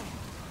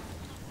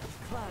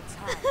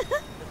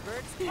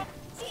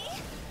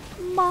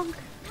 Monk.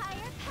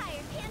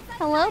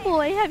 Hello,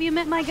 boy. Have you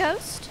met my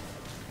ghost?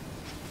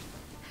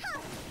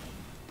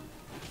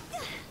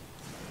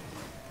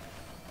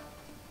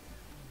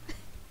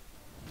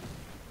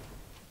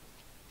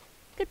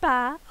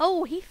 Goodbye.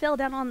 Oh, he fell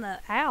down on the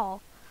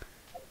owl.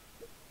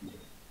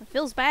 It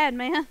feels bad,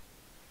 man.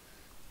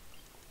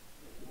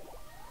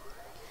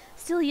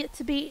 Still yet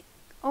to be...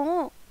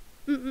 Oh.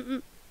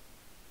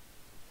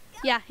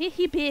 Yeah,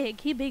 he big.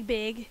 He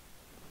big.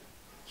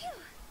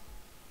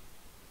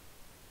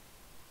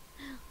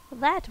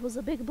 That was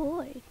a big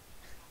boy.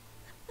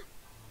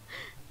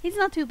 He's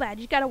not too bad.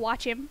 You gotta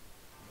watch him.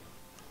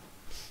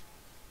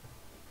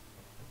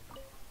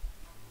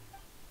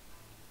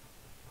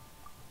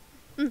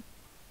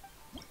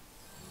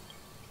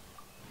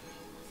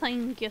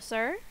 Thank you,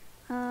 sir.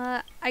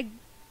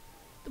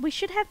 We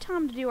should have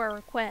time to do our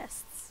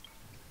requests.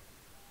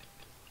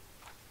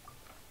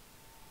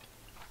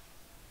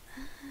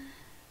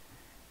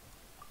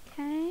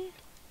 Okay.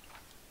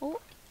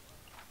 Oh.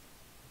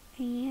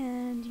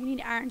 And you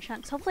need iron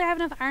chunks. Hopefully I have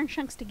enough iron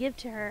chunks to give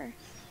to her.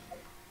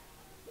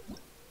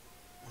 Let's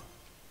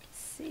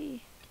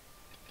see.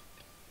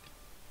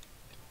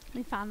 Let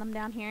me find them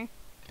down here.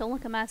 Don't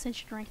look at my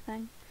ascension rank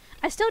thing.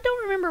 I still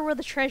don't remember where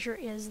the treasure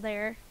is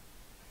there.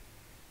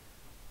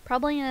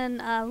 Probably in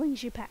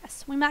Lingzhi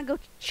Pass. We might go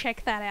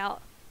check that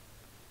out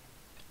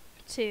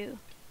too.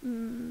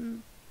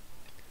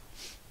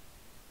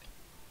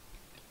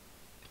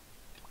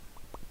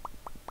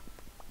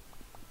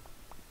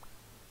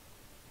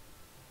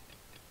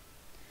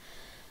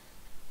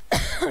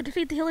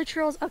 Defeat the hilly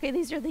trolls. Okay,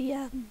 these are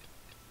the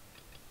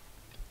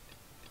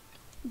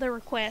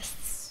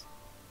requests.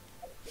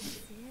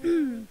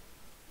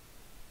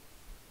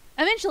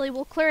 Eventually,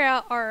 we'll clear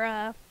out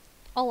our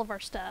all of our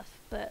stuff.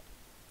 But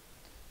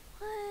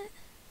what?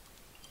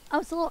 Oh,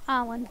 it's a little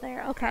island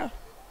there. Okay,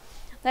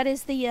 that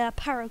is the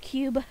pyro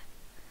cube.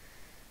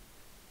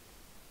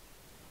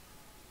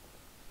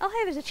 Oh,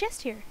 hey, there's a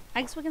chest here.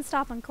 I guess we can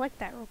stop and collect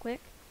that real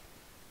quick.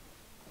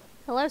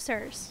 Hello,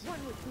 sirs.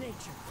 One with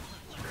nature.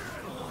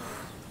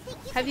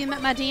 Have you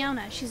met my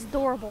Diona? She's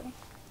adorable.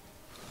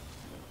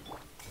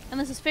 And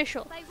this is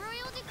Fischl.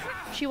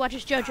 She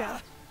watches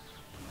JoJo.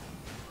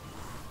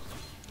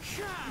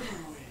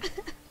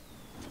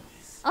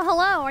 Oh,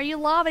 hello. Are you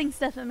lobbing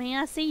stuff at me?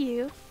 I see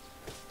you.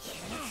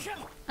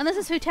 And this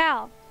is Hu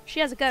Tao.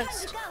 She has a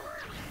ghost.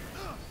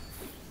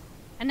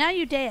 And now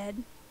you're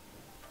dead.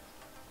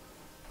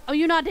 Oh,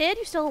 you're not dead?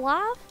 You're still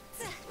alive?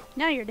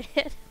 Now you're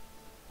dead.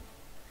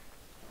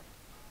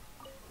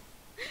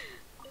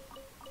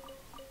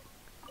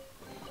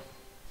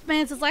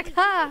 Man's is like,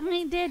 ha, I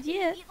ain't dead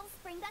yet.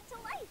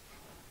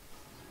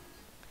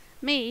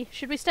 Me,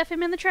 should we stuff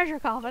him in the treasure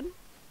coffin?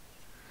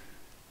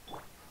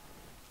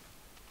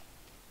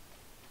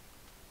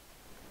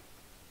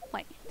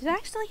 Wait, did I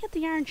actually hit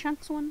the iron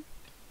chunks one?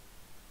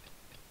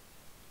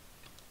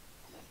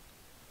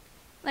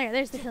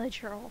 There's the hilly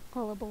troll,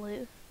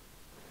 hullabaloo.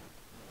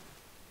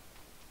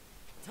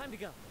 Time to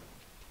go.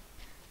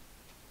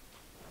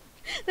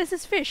 This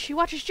is Fish. She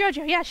watches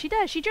JoJo. Yeah, she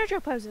does. She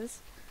JoJo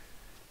poses.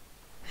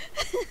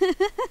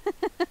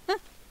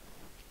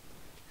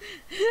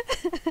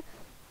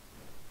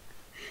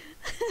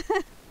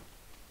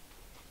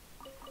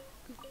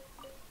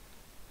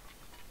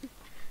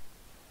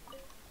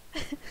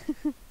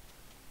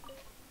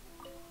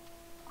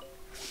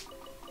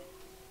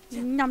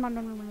 Nom nom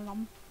nom nom nom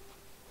nom.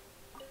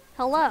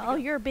 Hello. Oh,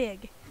 you're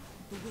big.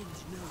 The wind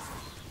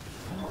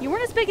knows. You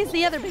weren't as big as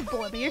the other big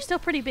boy, but you're still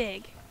pretty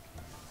big.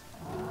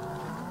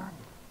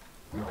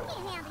 Can't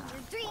handle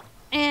your drink.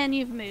 And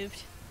you've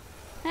moved.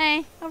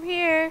 Hey, over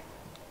here.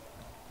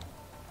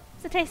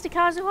 It's a taste of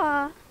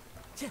Kazuha.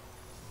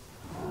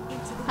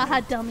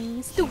 Haha,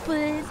 dummy.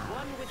 Stupid.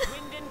 One with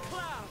wind and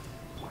cloud.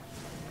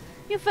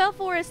 You fell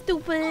for it,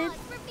 stupid. Pause,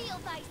 reveal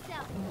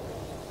thyself.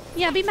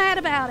 Yeah, be mad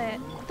about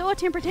it. Throw a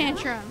temper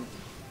tantrum.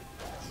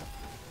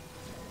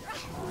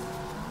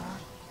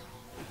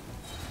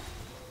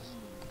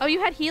 Oh, you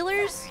had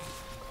healers?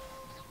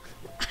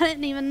 I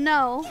didn't even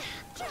know.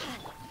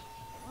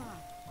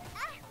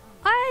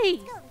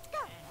 Hey! Let's go.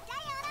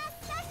 Diana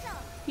special.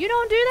 You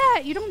don't do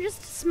that. You don't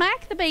just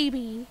smack the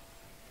baby.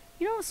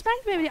 You don't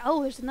smack the baby.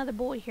 Oh, there's another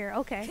boy here.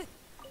 Okay.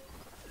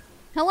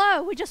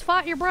 Hello, we just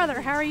fought your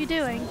brother. How are you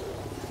doing?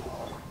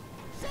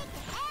 Shake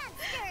and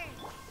stir.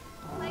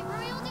 By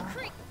royal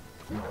decree.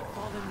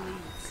 Fallen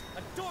leaves,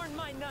 adorn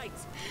my night.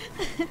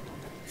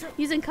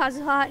 Using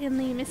Kazuha in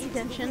the Misty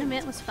Dungeon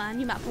event was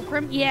fun. You might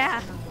Fulcrum?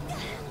 Yeah.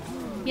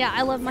 Yeah,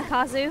 I love my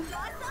Kazu.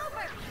 Cross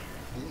over.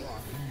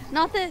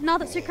 Not that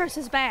Sucrose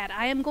is bad.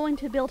 I am going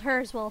to build her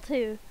as well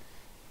too.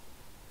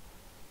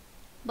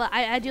 But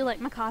I do like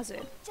my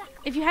Kazu.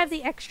 If you have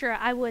the extra,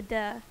 I would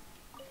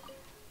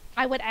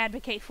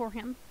advocate for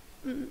him.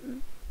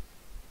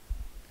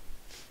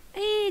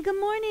 Hey, good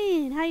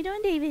morning. How you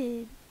doing,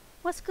 David?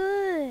 What's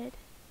good?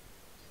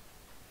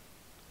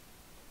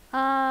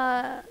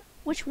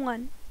 Which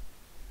one?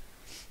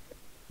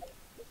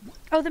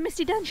 Oh, the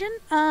Misty Dungeon?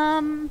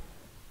 On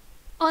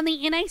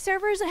the NA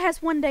servers, it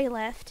has 1 day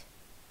left.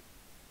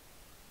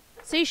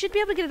 So you should be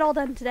able to get it all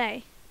done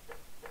today.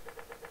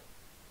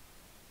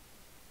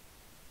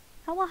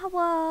 Hello,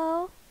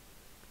 hello.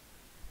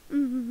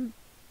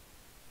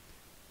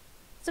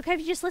 It's okay if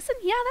you just listen?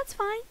 Yeah, that's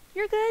fine.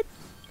 You're good.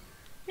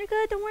 You're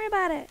good. Don't worry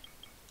about it.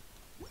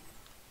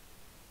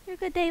 You're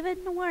good,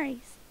 David. No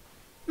worries.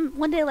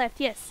 1 day left,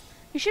 yes.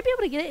 You should be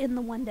able to get it in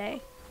the 1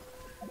 day.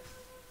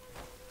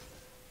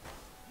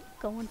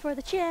 Going for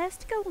the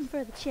chest. Going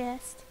for the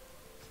chest.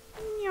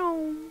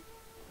 Meow.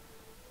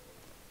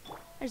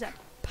 There's that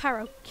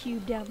pyro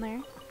cube down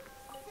there.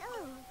 So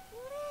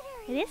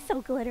glittery. It is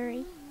so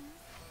glittery.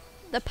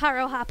 The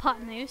pyro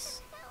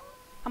hypotenuse.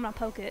 I'm gonna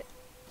poke it.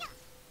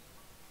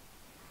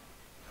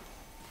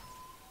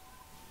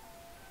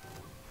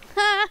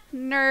 Ha!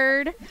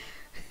 Nerd.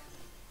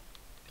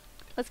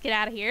 Let's get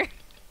out of here.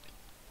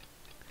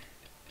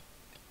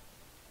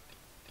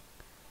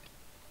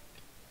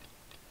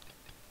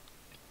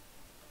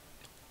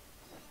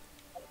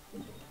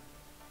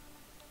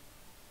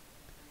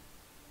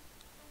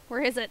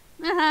 Where is it?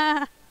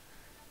 Ha!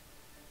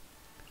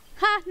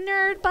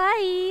 Nerd,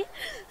 bye!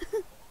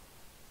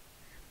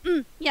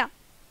 Yeah.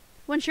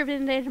 Once you're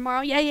in today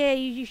tomorrow. Yeah,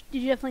 you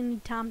definitely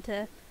need time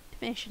to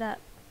finish it up.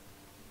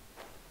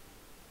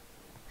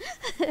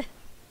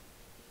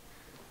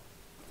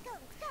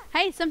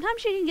 Hey,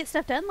 sometimes you can get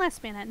stuff done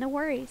last minute. No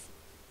worries.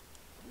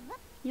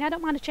 Yeah, I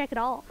don't mind to check at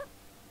all.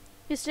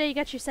 Yesterday you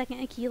got your second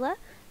Aquila.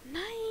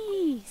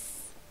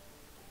 Nice!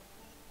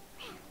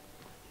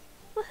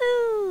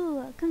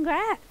 Woohoo!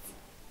 Congrats!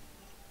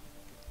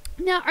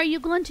 Now, are you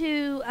going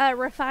to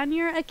refine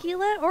your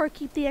Aquila or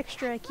keep the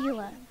extra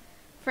Aquila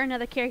for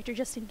another character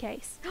just in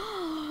case?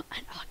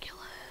 An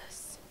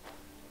Oculus!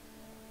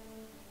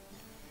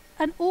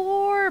 An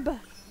orb!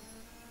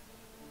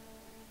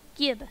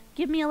 Give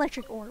me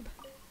electric orb.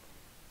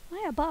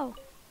 Oh yeah, bow.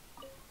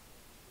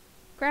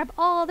 Grab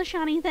all the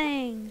shiny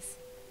things.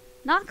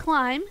 Not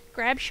climb,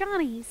 grab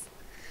shinies.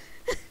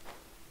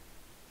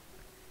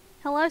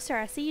 Hello, sir,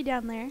 I see you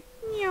down there.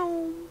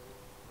 Meow.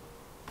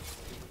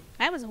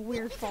 That was a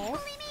weird fall.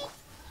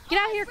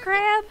 Get out here,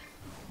 crab!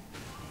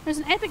 There's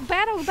an epic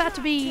battle about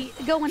to be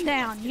going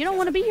down. You don't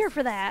want to be here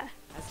for that.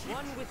 As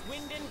one with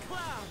wind and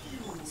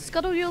cloud.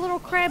 Scuttle your little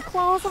crab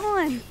claws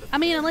on. I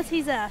mean, unless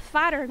he's a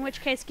fighter, in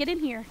which case, get in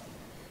here.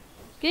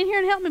 Get in here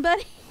and help me,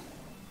 buddy.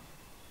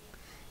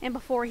 And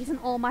before, he's an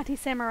almighty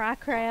samurai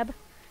crab.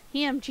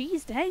 Him,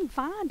 geez, dang,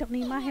 fine. Don't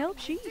need my help,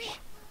 sheesh.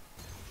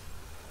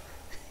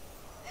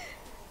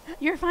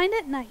 You find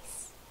it?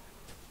 Nice.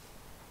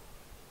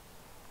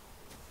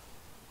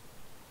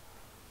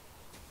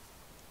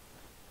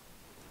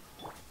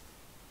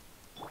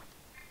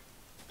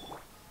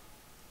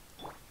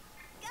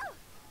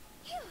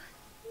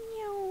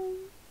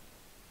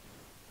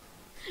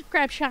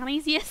 Grab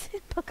shinies, yes.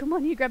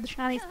 Pokemon, you grab the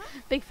shinies.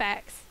 Big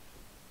facts.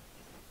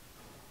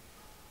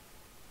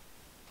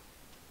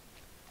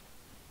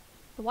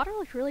 The water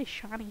looks really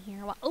shiny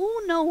here.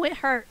 Oh no, it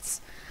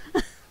hurts.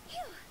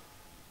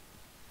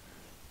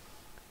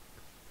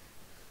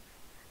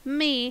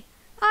 Me.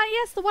 Ah,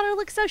 yes, the water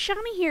looks so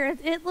shiny here.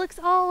 It looks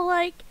all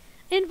like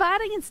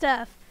inviting and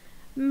stuff.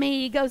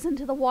 Me goes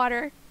into the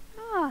water.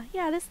 Ah,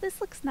 yeah, this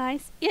looks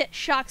nice. It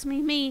shocks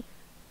me. Me,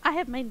 I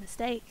have made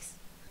mistakes.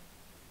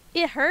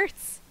 It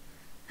hurts.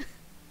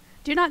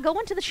 Do not go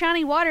into the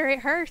shiny water. It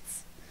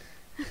hurts.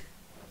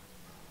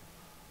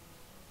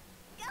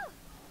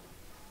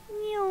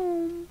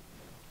 Meow.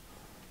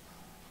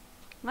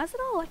 Why is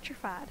it all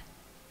electrified?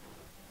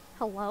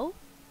 Hello?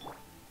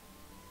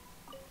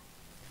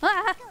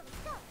 Ah! Go, let's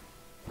go.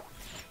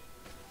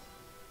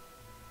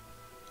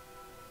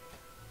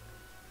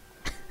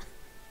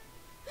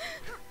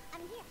 Ha,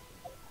 I'm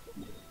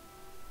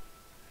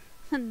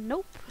here.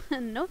 Nope.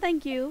 No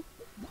thank you.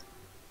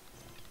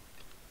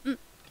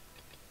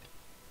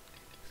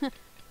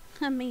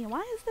 Me,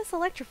 why is this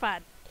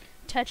electrified?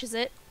 Touches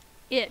it.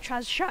 It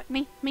tries to shock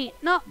me. Me,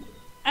 no.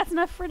 That's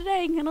enough for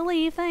today. I'm gonna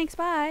leave. Thanks,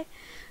 bye.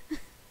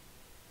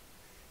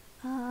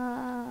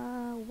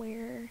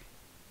 Where?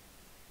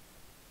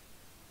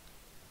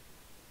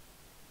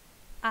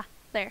 Ah,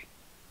 there.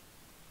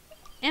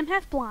 Am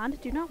half blonde,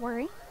 do not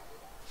worry.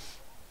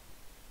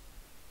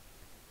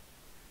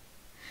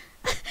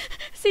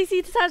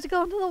 Cece decides to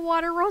go into the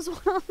water, rolls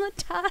one on the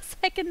die,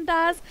 second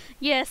dies.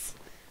 Yes.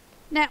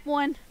 Nat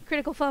 1,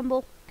 critical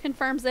fumble,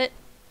 confirms it.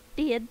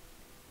 Did.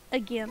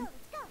 Again.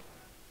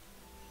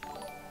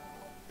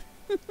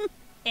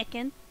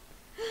 Ekin.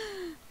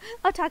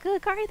 Otaku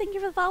Akari, thank you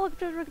for the follow.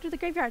 Welcome to the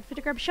graveyard. Fit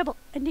to grab a shovel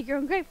and dig your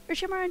own grave. Or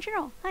Shimmer and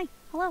Cheryl. Hi.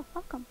 Hello.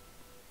 Welcome.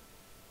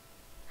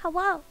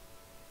 Hello.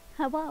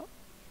 Hello.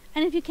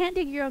 And if you can't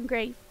dig your own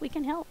grave, we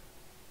can help.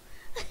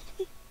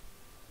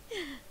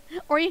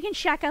 Or you can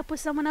shack up with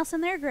someone else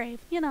in their grave.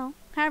 You know,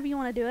 however you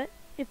want to do it.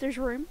 If there's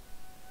room.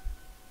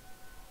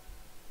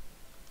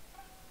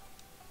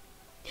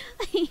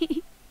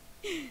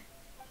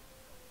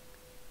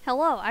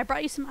 Hello, I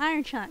brought you some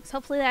iron chunks.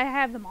 Hopefully I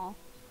have them all.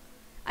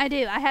 I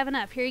do, I have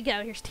enough. Here you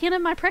go. Here's 10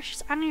 of my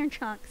precious iron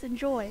chunks.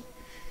 Enjoy.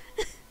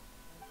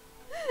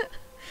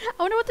 I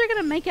wonder what they're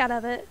going to make out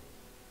of it.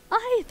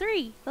 Oh, hey,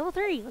 3. Level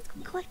 3. Let's go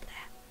collect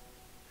that.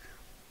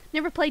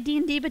 Never played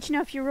D&D, but you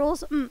know a few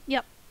rules.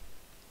 Yep.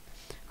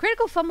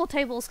 Critical fumble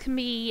tables can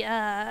be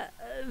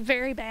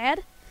very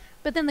bad,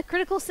 but then the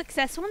critical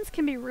success ones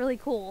can be really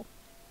cool.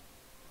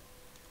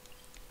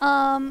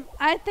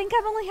 I think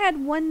I've only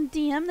had one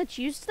DM that's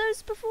used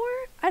those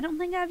before. I don't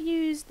think I've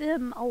used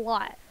them a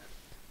lot,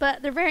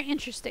 but they're very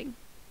interesting.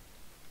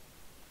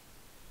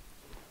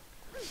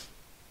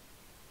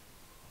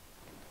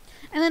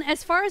 And then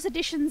as far as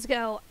editions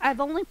go,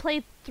 I've only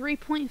played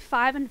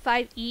 3.5 and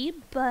 5e,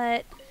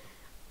 but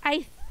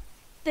I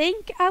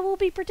think I will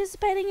be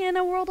participating in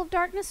a World of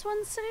Darkness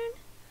one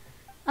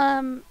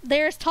soon.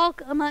 There's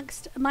talk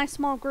amongst my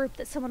small group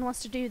that someone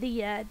wants to do the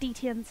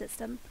D10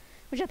 system,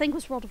 which I think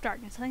was World of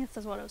Darkness. I think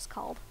that's what it was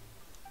called.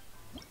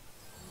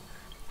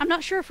 I'm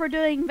not sure if we're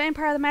doing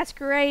Vampire the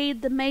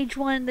Masquerade, the Mage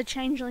one, the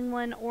Changeling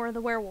one, or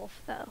the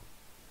Werewolf, though.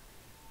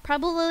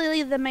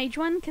 Probably the Mage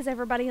one, because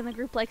everybody in the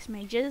group likes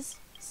mages,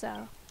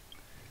 so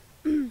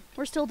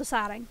we're still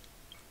deciding.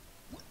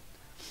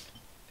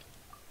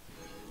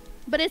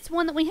 But it's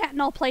one that we hadn't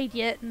all played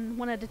yet and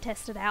wanted to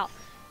test it out.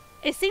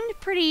 It seemed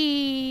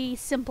pretty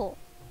simple.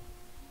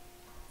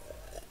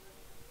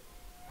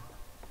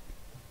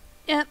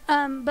 Yeah,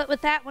 but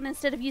with that one,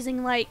 instead of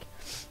using like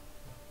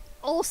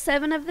all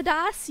 7 of the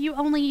dice, you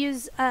only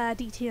use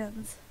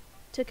D10s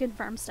to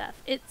confirm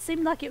stuff. It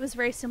seemed like it was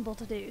very simple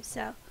to do,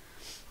 so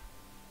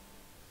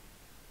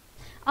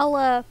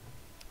I'll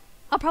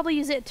probably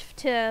use it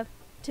to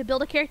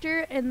build a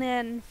character and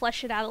then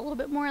flesh it out a little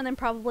bit more, and then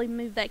probably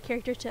move that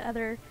character to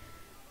other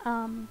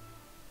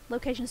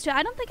locations too.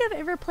 I don't think I've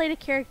ever played a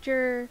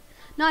character.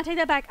 No, I take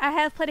that back. I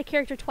have played a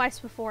character twice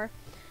before.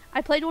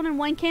 I played one in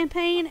one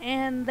campaign,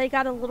 and they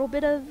got a little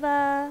bit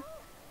of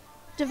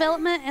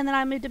development, and then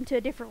I moved them to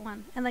a different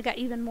one, and they got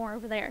even more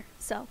over there.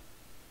 So,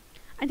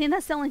 I think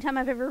that's the only time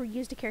I've ever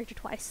used a character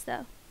twice,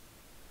 though.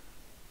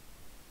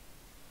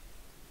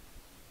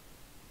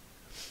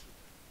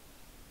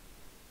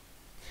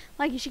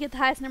 Like, you should get the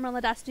highest number on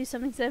the dice to do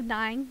something instead of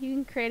 9. You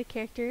can create a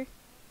character.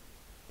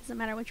 Doesn't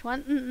matter which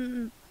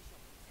one.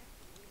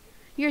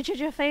 You're a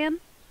JoJo fan?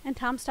 And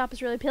Time Stop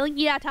is really appealing?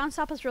 Yeah, Time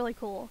Stop is really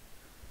cool.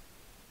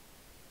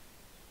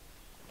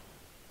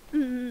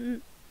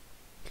 In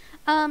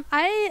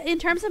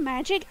terms of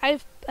magic,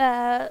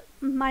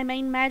 my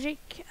main magic,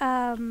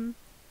 to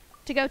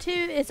go to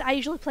is I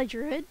usually play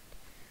Druid.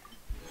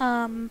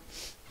 There's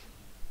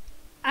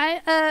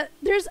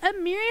a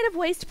myriad of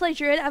ways to play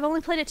Druid. I've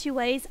only played it 2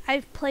 ways.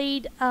 I've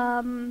played,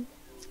 a,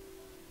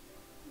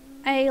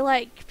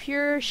 like,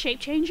 pure shape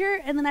changer,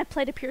 and then I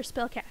played a pure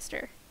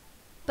spellcaster.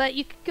 But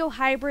you could go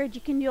hybrid,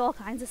 you can do all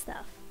kinds of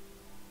stuff.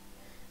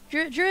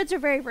 Druids are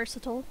very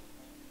versatile.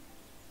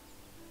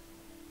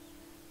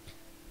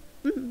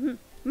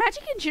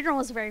 Magic in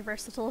general is very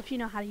versatile if you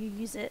know how to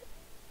use it.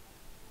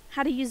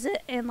 How to use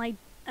it and, like,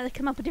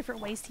 come up with different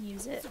ways to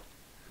use it.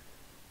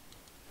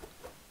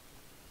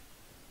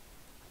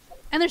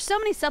 And there's so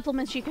many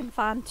supplements you can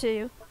find,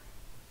 too.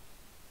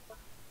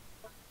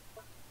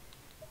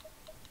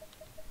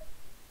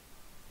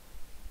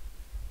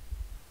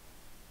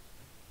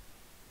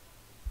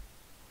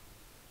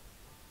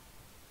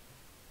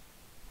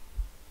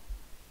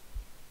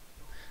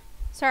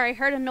 Sorry,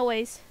 heard a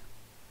noise.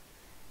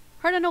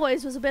 Heard a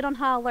noise, was a bit on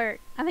high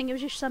alert. I think it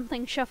was just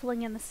something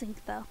shuffling in the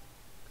sink, though.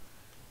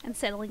 And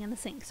settling in the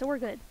sink, so we're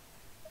good.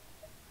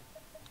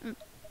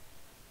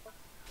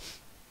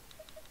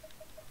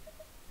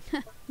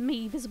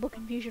 Me, visible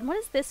confusion. What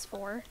is this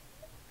for?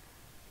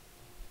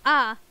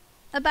 Ah,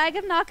 a bag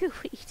of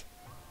knockerweed.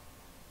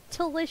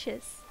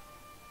 Delicious.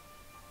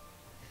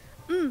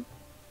 Mmm.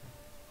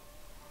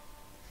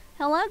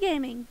 Hello,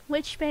 gaming.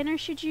 Which banner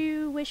should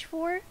you wish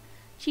for?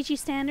 Chi-Chi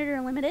Standard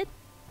or Limited?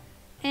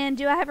 And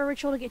do I have a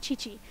ritual to get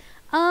Chi-Chi?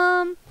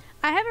 I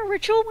have a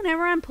ritual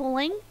whenever I'm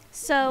pulling.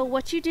 So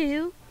what you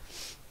do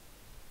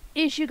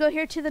is you go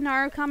here to the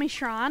Narukami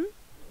Shrine.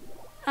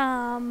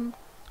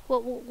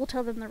 We'll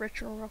tell them the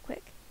ritual real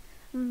quick.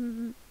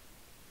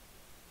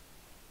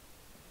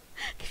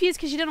 Confused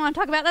because you didn't want to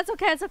talk about it. That's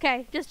okay. It's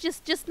okay.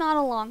 Just nod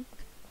along.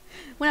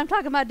 When I'm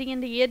talking about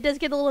D&D, it does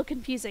get a little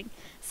confusing.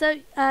 So,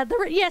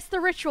 the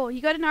ritual.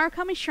 You go to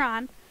Narukami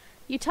Shrine.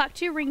 You talk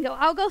to Ringo.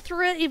 I'll go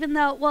through it even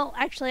though, well,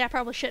 actually I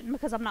probably shouldn't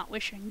because I'm not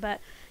wishing. But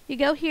you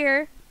go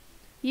here.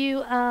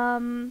 You,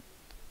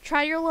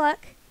 try your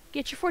luck.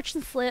 Get your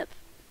fortune slip.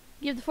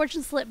 Give the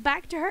fortune slip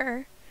back to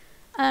her.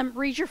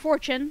 Read your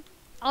fortune.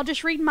 I'll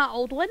just read my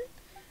old one.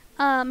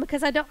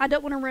 Because I don't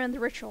want to ruin the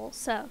ritual.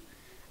 So,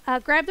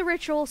 grab the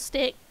ritual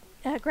stick.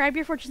 Grab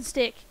your fortune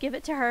stick. Give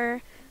it to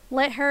her.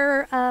 Let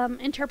her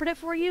interpret it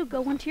for you.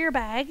 Go into your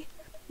bag.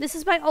 This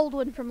is my old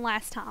one from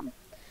last time.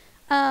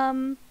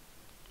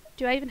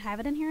 Do I even have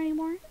it in here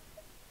anymore?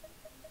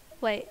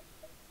 Wait.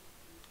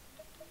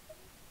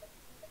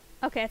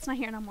 Okay, it's not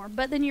here no more.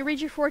 But then you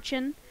read your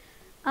fortune.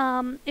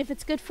 If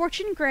it's good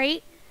fortune,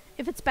 great.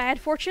 If it's bad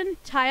fortune,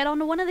 tie it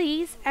onto one of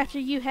these after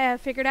you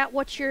have figured out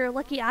what your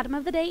lucky item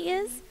of the day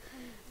is.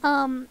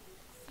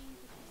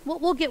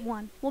 We'll get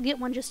one. We'll get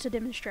one just to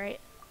demonstrate.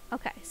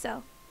 Okay,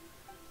 so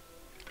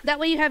that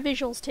way you have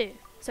visuals too.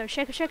 So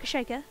shake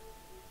a.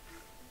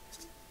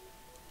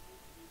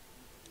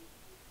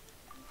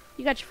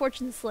 You got your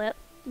fortune slip.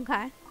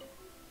 Okay.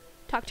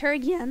 Talk to her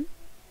again.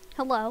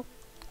 Hello.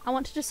 I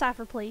want to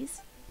decipher,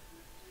 please.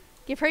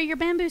 Give her your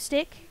bamboo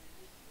stick.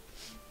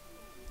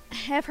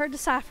 Have her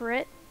decipher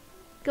it.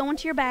 Go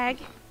into your bag.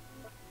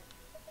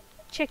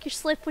 Check your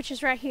slip, which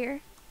is right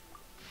here.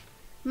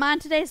 Mine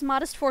today is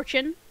modest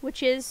fortune,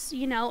 which is,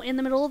 you know, in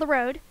the middle of the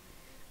road.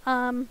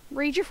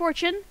 Read your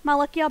fortune. My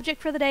lucky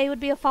object for the day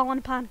would be a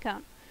fallen pine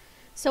cone.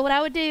 So what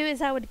I would do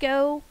is I would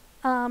go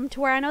to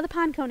where I know the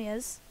pine cone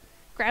is,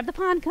 grab the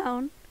pine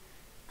cone,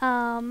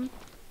 and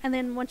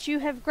then once you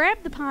have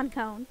grabbed the pine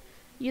cone,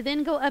 you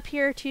then go up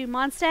here to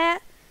Mondstadt,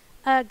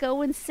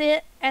 go and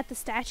sit at the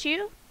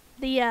statue,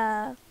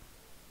 the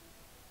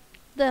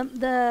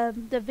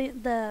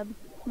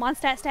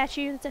Mondstadt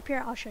statue that's up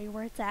here. I'll show you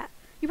where it's at.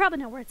 You probably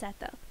know where it's at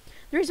though.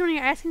 The reason why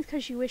you're asking is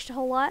because you wished a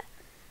whole lot.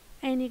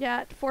 And you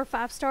got 4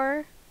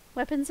 5-star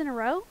weapons in a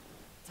row.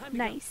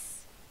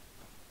 Nice.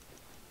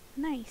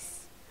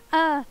 Nice.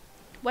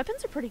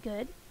 Weapons are pretty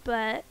good,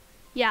 but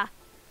yeah.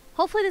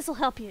 Hopefully this will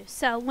help you.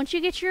 So once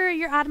you get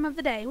your item of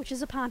the day, which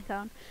is a pine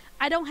cone,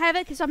 I don't have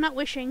it because I'm not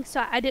wishing,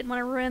 so I didn't want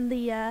to ruin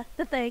the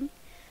thing.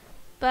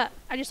 But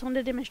I just wanted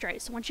to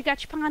demonstrate. So once you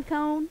got your pine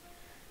cone,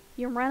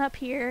 you run up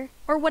here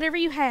or whatever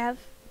you have.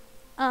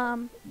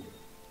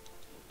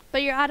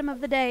 But your item of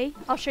the day,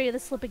 I'll show you the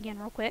slip again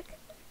real quick.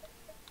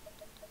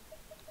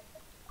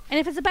 And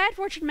if it's a bad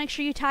fortune, make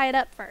sure you tie it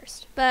up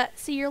first. But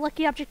see your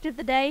lucky object of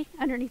the day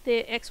underneath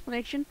the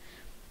explanation.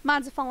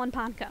 Mine's a fallen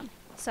pine cone.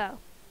 So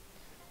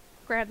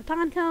grab the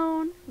pine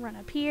cone, run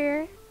up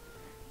here.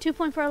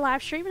 2.4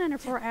 live stream in under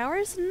 4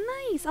 hours.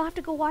 Nice. I'll have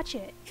to go watch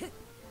it.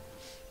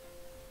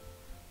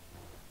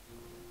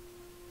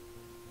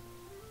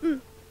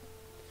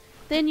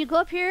 Then you go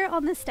up here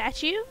on the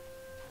statue.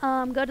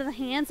 Go to the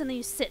hands and then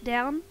you sit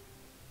down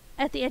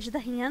at the edge of the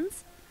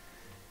hands.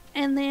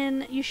 And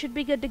then you should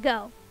be good to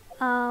go.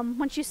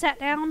 Once you sat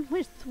down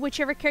with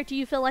whichever character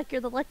you feel like you're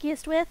the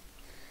luckiest with,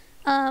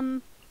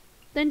 then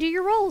do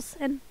your rolls,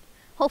 and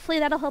hopefully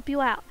that'll help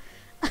you out.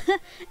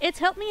 It's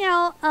helped me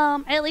out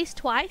at least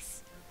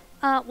twice.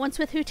 Once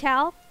with Hu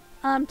Tao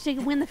to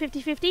win the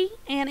 50-50,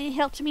 and it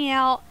helped me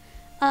out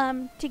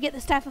to get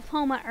the Staff of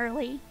Homa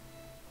early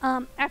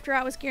after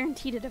I was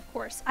guaranteed it, of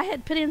course. I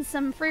had put in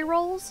some free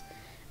rolls,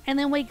 and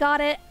then we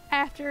got it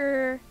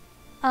after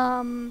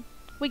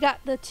we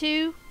got the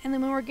 2, and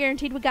then when we were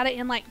guaranteed, we got it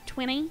in like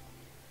 20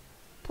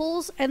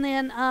 pulls, and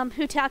then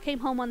Hu Tao came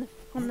home on the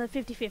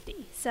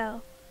 50-50.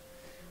 So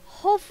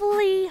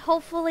hopefully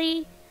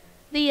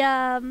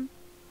the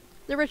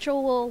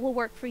ritual will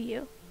work for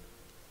you.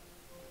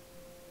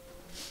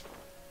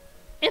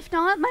 If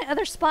not, my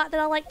other spot that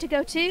I like to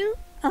go to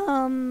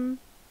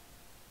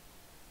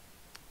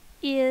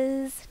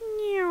is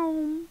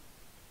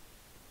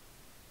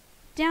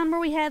down where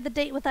we had the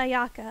date with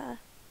Ayaka.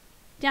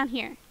 Down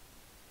here.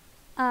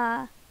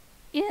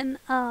 In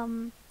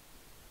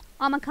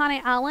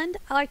Amakane Island.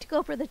 I like to go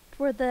up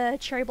where the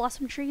cherry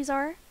blossom trees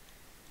are.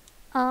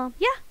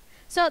 Yeah.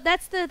 So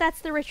that's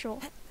the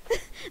ritual.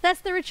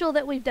 That's the ritual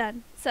that we've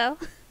done. So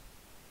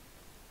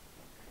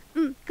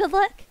good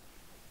luck.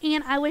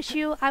 And I wish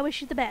you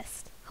the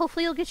best.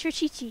 Hopefully you'll get your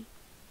Chi-Chi.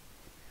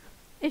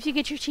 If you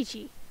get your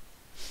Chi-Chi.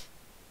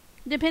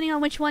 Depending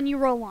on which one you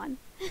roll on.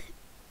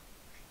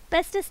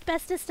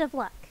 Bestest of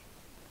luck.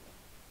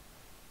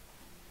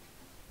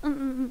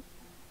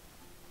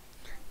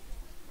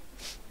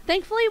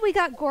 Thankfully, we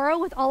got Goro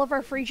with all of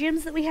our free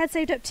gems that we had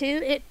saved up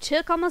too. It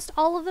took almost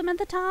all of them at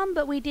the time,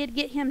 but we did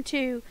get him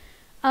to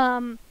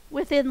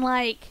within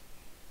like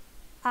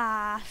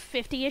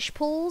 50-ish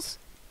pulls.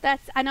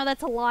 I know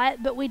that's a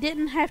lot, but we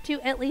didn't have to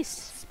at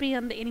least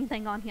spend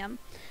anything on him.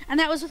 And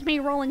that was with me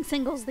rolling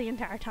singles the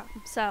entire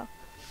time, so.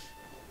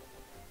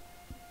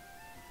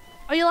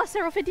 Oh, you lost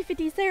several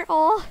 50-50s there?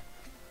 Aw.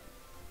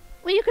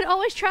 Well, you could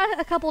always try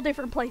a couple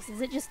different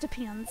places. It just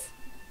depends.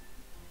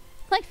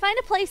 Like, find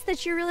a place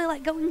that you really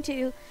like going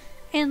to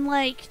and,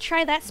 like,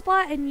 try that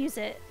spot and use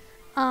it.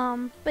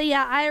 But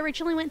yeah, I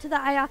originally went to the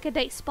Ayaka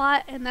date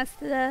spot, and that's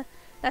the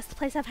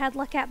place I've had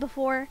luck at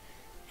before.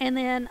 And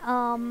then,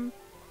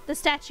 the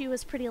statue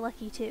was pretty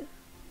lucky too,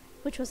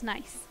 which was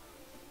nice.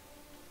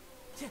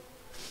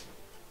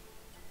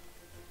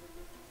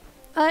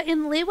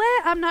 In Leeway,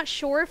 I'm not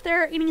sure if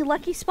there are any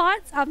lucky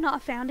spots. I've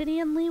not found any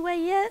in Leeway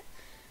yet,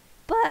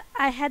 but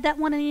I had that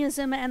one in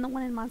Inazuma and the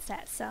one in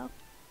Mondstadt, so.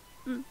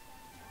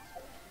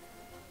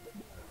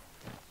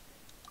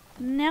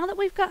 Now that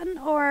we've gotten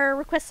our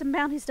requests and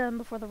bounties done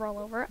before the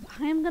rollover,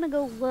 I'm gonna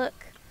go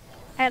look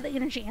at the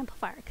energy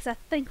amplifier, because I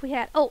think we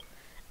had,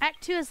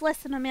 Act 2 is less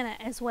than a minute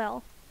as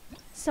well.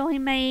 So we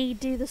may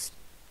do this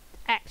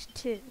Act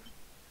 2.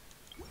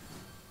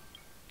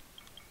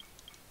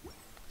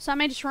 So I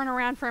may just run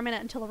around for a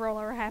minute until the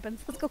rollover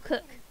happens. Let's go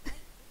cook.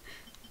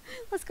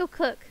 Let's go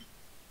cook.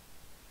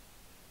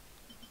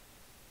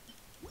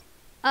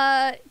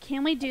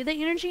 Can we do the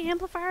energy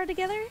amplifier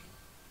together?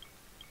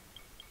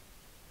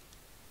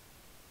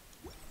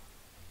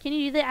 Can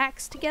you do the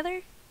acts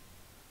together?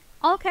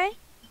 Okay.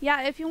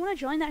 Yeah, if you want to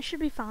join, that should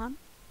be fine.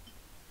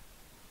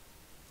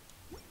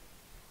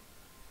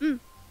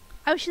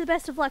 I wish you the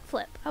best of luck,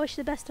 Flip. I wish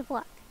you the best of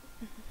luck.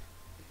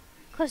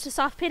 Close to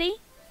soft pity?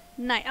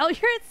 Nice. Oh,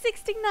 you're at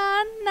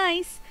 69.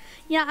 Nice.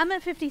 Yeah, I'm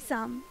at 50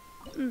 some.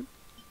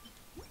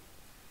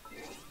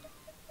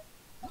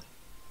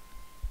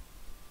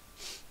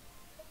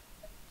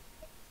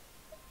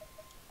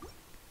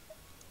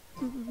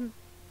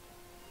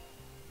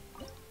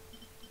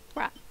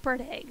 Right,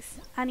 bird eggs.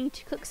 I need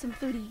to cook some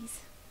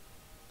foodies.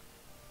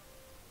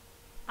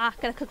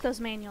 Gotta cook those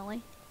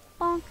manually.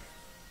 Bonk.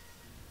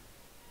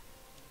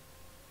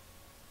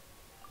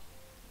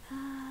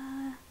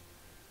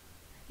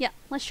 Yeah,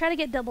 let's try to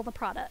get double the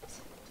product.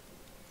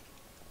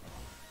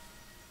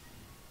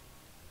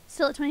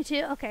 Still at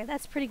 22? Okay,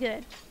 that's pretty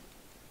good.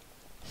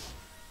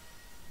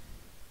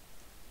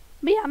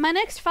 But yeah, my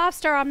next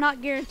 5-star I'm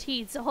not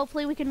guaranteed, so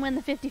hopefully we can win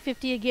the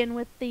 50-50 again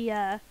with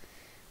the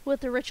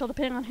ritual,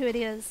 depending on who it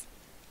is.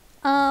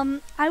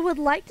 I would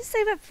like to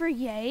save up for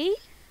Yay,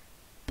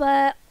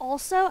 but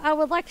also I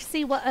would like to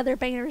see what other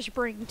banners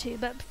bring too.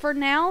 But for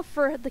now,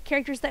 for the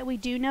characters that we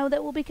do know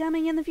that will be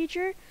coming in the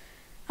future,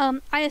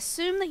 I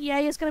assume that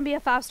Yay is going to be a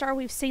 5-star.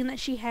 We've seen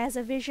that she has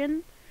a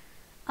vision.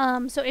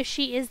 So if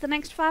she is the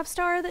next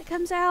 5-star that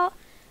comes out,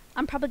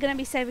 I'm probably going to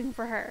be saving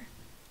for her.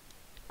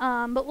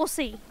 But we'll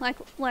see.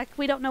 Like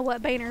we don't know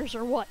what banners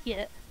or what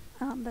yet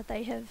that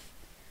they have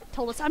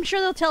told us. I'm sure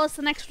they'll tell us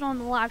the next one on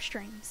the live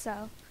stream,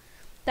 so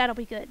that'll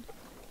be good.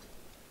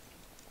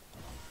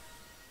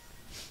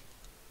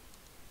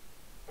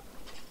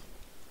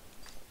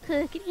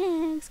 Cooking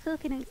eggs,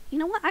 cooking eggs. You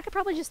know what? I could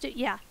probably just do,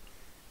 yeah.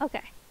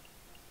 Okay.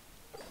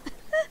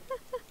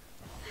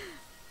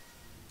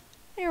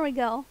 There we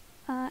go.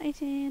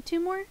 18, two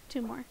more?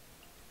 Two more.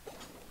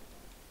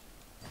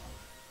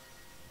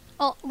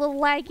 Oh, a little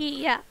laggy,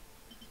 yeah.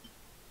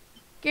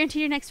 Guarantee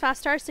your next 5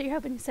 stars, so you're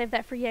hoping to save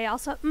that for Yay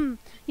also.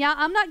 Yeah,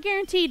 I'm not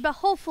guaranteed, but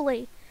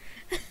hopefully.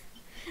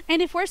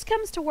 And if worse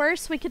comes to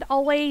worse, we could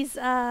always,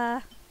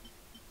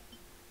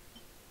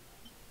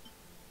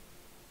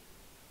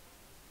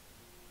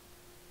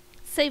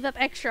 save up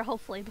extra,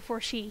 hopefully,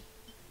 before she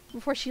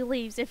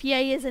leaves. If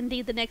Yay is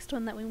indeed the next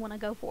one that we want to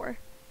go for.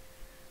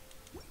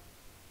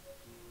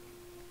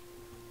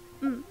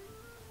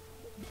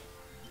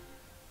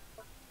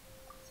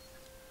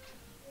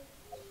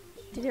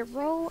 Did it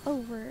roll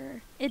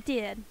over? It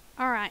did.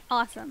 Alright,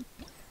 awesome.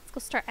 Let's go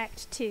start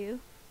Act 2.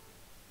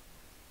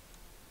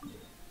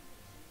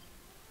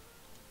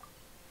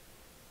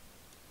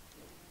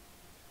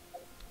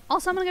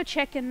 Also, I'm gonna go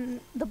check in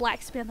the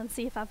blacksmith and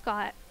see if I've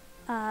got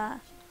my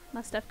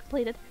stuff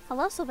completed.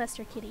 Hello,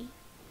 Sylvester Kitty.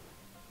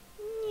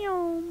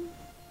 Meow.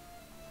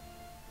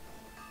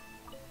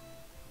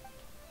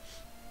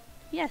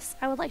 Yes,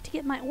 I would like to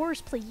get my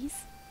ores,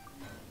 please.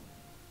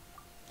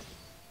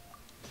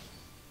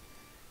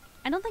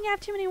 I don't think I have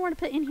too many more to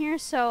put in here,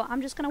 so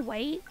I'm just gonna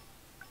wait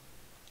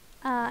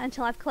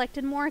until I've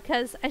collected more,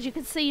 because as you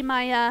can see,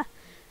 my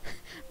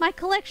my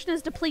collection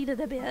is depleted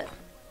a bit.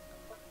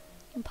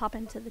 I can pop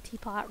into the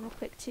teapot real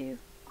quick too.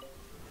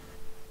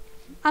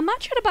 I might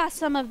try to buy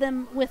some of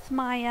them with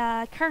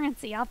my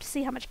currency. I'll have to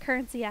see how much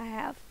currency I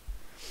have.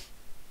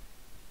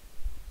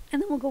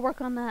 And then we'll go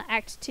work on the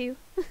Act 2.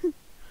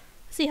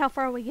 See how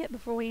far we get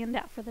before we end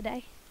out for the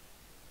day.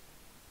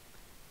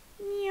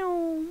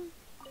 Meow.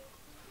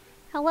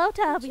 Hello,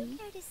 Tubby. Would you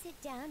care to sit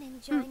down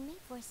and join me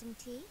for some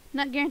tea?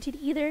 Not guaranteed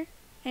either.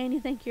 And you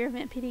think your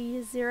event PD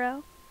is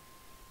 0?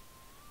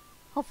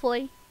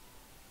 Hopefully.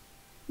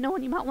 No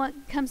one you might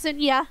want comes in.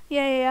 Yeah,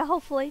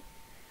 hopefully.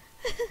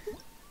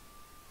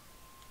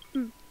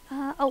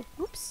 Oh,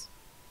 oops.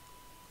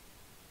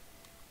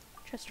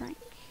 Trust rank.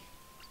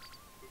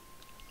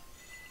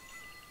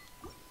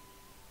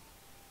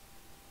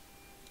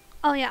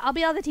 Oh yeah, I'll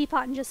be out of the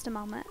teapot in just a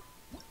moment.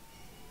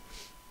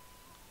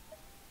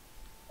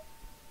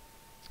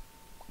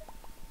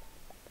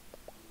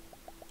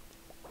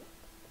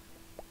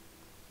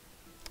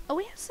 Oh,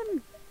 we have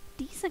some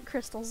decent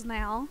crystals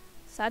now,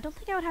 so I don't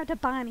think I would have to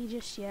buy any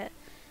just yet.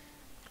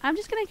 I'm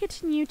just gonna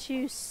continue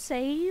to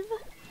save.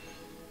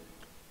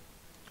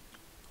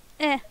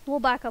 We'll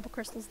buy a couple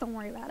crystals, don't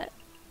worry about it.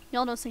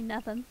 Y'all don't see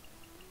nothing.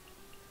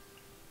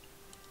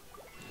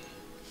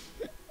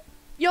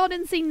 Y'all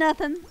didn't see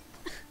nothing.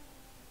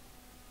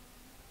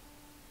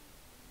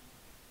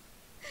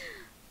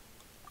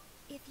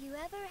 If you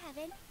ever have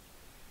it.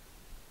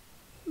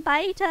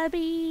 Bye,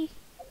 Tubby.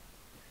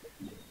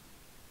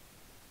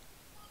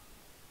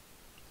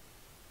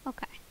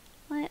 Okay,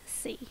 let's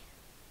see.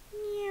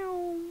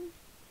 Meow.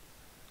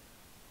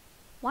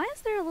 Why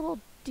is there a little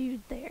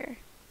dude there?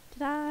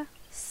 Did I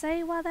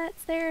say why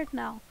that's there?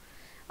 No.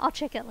 I'll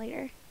check it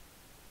later.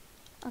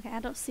 Okay, I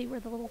don't see where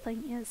the little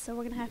thing is, so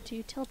we're gonna have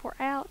to teleport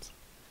out.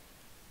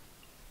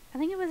 I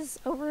think it was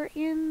over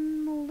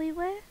in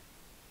Leeway.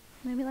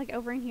 Maybe like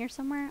over in here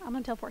somewhere. I'm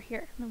gonna teleport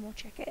here, and then we'll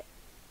check it.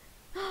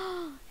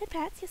 Head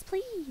pats, yes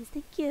please.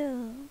 Thank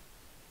you.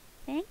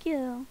 Thank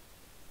you.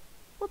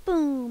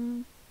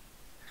 Wa-boom.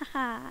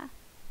 Haha.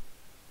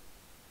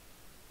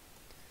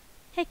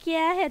 Heck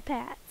yeah, head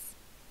pats.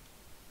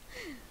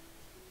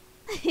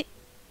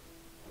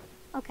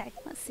 Okay,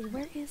 let's see.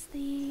 Where is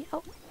the...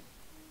 Oh.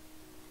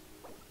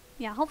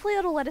 Yeah, hopefully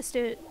it'll let us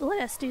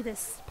do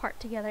this part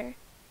together.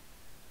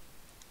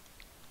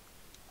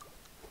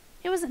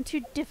 It wasn't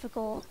too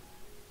difficult.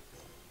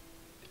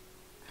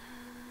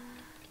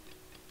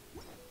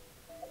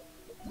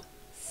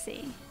 Let's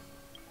see.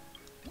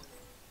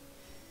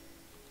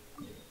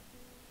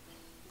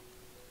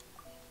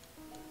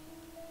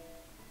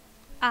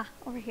 Ah,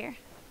 over here.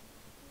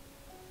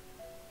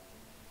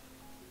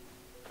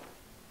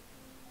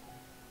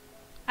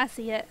 I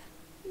see it.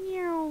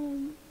 Meow.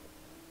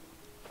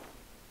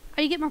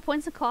 Oh, you get more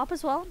points in co-op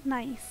as well?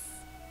 Nice.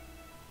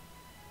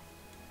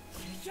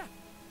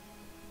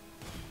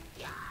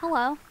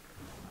 Hello.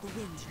 The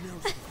wind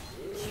knows me.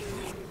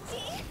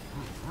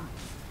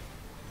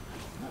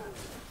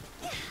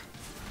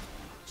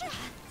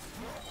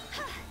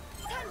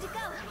 Time to go.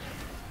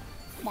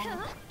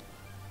 Bonk.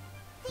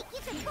 Think you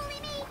can bully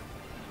me?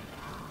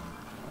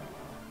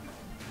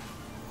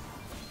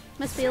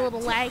 Must be a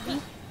little laggy.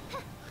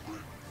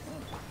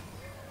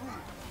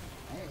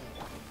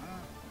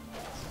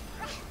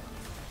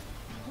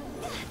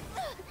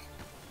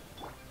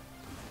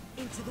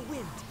 Into the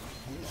wind.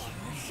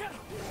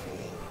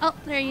 Oh,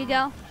 there you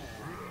go.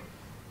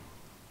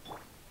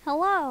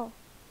 Hello.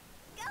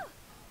 Go.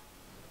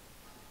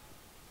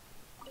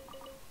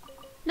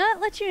 No, it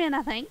lets you in,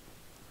 I think.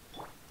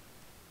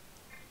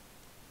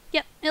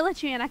 Yep, it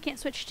lets you in. I can't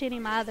switch to any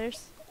of my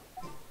others.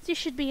 So you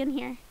should be in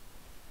here.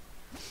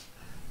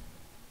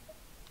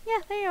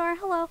 Yeah, there you are.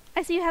 Hello.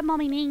 I see you have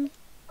Mommy Ning.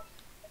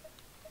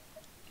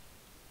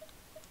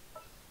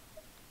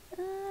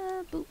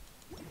 Boop.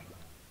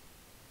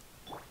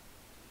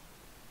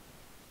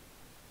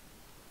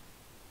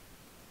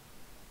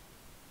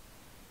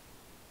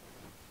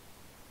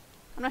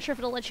 I'm not sure if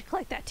it'll let you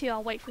collect that too.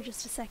 I'll wait for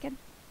just a second.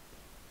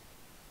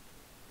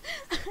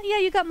 Yeah,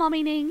 you got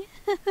Mommy Ning.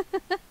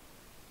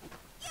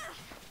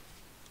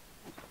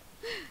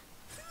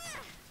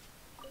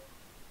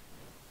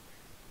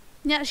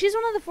 Yeah, she's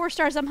one of the 4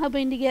 stars I'm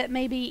hoping to get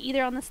maybe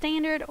either on the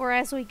standard or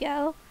as we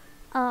go.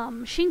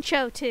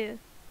 Shincho too.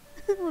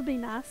 Would be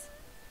nice.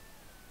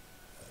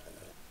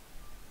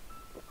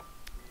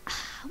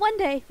 One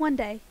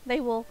day they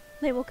will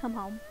come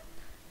home.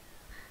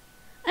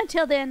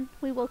 Until then,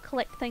 we will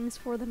collect things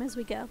for them as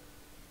we go.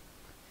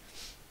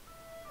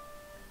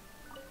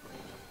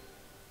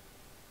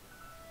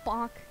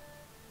 Bonk.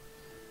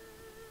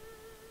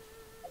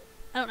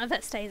 I don't know if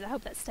that stays. I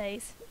hope that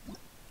stays.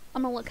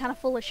 I'm gonna look kind of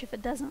foolish if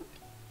it doesn't.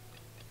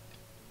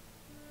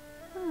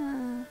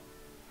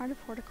 Art of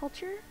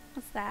horticulture?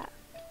 What's that?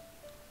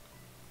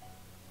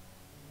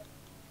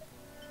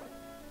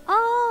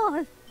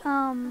 Oh,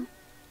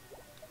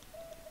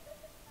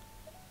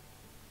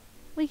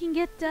 we can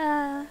get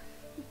a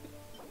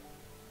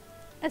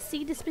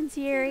seed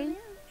dispensary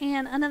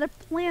and another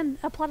land,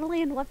 a plot of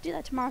land. We'll have to do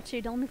that tomorrow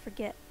too. Don't let me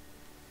forget.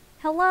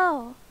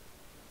 Hello.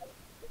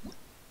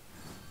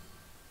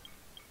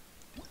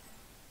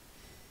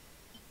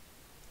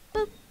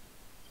 Boop.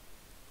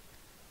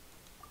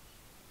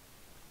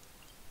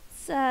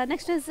 It's,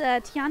 next is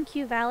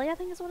Tianqiu Valley, I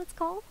think is what it's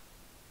called.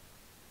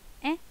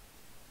 Thank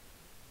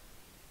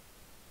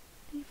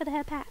you for the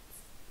head pats.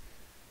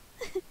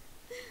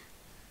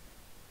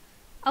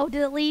 Oh,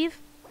 did it leave?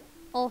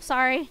 Oh,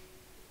 sorry.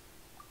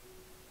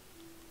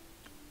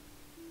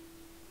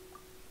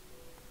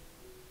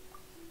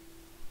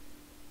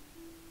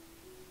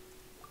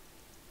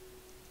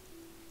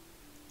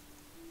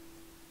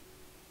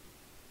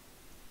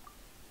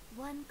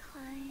 1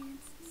 client,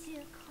 2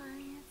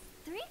 clients,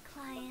 3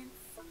 clients.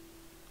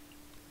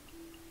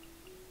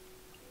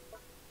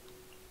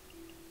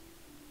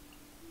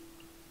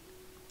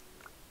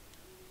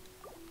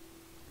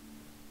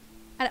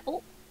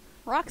 Oh,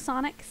 rock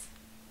Sonics.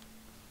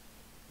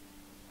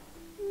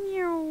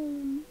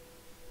 Meow.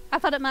 I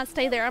thought it might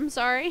stay there. I'm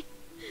sorry.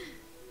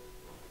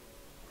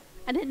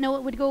 I didn't know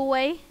it would go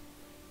away.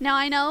 Now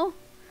I know.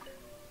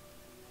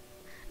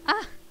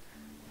 Ah.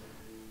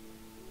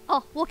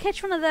 Oh, we'll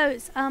catch one of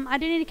those. I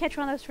do need to catch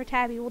one of those for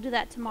Tabby. We'll do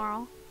that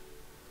tomorrow.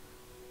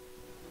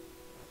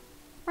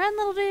 Run,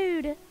 little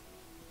dude.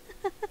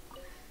 Let's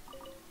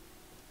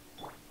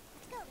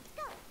go, let's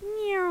go.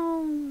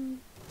 Meow.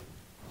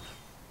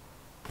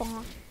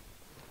 Bonk.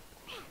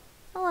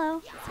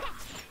 Hello.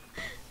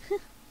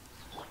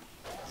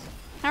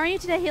 How are you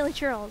today, Haley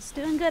Churls?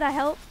 Doing good, I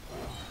hope.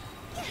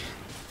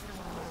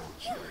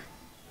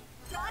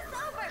 Cross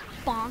over.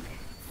 Bonk.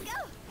 Go.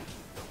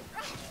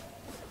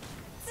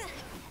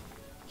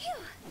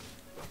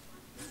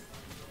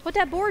 What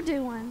that board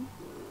doing?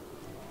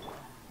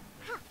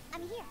 Ha,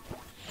 I'm here.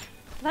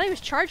 I thought he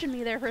was charging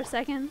me there for a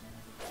second.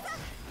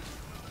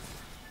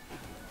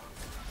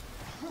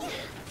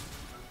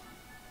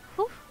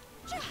 Whew.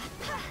 Diana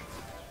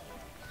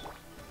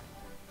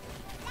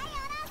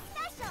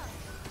special.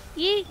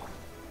 Yeet.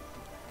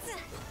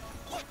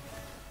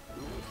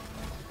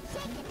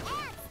 Shaken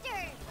and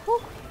stirred.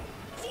 Whew.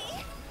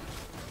 See?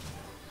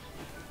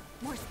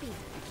 More speed.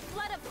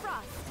 Flood of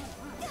frost.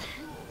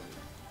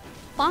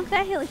 Bonk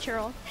that Haley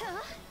Churl.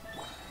 Huh?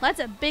 That's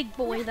a big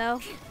boy, though.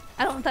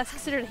 I don't know if that's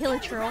considered a Haley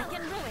Churl. Rock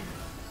and ruin.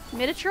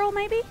 Mid-a-churl,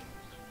 maybe?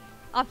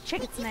 I'll have to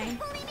check its name.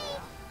 Bully me.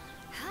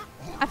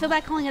 I feel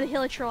bad calling it a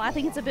Haley Churl. I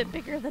think it's a bit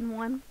bigger than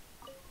one.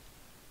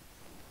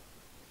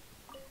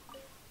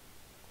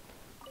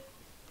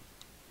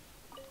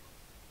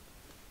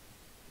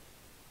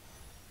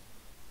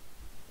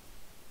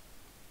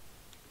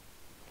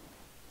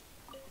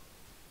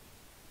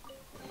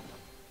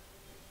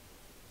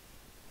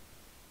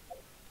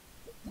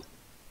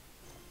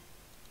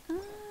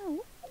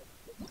 Oh,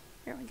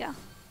 here we go.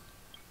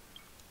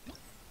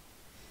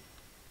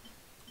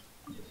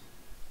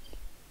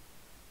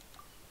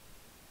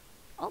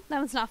 Oh, that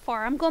one's not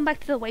far. I'm going back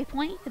to the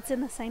waypoint. It's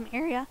in the same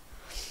area.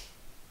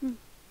 I'm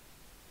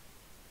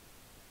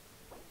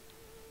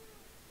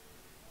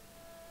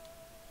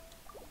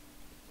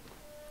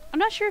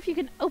not sure if you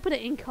can open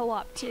it in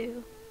co-op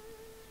too.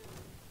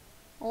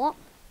 Oh,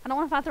 I don't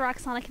want to fight the Rock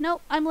Sonic.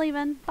 Nope, I'm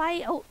leaving.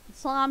 Bye. Oh,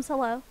 so I'm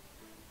solo.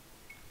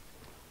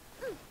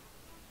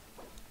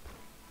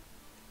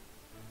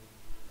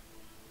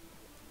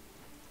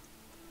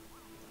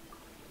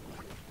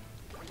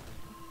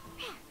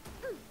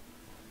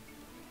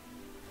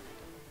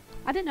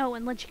 I didn't know it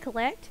wouldn't let you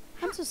collect.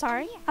 I'm so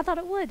sorry. I thought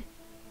it would.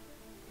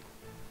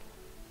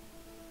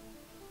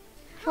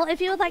 Well,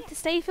 if you would like to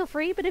stay, feel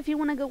free, but if you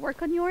want to go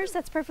work on yours,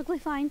 that's perfectly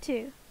fine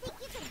too. Think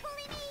you can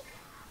bully me?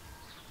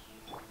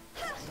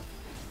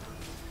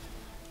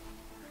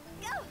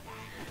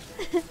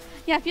 Go.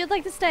 Yeah, if you'd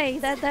like to stay,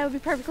 that would be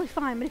perfectly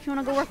fine, but if you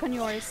want to go work on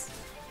yours,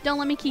 don't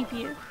let me keep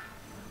you.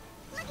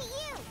 Look at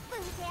you,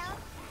 Boomtail.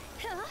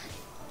 Huh?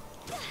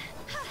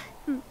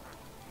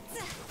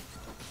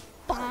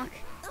 Bonk.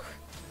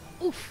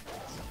 Oof.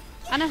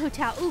 I know who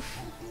Tao. Oof.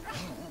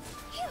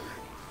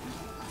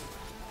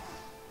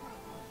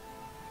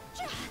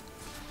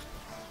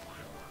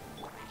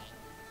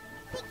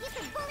 Think you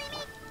can bully me?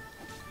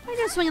 Why are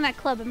you swinging that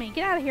club at me?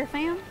 Get out of here,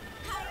 fam.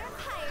 Higher,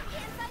 higher,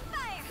 hands on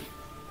fire.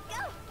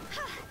 Go.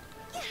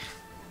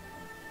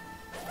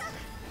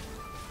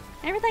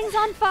 Everything's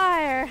on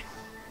fire.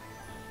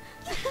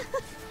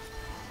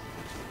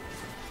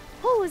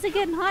 Oh, is it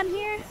getting hot in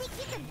here? Think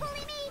you can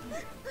bully me?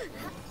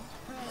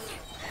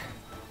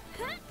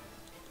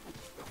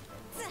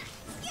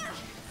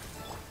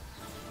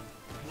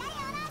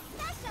 Diana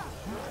special.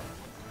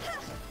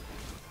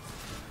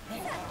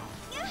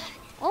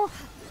 Oh,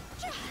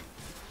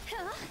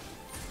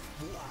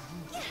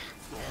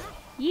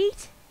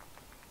 yeet.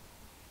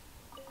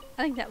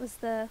 I think that was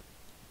the...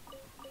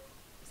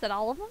 Is that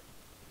all of them?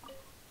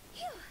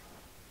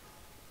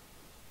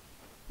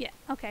 Yeah,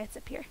 okay, it's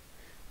up here.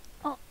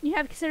 Oh, you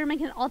have to consider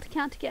making an alt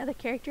account to get other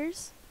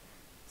characters.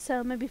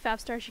 So maybe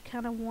 5 stars you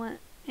kind of want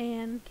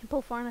and can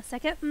pull 4 in a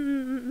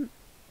second.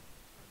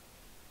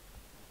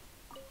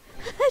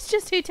 It's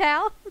just Hu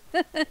Tao.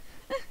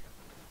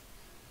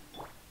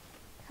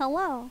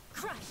 Hello.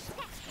 Crush.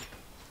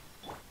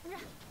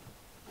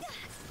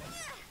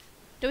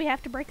 Do we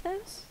have to break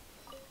those?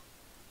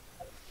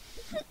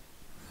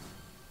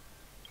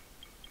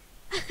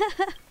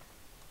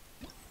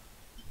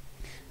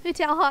 Hu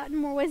Tao hot in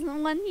more ways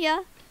than one.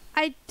 Yeah.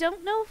 I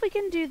don't know if we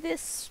can do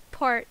this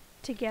part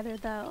together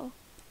though.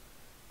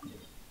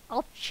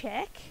 I'll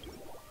check.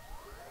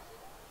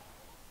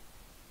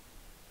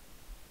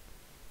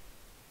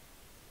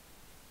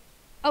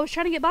 I was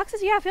trying to get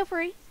boxes? Yeah, feel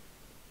free.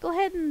 Go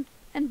ahead and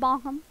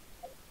bonk them.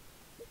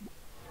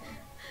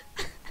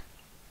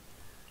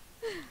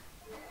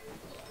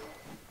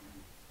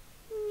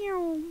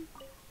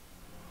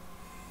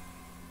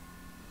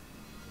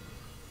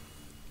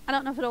 I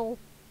don't know if it'll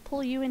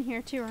pull you in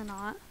here too or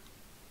not.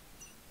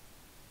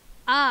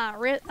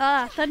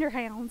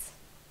 Thunderhounds.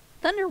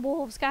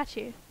 Thunderwolves, got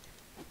you.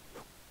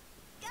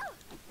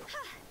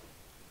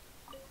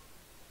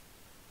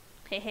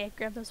 Hey,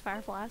 grab those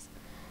fireflies.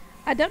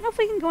 I don't know if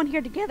we can go in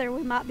here together.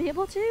 We might be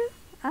able to.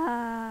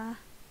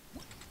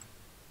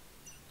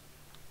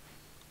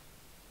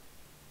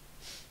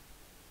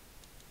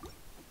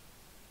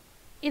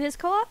 It is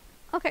co-op?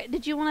 Okay,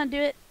 did you want to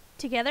do it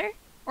together?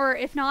 Or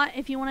if not,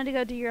 if you wanted to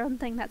go do your own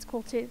thing, that's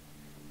cool too.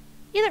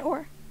 Either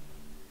or.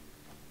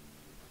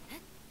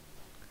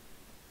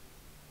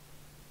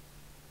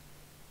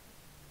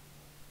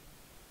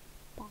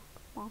 Bonk,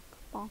 bonk,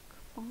 bonk,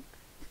 bonk.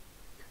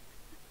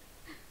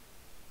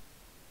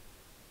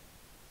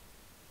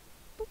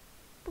 Boop,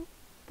 boop,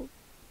 boop.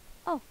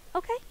 Oh,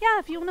 okay, yeah,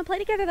 if you want to play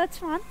together, that's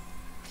fine.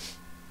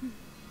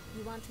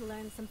 You want to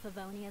learn some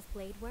Favonia's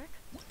blade work?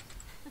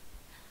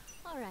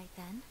 Alright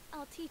then,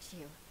 I'll teach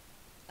you.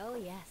 Oh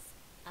yes,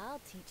 I'll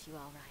teach you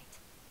alright.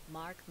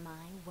 Mark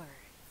my words.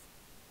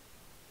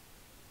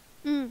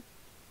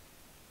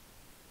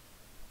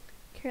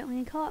 Currently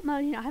in co-op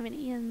mode, you don't have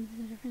any in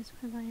the difference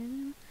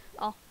between.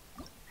 Oh,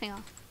 hang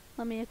on.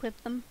 Let me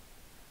equip them.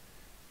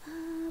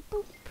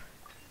 Boop.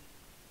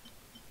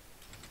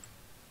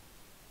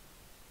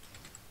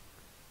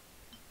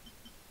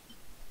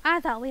 I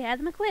thought we had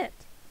them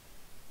equipped.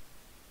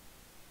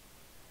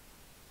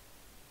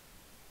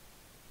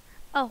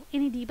 Oh,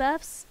 any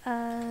debuffs?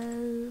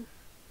 I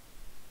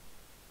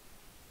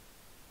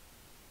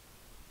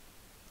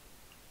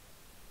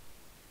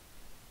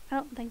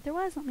don't think there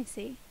was. Let me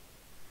see.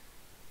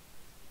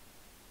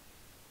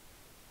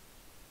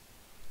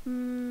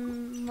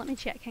 Let me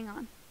check. Hang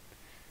on.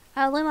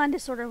 Leyline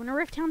disorder. When a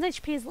Rift Hound's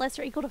HP is less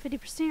or equal to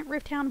 50%,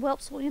 Rift Hound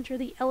whelps will enter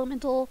the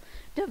elemental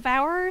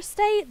devourer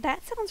state.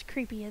 That sounds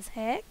creepy as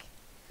heck.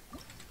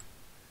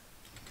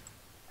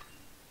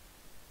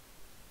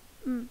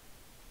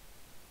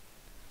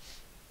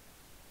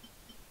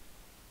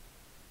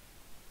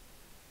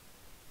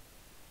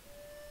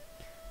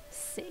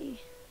 See.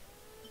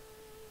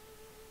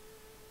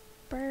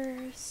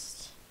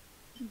 Burst.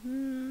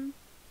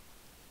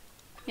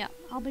 Yeah,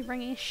 I'll be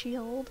bringing a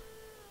shield.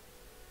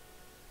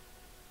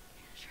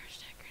 Charge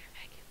that grenade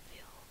vacuum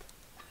field.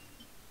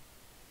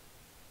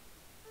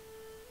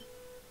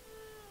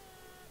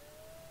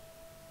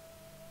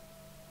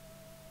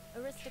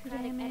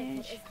 Aristocratic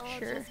etiquette is all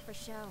Sure. just for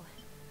show.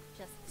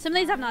 Just Some of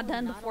these I've not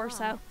smile done and before, nod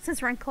so along.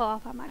 since we're in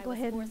co-op, I might I go was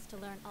ahead and forced to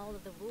learn all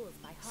of the rules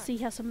by heart. see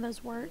how some of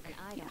those work. Even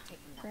I Yeah, don't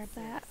take them grab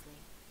that. seriously.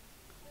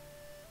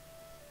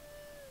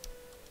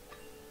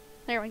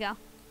 There we go.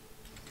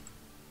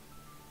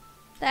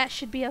 That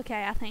should be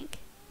okay, I think.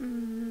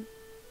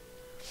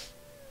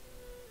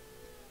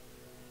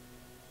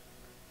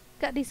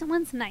 Got decent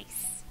ones?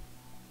 Nice.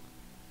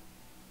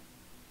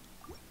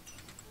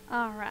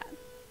 Alright.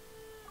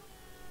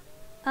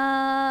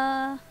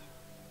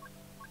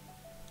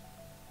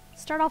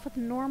 Start off with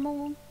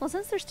normal. Well,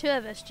 since there's two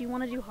of us, do you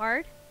want to do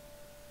hard?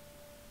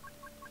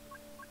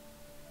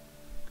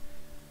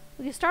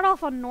 We can start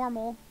off on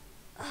normal.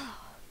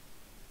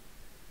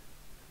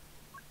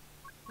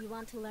 You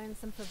want to learn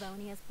some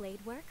Favonia's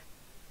blade work?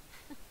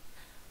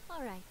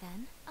 Alright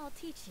then, I'll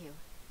teach you.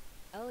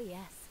 Oh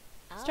yes,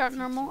 I'll Start teach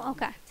normal? you all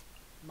Okay. right.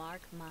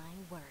 Mark my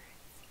words.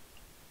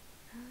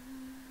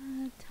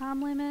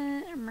 Time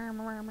limit.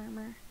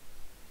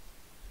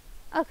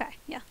 Okay,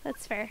 yeah,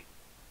 that's fair.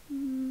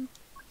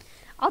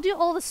 I'll do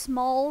all the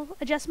small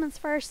adjustments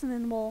first, and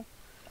then we'll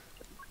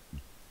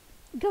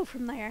go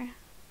from there.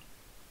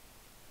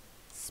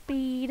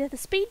 Speed. The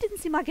speed didn't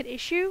seem like an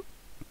issue,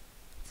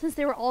 since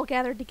they were all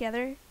gathered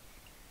together.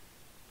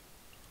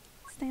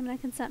 Stamina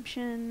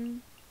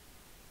consumption.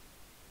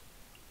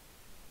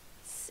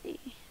 Let's see.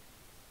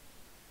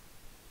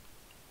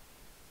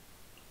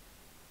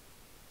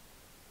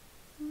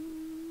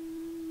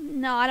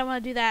 No, I don't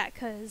want to do that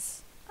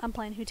because I'm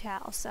playing Hu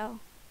Tao, so.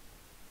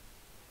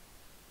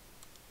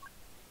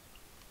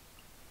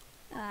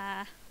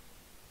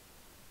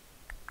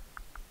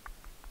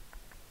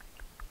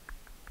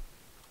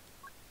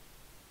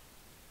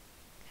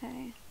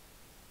 Okay.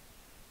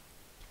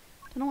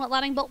 Don't know what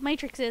Lightning Bolt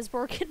Matrix is, but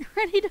we're getting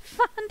ready to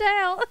find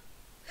out.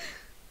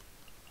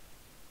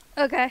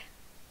 Okay.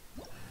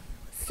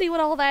 See what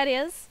all that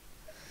is.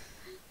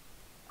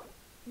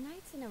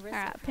 Knights and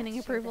aristocrats pending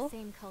share approval. the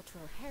same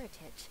cultural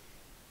heritage.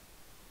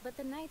 But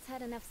the knights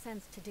had enough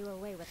sense to do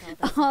away with all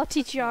this. Oh, I'll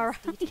teach you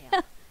alright.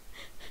 detail.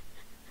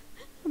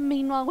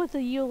 Meanwhile, with the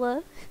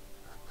Eula.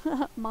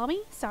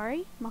 Mommy?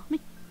 Sorry, mommy.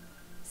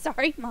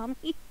 Sorry,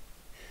 mommy.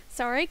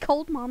 Sorry,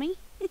 cold mommy.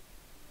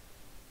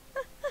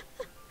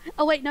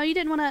 Oh, wait, no, you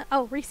didn't want to.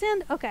 Oh,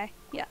 resend? Okay,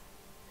 yeah.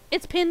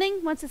 It's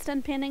pending. Once it's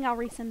done pending, I'll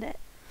resend it.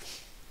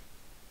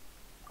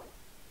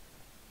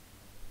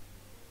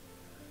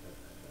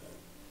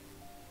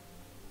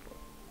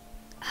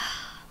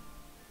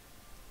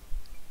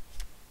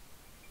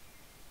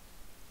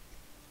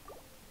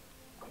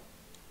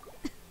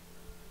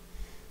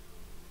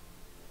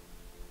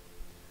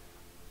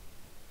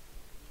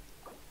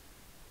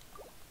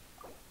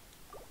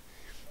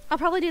 I'll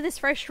probably do this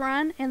first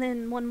run and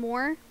then one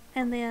more,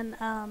 and then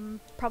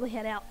probably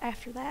head out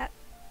after that.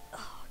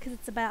 Because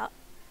it's about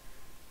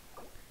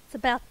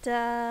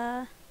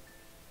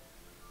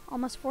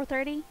almost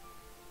 4:30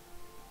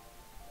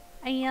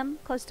 a.m.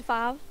 close to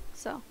 5.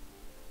 So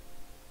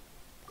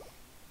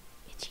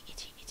itchy,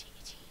 itchy, itchy,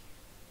 itchy.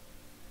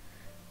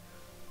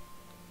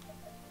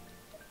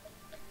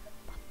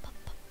 Ba, ba,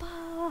 ba,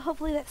 ba.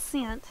 Hopefully that's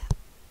sent.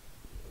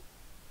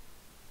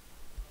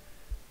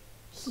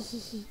 Hee hee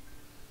hee.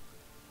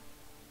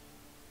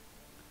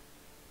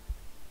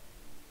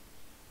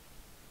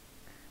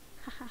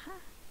 Ha ha ha.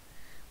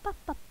 Ba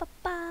ba ba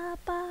ba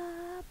ba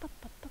ba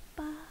ba ba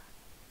ba.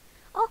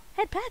 Oh,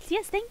 head pats.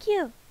 Yes, thank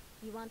you.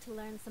 You want to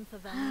learn some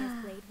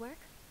Favonia's blade work?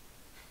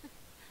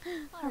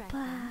 Alright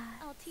then,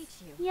 I'll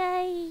teach you.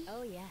 Yay.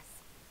 Oh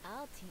yes,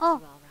 I'll teach Oh.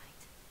 you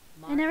alright.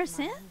 I never Mark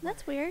sent? my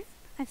That's words. weird.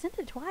 I sent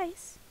it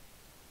twice.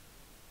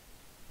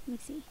 Let me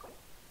see.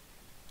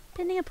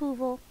 Pending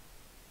approval.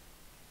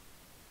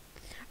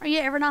 Are you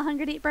ever not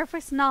hungry to eat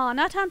breakfast? Nah,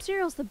 nighttime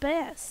cereal's the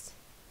best.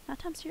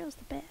 Nighttime cereal's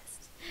the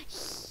best.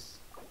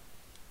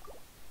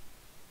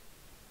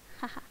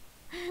 Haha.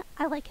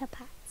 I like her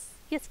pats.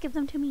 Yes, give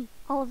them to me.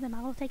 All of them.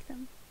 I will take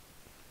them.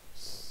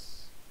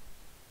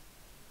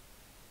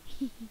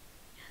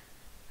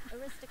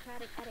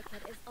 Aristocratic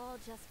etiquette is all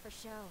just for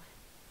show.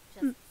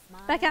 Just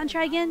smile Back out and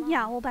try nod again?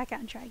 Yeah, along. we'll back out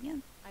and try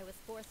again. I was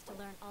forced to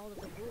learn all of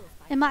the rules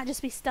by It might heart.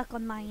 just be stuck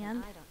on my Even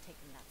end. I don't take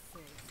them that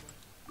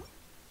seriously.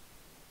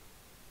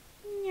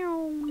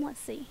 No, let's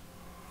see.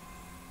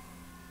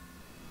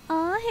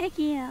 Oh, heck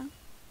yeah.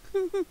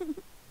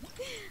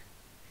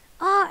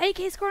 Ah,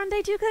 8K score on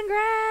day 2.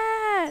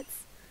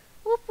 Congrats!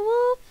 Whoop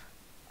whoop.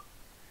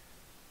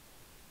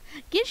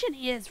 Genshin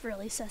is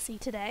really sussy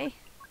today.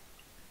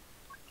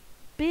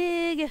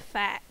 Big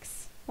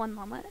facts. One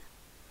moment.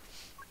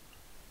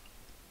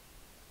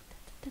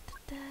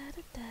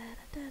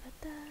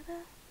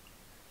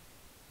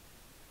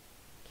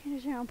 Can't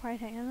use your own pride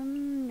tag.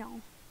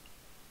 No.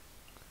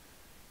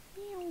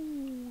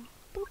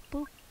 Boop,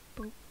 boop,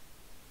 boop.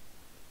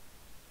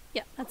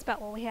 Yep, that's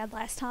about what we had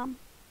last time.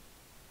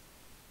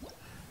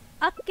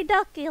 Okie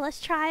dokie, let's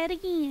try it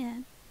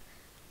again.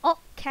 Oh,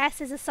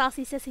 Cass is a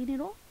saucy sissy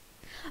noodle.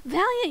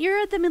 Valiant, you're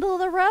at the middle of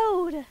the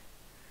road.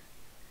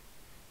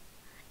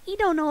 You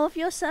don't know if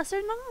you're sus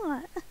or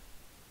not.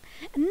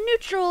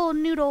 Neutral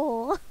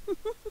noodle.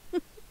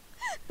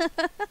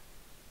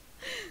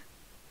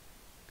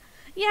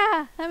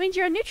 Yeah, that means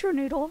you're a neutral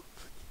noodle.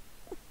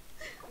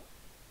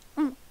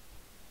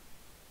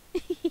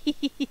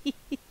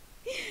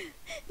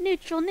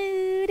 Neutral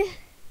nude.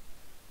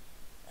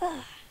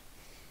 Ugh.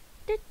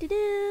 Do do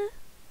do.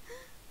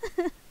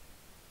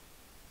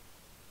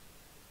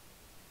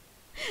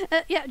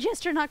 Yeah,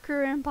 Jester, not crew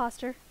or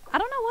imposter. I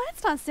don't know why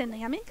it's not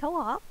sending. I'm in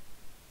co-op.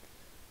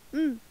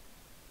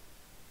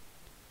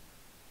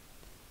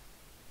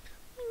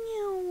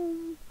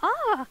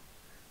 Ah,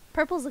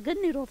 purple's a good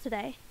noodle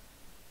today.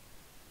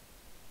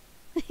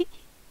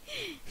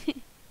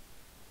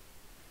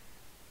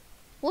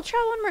 We'll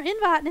try one more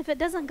invite, and if it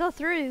doesn't go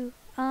through,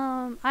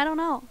 I don't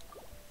know.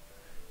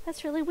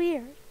 That's really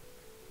weird.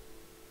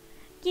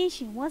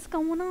 Genshin, what's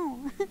going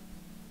on?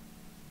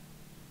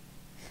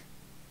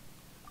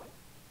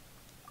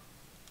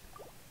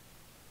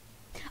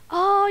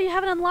 Oh, you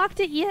haven't unlocked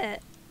it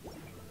yet.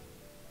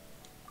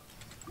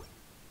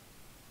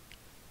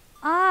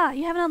 Ah,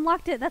 you haven't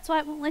unlocked it. That's why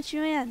it won't let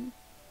you in.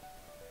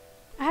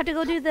 I have to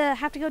go do the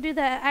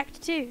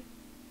Act 2.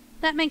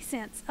 That makes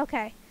sense.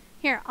 Okay.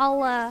 Here,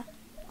 I'll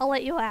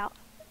let you out.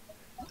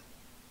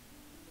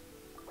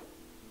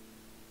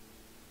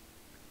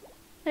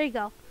 There you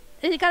go.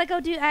 You gotta go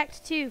do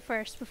Act 2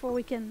 first before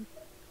we can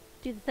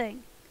do the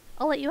thing.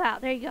 I'll let you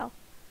out. There you go.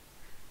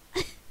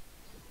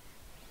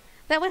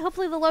 That way,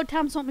 hopefully the load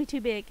times won't be too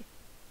big.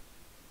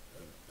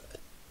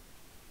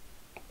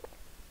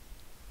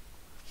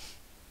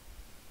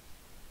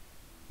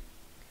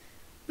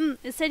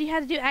 It said you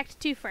had to do Act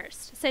 2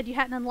 first. It said you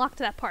hadn't unlocked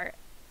that part.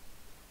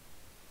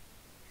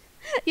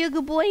 You a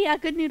good boy? Yeah,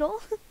 good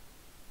noodle.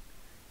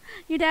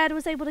 Your dad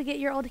was able to get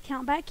your old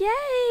account back.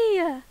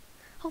 Yay!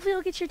 Hopefully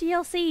you'll get your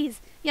DLCs.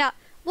 Yeah,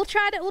 we'll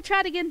try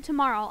it again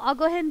tomorrow. I'll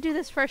go ahead and do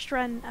this first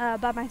run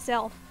by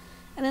myself.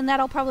 And then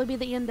that'll probably be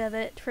the end of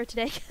it for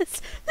today,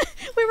 because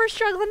we were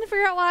struggling to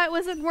figure out why it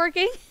wasn't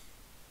working.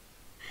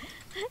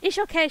 It's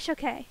okay, it's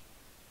okay.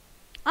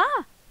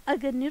 Ah, a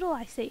good noodle,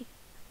 I see.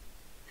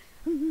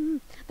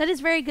 That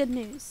is very good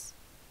news.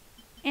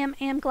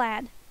 Am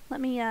glad. Let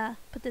me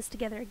put this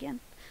together again.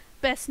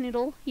 Best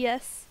noodle,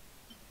 yes.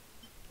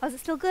 Oh, is it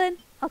still good?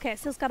 Okay, it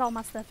still's got all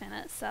my stuff in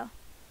it, so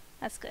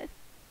that's good.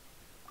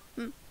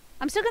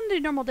 I'm still gonna do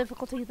normal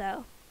difficulty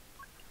though.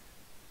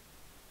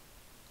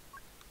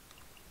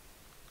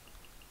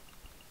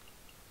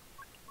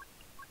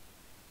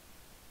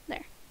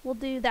 There, we'll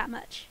do that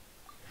much.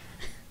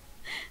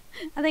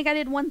 I think I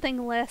did one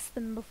thing less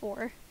than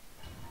before.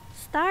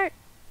 Start.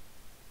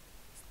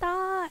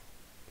 Start.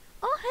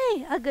 Oh,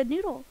 hey, a good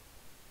noodle.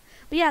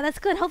 But yeah, that's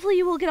good. Hopefully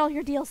you will get all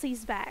your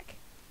DLCs back.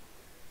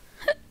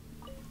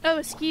 Oh,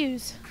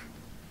 excuse.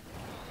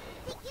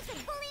 Think you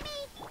can bully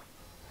me?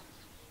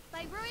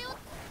 By royal...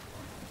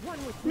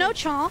 One with No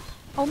chomp,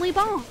 only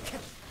bonk.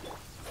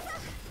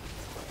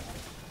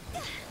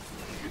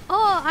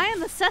 Oh, I am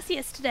the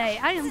sussiest today.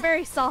 I am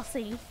very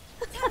saucy.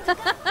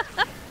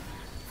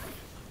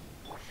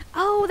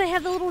 Oh, they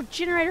have the little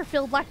generator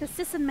field like the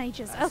Sisson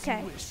mages.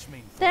 Okay.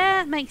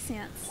 That makes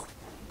sense.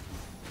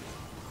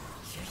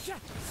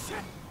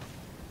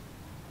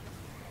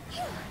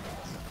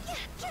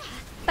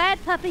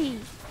 Bad puppy.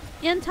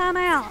 In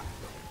timeout.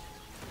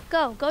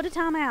 Go to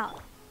timeout.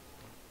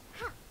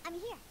 Huh, I'm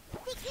here.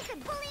 Think you can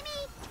bully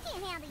me?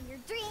 Can't handle your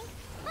drink.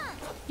 Huh.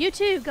 You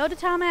too, go to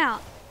timeout.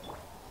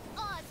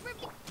 Oh, it's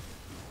ripping.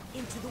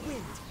 Into the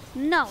wind.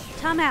 No,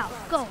 timeout.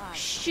 Go.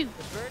 Shoot.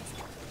 The birds.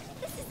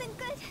 This isn't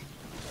good.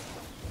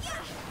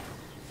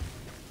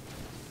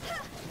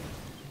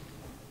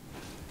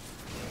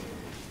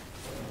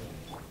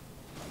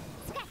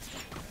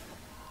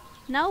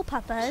 No,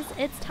 Papas.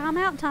 It's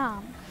timeout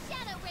time.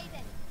 Shadow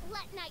Raven,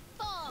 let night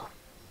fall.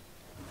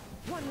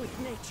 One with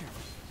nature.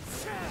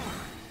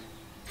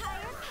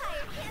 Higher,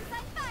 higher, hands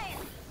on fire.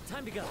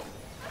 Time to go.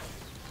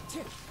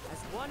 As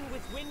one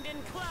with wind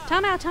and cloud.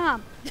 Timeout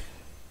time.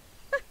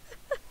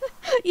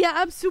 Yeah,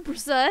 I'm super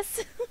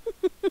sus.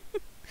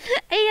 Hey,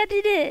 I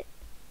did it.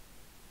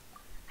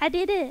 I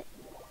did it.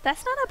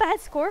 That's not a bad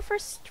score for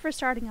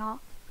starting off.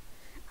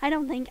 I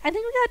don't think. I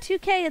think we got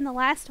 2K in the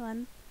last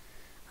one.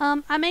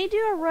 I may do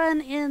a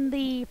run in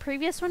the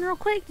previous one real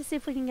quick to see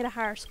if we can get a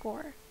higher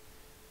score.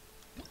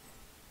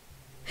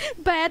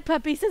 Bad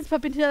puppy sends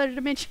puppy to the other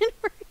dimension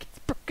where it gets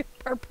broken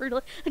apart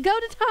brutally. Go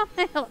to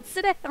timeout.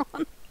 Sit down.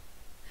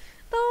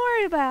 Don't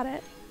worry about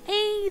it.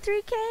 Hey,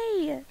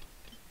 3K.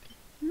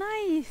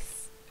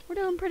 Nice. We're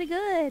doing pretty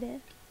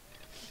good.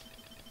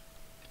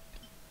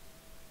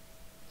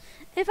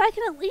 If I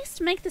can at least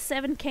make the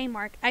 7K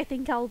mark, I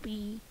think I'll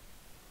be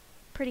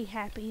pretty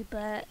happy,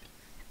 but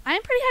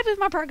I'm pretty happy with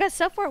my progress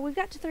so far. We've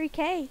got to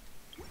 3K.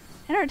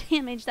 And our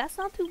damage, that's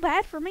not too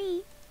bad for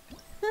me.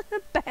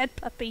 Bad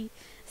puppy.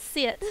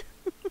 Sit.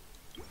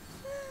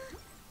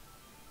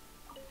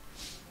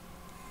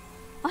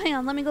 Oh, hang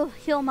on, let me go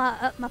heal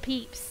my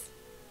peeps.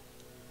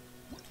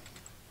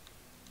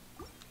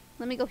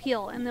 Let me go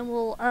heal, and then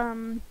we'll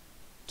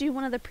do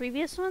one of the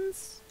previous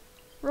ones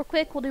real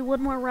quick. We'll do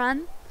one more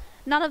run.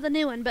 Not of the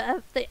new one, but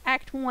of the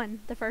Act 1,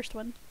 the first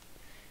one.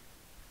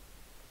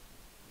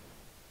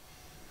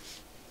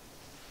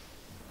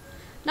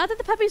 Not that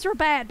the puppies were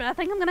bad, but I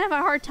think I'm going to have a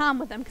hard time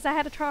with them because I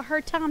had a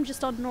hard time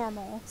just on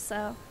normal,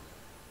 so.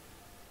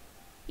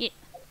 Yeah,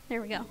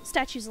 there we go.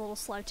 Statue's a little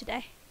slow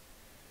today.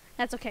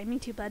 That's okay, me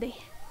too, buddy.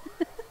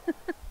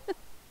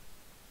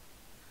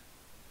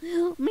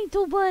 Me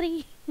too,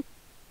 buddy.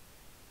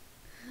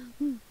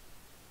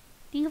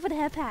 Think of it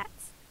have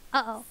hats.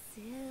 Uh-oh.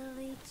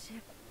 Silly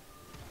chip.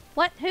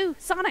 What? Who?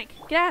 Sonic,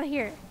 get out of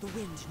here. The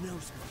wind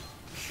knows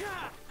me.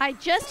 I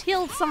just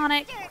healed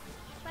Sonic.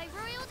 By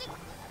royal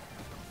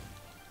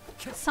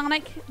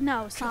Sonic,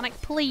 no, Sonic,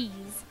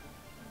 please.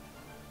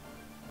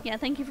 Yeah,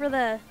 thank you for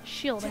the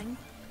shielding.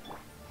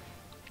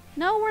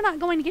 No, we're not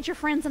going to get your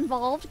friends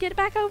involved. Get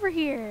back over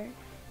here.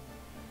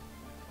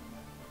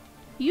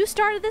 You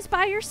started this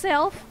by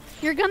yourself.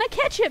 You're gonna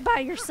catch it by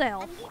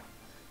yourself.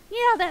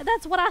 Yeah,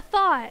 that's what I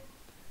thought.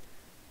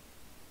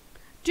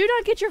 Do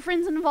not get your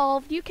friends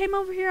involved. You came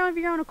over here of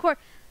your own accord.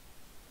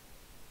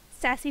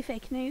 Sassy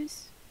fake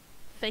news.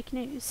 Fake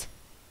news.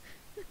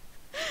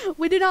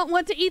 We do not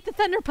want to eat the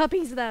thunder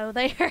puppies, though.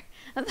 They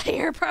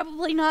are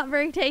probably not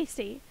very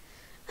tasty.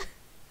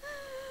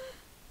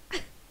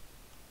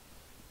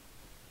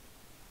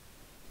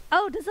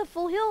 Oh, does it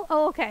full heal?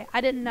 Oh, okay.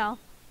 I didn't know.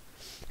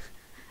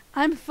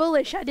 I'm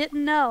foolish. I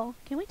didn't know.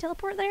 Can we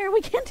teleport there?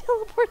 We can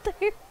teleport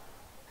there.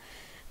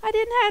 I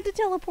didn't have to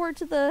teleport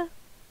to the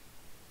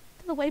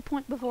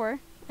waypoint before.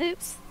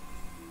 Oops.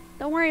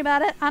 Don't worry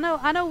about it. I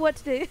know what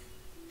to do.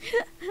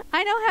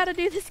 I know how to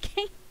do this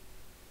game.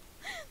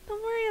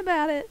 Don't worry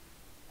about it.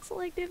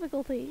 Select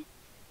difficulty.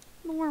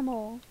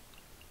 Normal.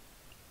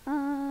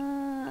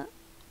 Yeah.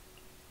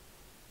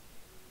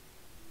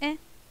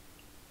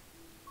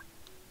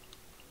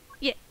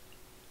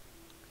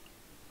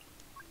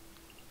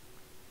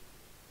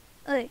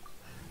 Okay.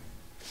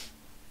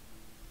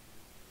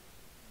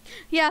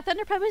 Yeah,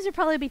 thunder puppies would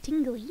probably be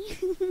tingly.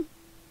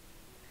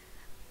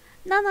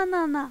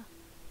 No.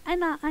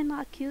 I'm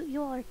not cute.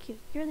 You all are cute.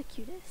 You're the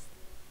cutest.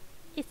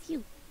 It's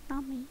you,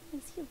 not me.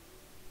 It's you.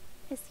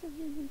 It's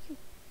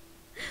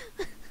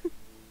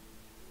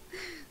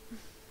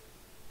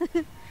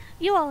you.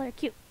 You all are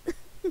cute.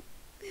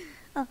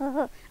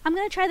 I'm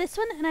gonna try this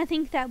one, and I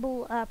think that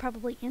will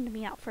probably end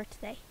me out for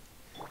today.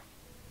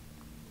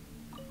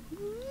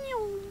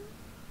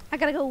 I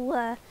gotta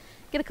go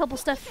get a couple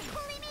stuff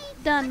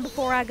done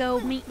before I go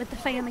meet with the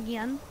fam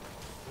again.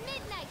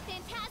 Midnight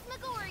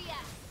Phantasmagoria.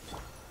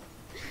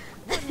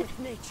 One with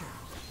nature.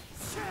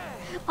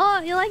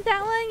 Oh, you like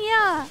that one?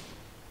 Yeah.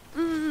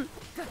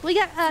 We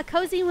got a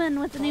cozy one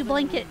with a new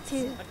blanket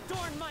too.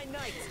 Adorn my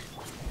night.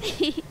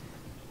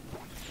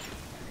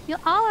 You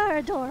all are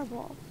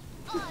adorable.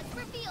 Odds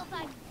revealed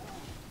by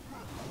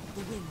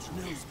The wind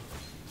knows me.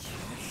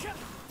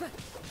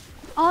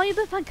 Oh, you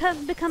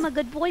become a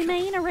good boy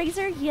main, a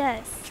Razor?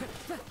 Yes.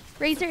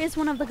 Razor is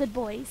one of the good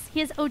boys.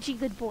 He is OG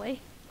good boy.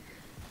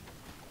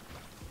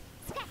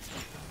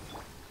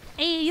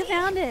 Hey, you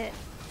found it.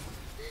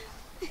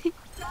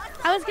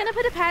 I was gonna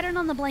put a pattern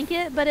on the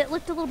blanket, but it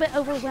looked a little bit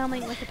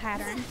overwhelming with the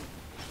pattern.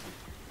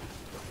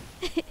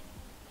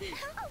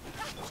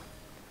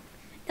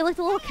 It looked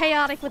a little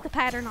chaotic with the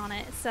pattern on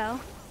it, so.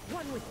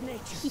 One with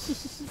nature.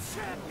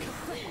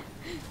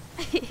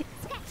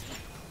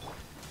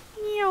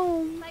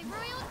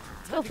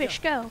 Go fish,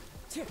 go.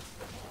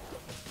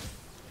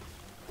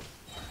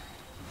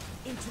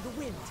 Into the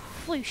wind.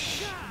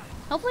 Floosh.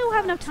 Hopefully we'll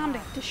have enough time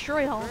to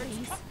destroy all of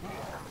these.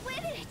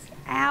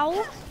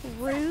 Ow.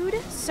 Rude,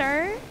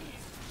 sir.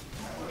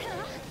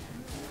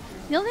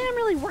 The only thing I'm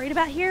really worried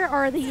about here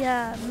are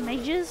the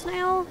mages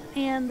now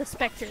and the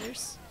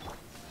specters.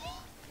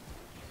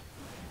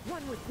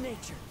 One with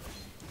nature.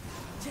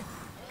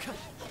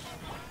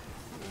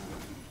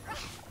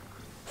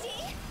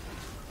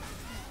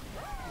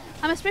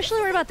 I'm especially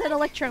worried about that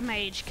electro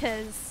mage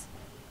because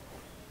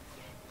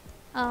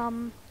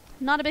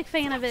not a big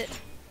fan of it.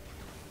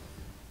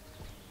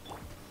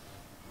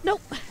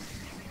 Nope.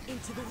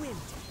 Into the wind.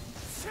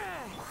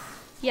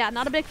 Yeah,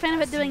 not a big fan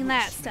of it doing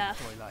that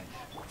stuff.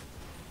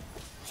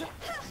 Go.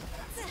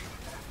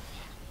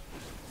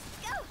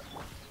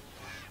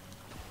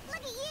 Look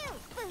at you,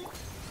 Boots.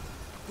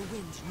 The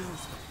wind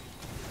knows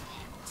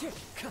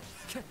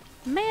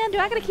me. Man, do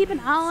I gotta keep an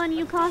eye on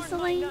you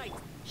constantly?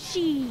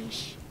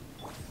 Sheesh.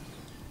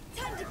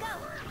 Time to go.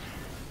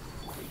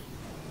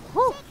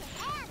 Whew.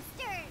 And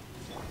stir.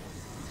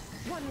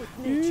 One with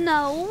nature.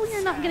 No,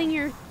 you're not getting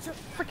your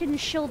freaking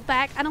shield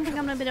back. I don't think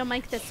I'm gonna be able to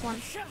make this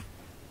one.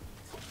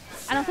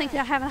 I don't think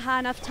I have a high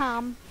enough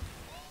time.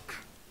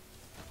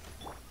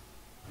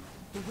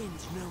 The wind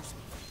knows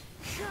me.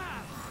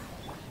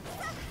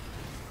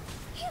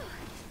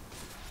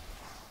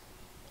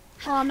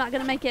 Oh, I'm not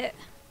gonna make it.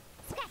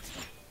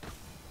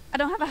 I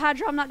don't have a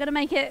hydro, I'm not gonna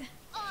make it.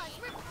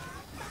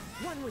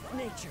 One with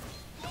nature.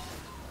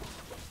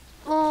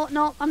 Oh,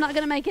 no, I'm not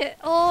gonna make it.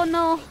 Oh,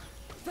 no.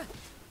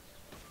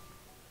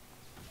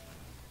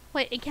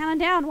 Wait, it counted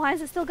down. Why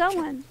is it still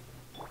going?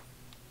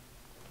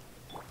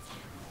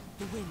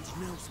 The wind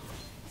knows me.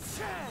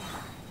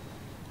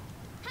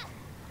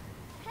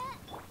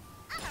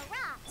 I'm a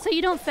rock. So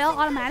you don't fail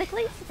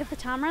automatically if the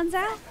time runs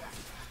out?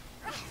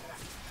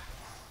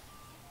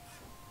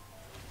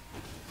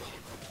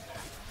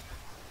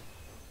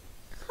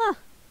 Huh.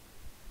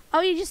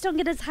 Oh, you just don't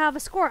get as high of a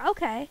score.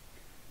 Okay.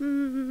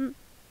 Mm.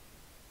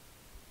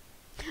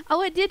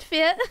 Oh, it did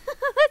fit.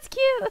 That's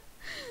cute.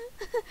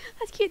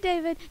 That's cute,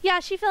 David.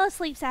 Yeah, she fell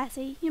asleep,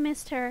 Sassy. You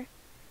missed her.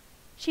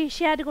 She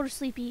had to go to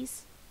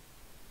sleepies.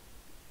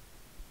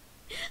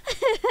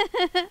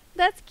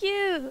 That's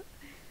cute.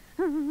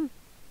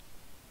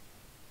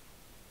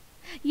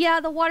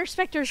 Yeah, the water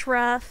specter's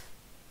rough.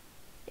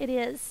 It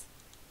is.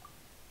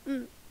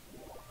 Mm.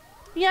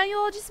 Yeah, you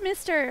all just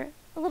missed her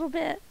a little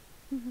bit.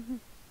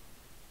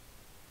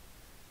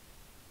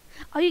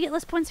 Oh, you get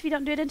less points if you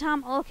don't do it in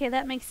time? Oh, okay,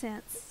 that makes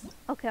sense.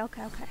 Okay.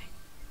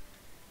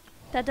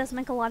 That does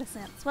make a lot of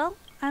sense. Well,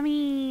 I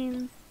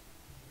mean,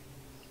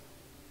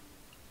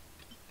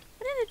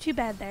 I didn't do too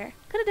bad there.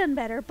 Could have done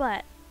better,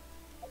 but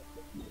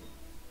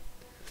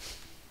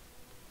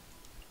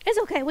it's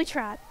okay. We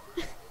tried.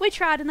 We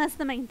tried, and that's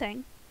the main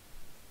thing.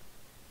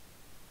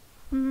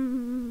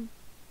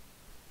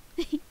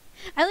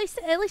 At least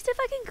if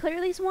I can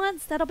clear these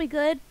once, that'll be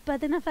good.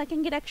 But then if I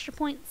can get extra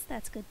points,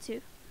 that's good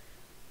too.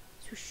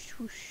 Swoosh,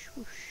 swoosh,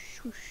 swoosh,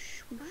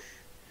 swoosh, swoosh.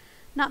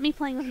 Not me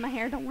playing with my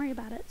hair. Don't worry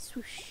about it.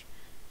 Swoosh,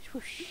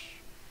 swoosh,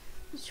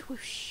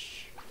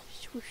 swoosh,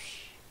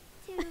 swoosh.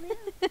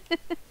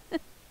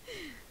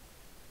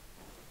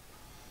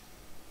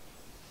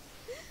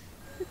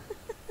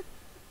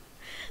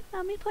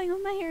 Not me playing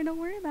with my hair. Don't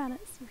worry about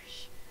it.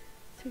 Swoosh,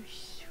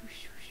 swoosh, swoosh, swoosh,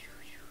 swoosh.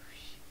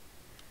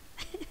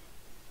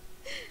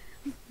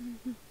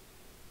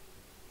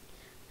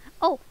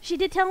 Oh, she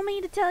did tell me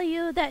to tell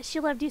you that she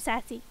loved you,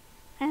 Sassy,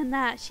 and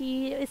that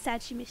she is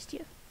sad she missed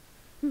you.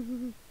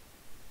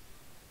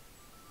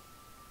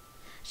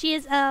 She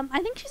is,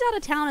 I think she's out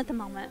of town at the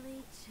moment,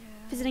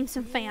 visiting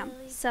some fam,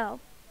 so.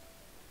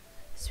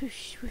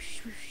 Swoosh,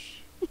 swoosh,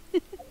 swoosh.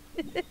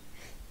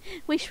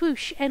 We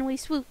swoosh and we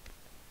swoop.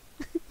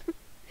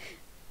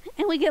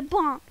 And we get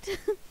bonked.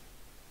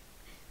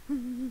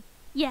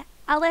 Yeah,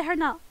 I'll let her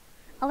know.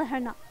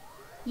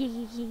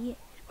 Yeah.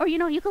 Or, you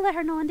know, you can let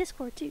her know on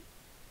Discord, too.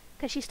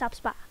 Because she stops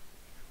by.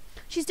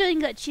 She's doing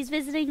good. She's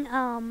visiting,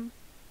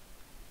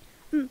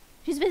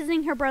 she's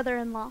visiting her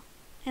brother-in-law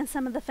and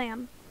some of the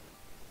fam.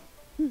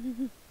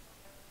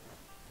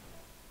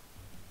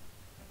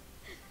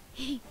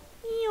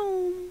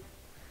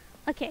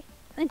 Okay,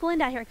 I think we'll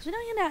end out here because we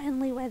don't end out in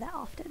Leeway that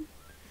often.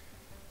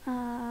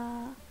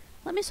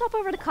 Let me swap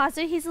over to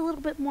Kazu. He's a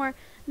little bit more,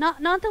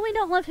 not that we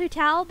don't love Hu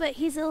Tao, but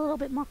he's a little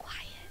bit more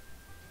quiet.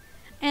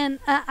 And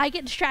I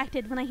get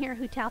distracted when I hear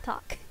Hu Tao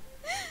talk.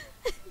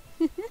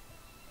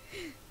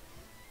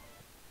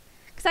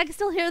 Because I can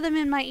still hear them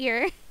in my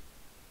ear.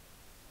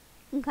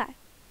 Okay.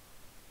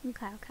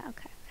 Okay, okay,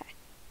 okay, okay.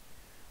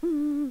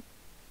 Mm.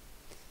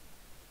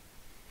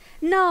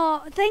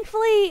 No,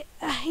 thankfully,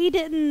 he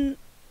doesn't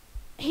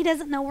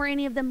know where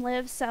any of them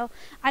live, so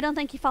I don't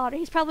think he followed her.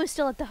 He's probably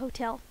still at the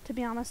hotel, to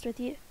be honest with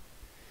you.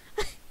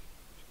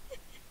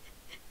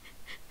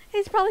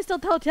 He's probably still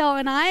at the hotel,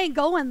 and I ain't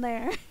going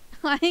there.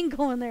 I ain't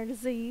going there to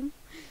see him.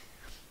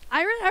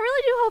 I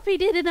really do hope he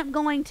did end up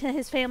going to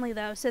his family,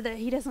 though, so that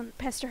he doesn't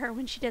pester her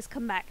when she does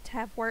come back to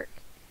have work.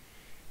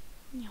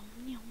 Meow,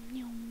 meow,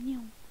 meow,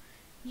 meow,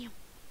 meow,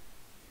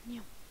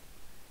 meow,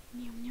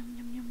 meow, meow,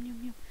 meow, meow, meow,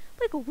 meow.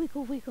 Wiggle,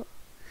 wiggle, wiggle.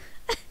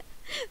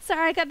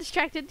 Sorry, I got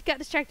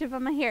distracted by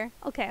my hair.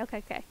 Okay.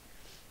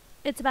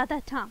 It's about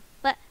that time.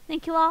 But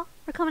thank you all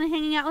for coming and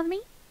hanging out with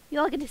me.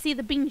 You all get to see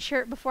the bean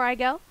shirt before I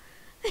go.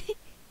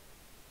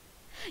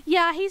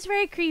 Yeah, he's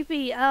very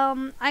creepy.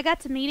 I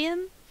got to meet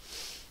him.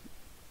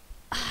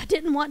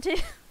 Didn't want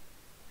to.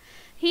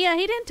 He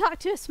didn't talk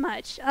to us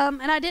much.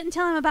 And I didn't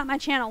tell him about my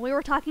channel. We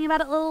were talking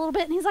about it a little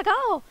bit, and he's like,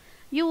 "Oh,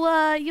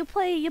 you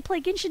play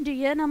Genshin, do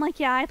you?" And I'm like,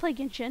 "Yeah, I play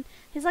Genshin."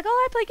 He's like,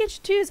 "Oh, I play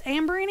Genshin too. Is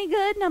Amber any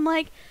good?" And I'm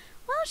like,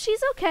 "Well,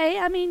 she's okay.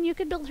 I mean, you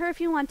could build her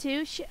if you want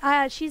to.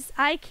 I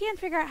can't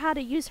figure out how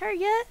to use her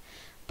yet,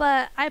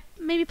 but I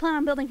maybe plan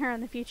on building her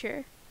in the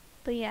future."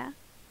 But yeah.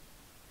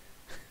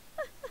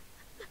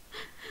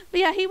 But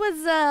yeah,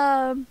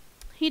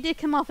 he did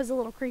come off as a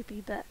little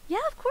creepy, but yeah,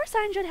 of course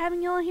I enjoyed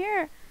having y'all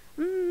here.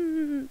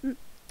 I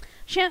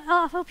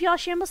hope y'all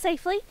shamble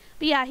safely.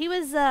 But yeah, he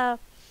was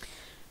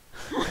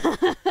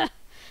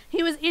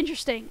he was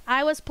interesting.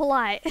 I was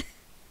polite.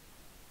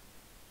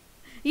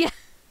 Yeah.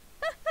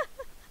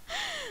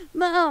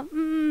 But,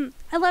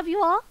 I love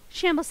you all.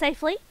 Shamble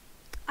safely.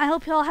 I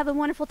hope you all have a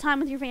wonderful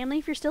time with your family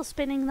if you're still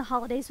spending the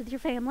holidays with your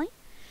family.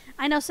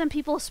 I know some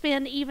people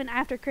spend even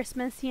after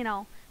Christmas,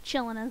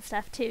 chilling and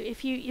stuff too,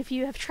 if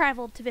you have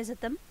traveled to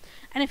visit them.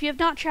 And if you have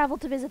not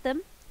traveled to visit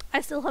them,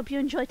 I still hope you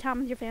enjoy time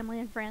with your family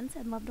and friends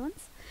and loved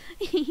ones.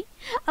 I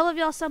love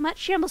you all so much.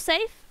 Shamble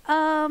safe.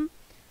 Don't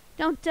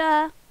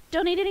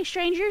eat any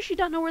strangers. You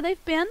don't know where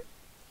they've been.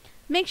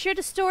 Make sure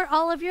to store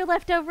all your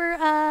leftover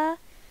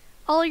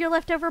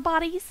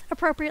bodies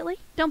appropriately.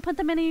 Don't put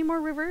them in any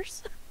more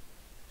rivers.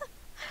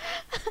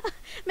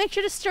 Make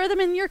sure to store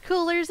them in your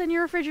coolers and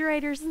your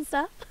refrigerators and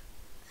stuff.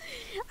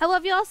 I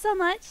love you all so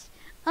much.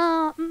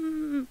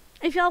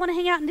 If y'all want to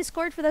hang out in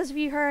Discord, for those of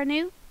you who are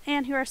new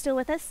and who are still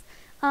with us,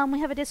 we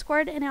have a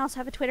Discord, and I also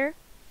have a Twitter.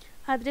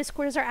 The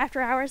Discord is our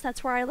after hours.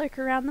 That's where I lurk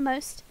around the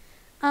most.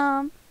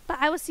 But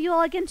I will see you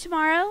all again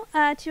tomorrow,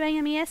 2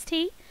 a.m.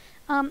 EST.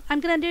 I'm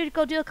going to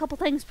go do a couple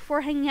things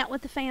before hanging out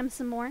with the fam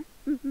some more.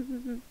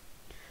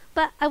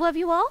 But I love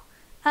you all.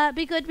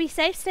 Be good, be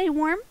safe, stay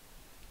warm.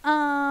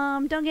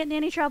 Don't get into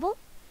any trouble.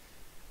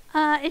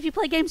 If you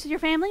play games with your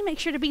family, make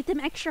sure to beat them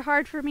extra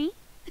hard for me.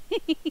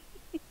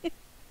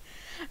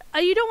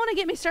 You don't want to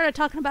get me started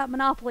talking about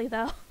Monopoly,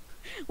 though.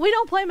 We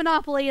don't play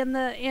Monopoly in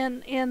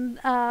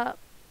the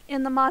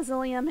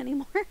mausoleum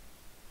anymore.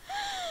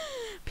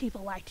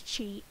 People like to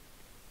cheat.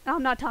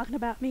 I'm not talking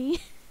about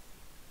me.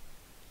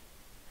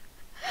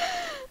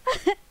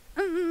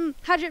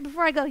 Hydrate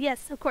before I go.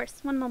 Yes, of course.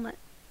 One moment.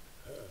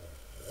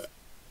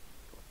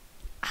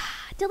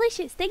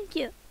 Delicious. Thank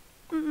you.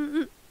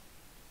 You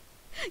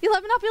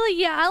like Monopoly?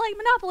 Yeah, I like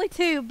Monopoly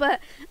too, but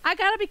I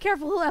gotta be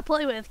careful who I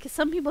play with, because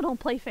some people don't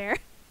play fair.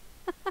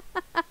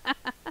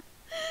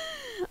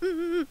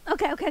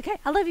 Okay.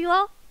 I love you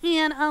all.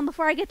 And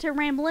before I get to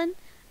rambling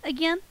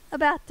again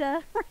about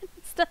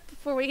stuff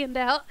before we end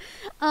out,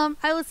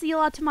 I will see you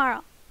all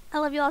tomorrow. I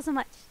love you all so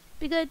much.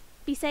 Be good.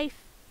 Be safe.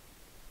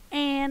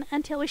 And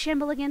until we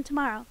shamble again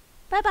tomorrow.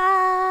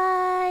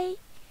 Bye-bye.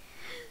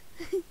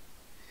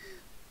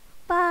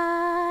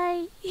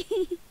 Bye.